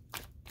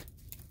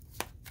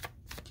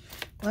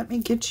 Let me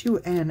get you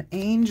an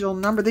angel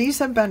number. These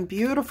have been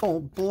beautiful,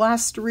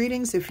 blessed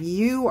readings. If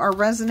you are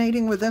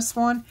resonating with this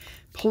one,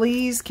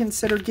 please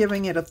consider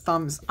giving it a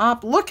thumbs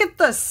up. Look at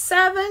the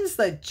 7s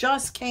that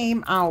just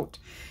came out.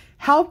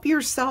 Help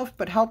yourself,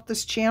 but help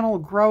this channel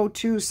grow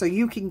too, so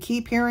you can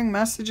keep hearing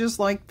messages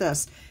like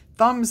this.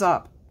 Thumbs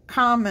up,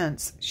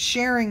 comments,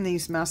 sharing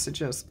these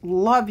messages.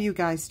 Love you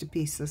guys to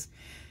pieces.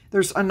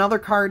 There's another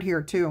card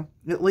here too.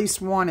 At least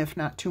one, if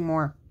not two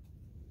more.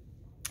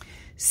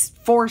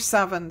 4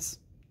 7s.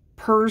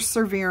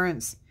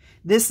 Perseverance.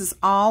 This is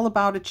all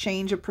about a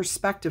change of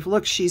perspective.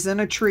 Look, she's in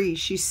a tree.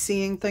 She's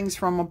seeing things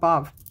from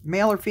above.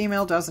 Male or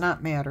female does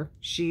not matter.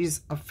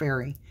 She's a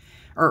fairy.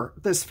 Or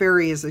this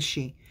fairy is a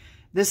she.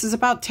 This is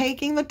about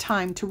taking the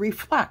time to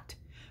reflect.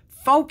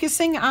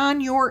 Focusing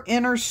on your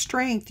inner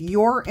strength,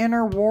 your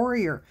inner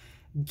warrior.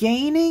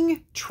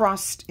 Gaining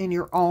trust in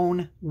your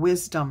own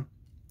wisdom.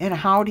 And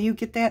how do you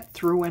get that?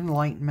 Through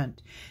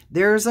enlightenment.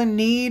 There's a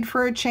need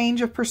for a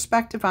change of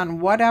perspective on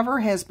whatever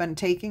has been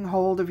taking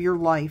hold of your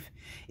life.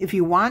 If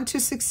you want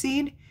to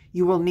succeed,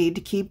 you will need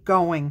to keep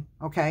going,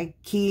 okay?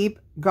 Keep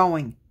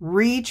going.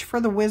 Reach for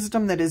the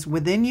wisdom that is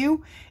within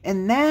you,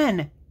 and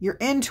then your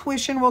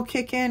intuition will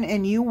kick in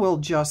and you will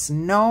just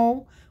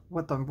know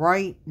what the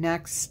right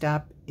next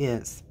step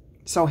is.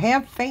 So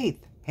have faith,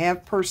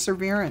 have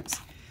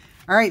perseverance.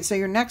 All right, so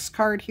your next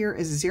card here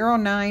is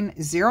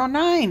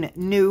 0909,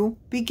 New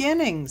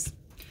Beginnings.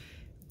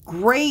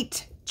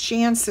 Great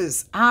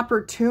chances,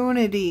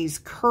 opportunities,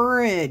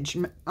 courage.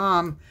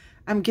 I'm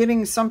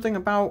getting something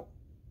about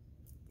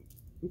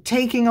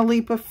taking a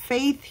leap of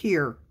faith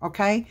here,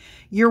 okay?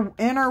 Your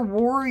inner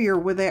warrior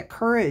with that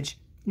courage.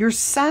 Your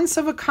sense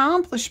of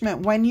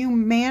accomplishment when you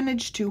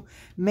manage to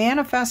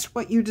manifest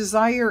what you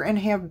desire and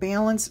have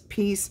balance,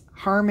 peace,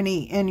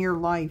 harmony in your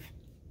life.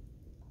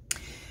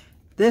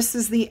 This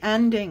is the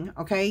ending,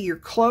 okay? You're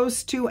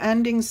close to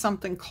ending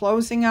something,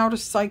 closing out a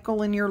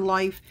cycle in your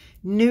life.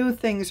 New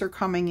things are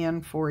coming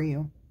in for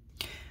you.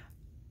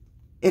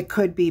 It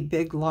could be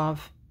big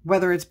love,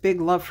 whether it's big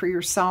love for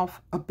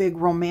yourself, a big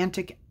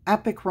romantic,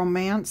 epic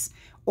romance,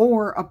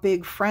 or a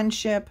big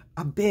friendship,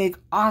 a big,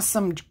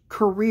 awesome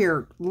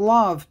career,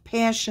 love,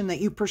 passion that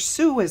you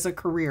pursue as a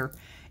career.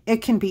 It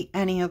can be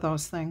any of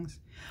those things.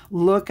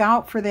 Look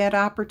out for that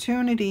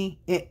opportunity.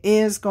 It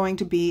is going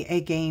to be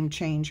a game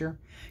changer.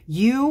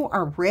 You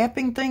are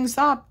wrapping things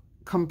up,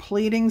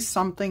 completing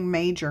something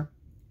major.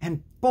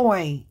 And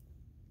boy,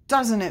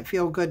 doesn't it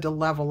feel good to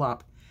level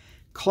up.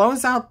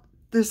 Close out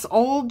this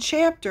old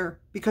chapter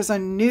because a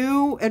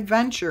new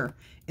adventure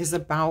is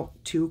about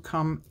to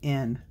come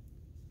in.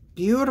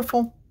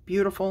 Beautiful,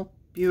 beautiful,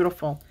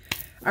 beautiful.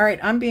 All right,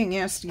 I'm being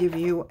asked to give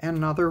you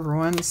another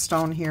ruin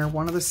stone here,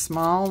 one of the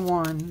small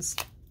ones.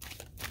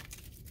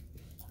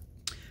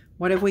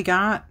 What have we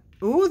got?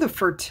 Ooh, the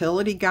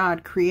fertility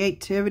god,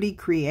 creativity,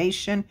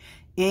 creation,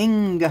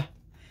 Ing.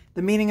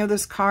 The meaning of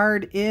this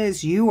card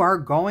is you are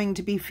going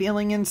to be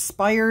feeling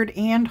inspired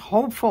and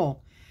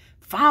hopeful.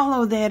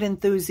 Follow that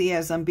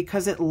enthusiasm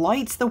because it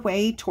lights the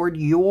way toward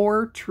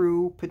your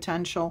true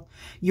potential.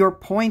 Your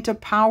point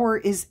of power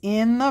is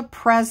in the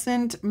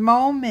present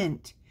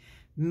moment.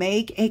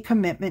 Make a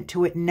commitment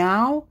to it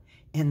now,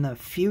 and the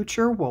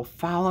future will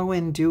follow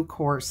in due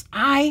course.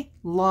 I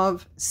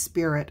love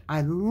Spirit.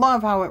 I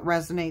love how it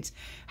resonates,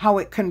 how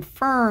it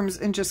confirms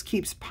and just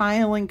keeps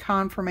piling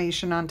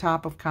confirmation on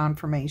top of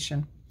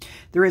confirmation.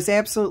 There is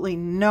absolutely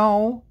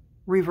no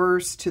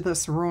reverse to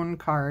this rune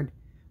card,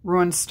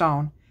 rune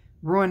stone,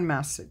 rune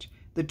message.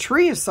 The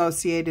tree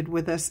associated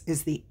with this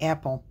is the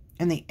apple,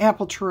 and the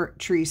apple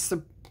tree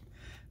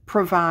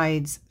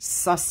provides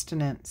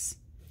sustenance.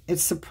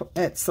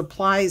 It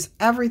supplies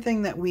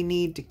everything that we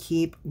need to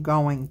keep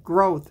going.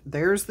 Growth.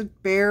 There's the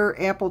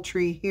bare apple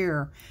tree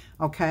here.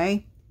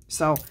 Okay?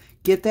 So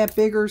get that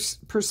bigger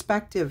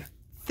perspective.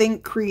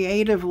 Think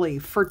creatively.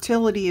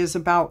 Fertility is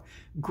about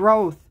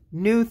growth,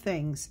 new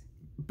things,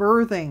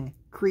 birthing,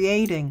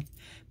 creating.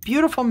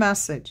 Beautiful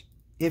message.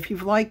 If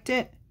you've liked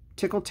it,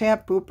 tickle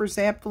tap, booper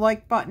zap the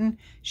like button,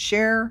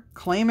 share,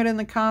 claim it in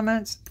the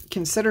comments.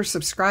 Consider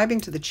subscribing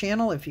to the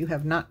channel if you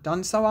have not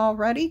done so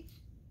already.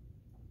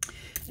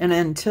 And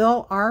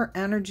until our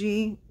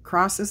energy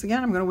crosses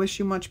again, I'm going to wish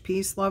you much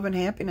peace, love, and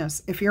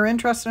happiness. If you're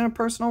interested in a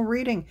personal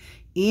reading,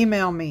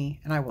 email me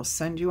and I will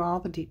send you all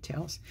the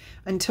details.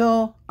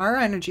 Until our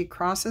energy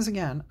crosses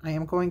again, I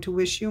am going to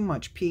wish you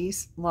much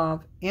peace,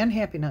 love, and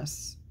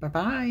happiness.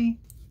 Bye-bye.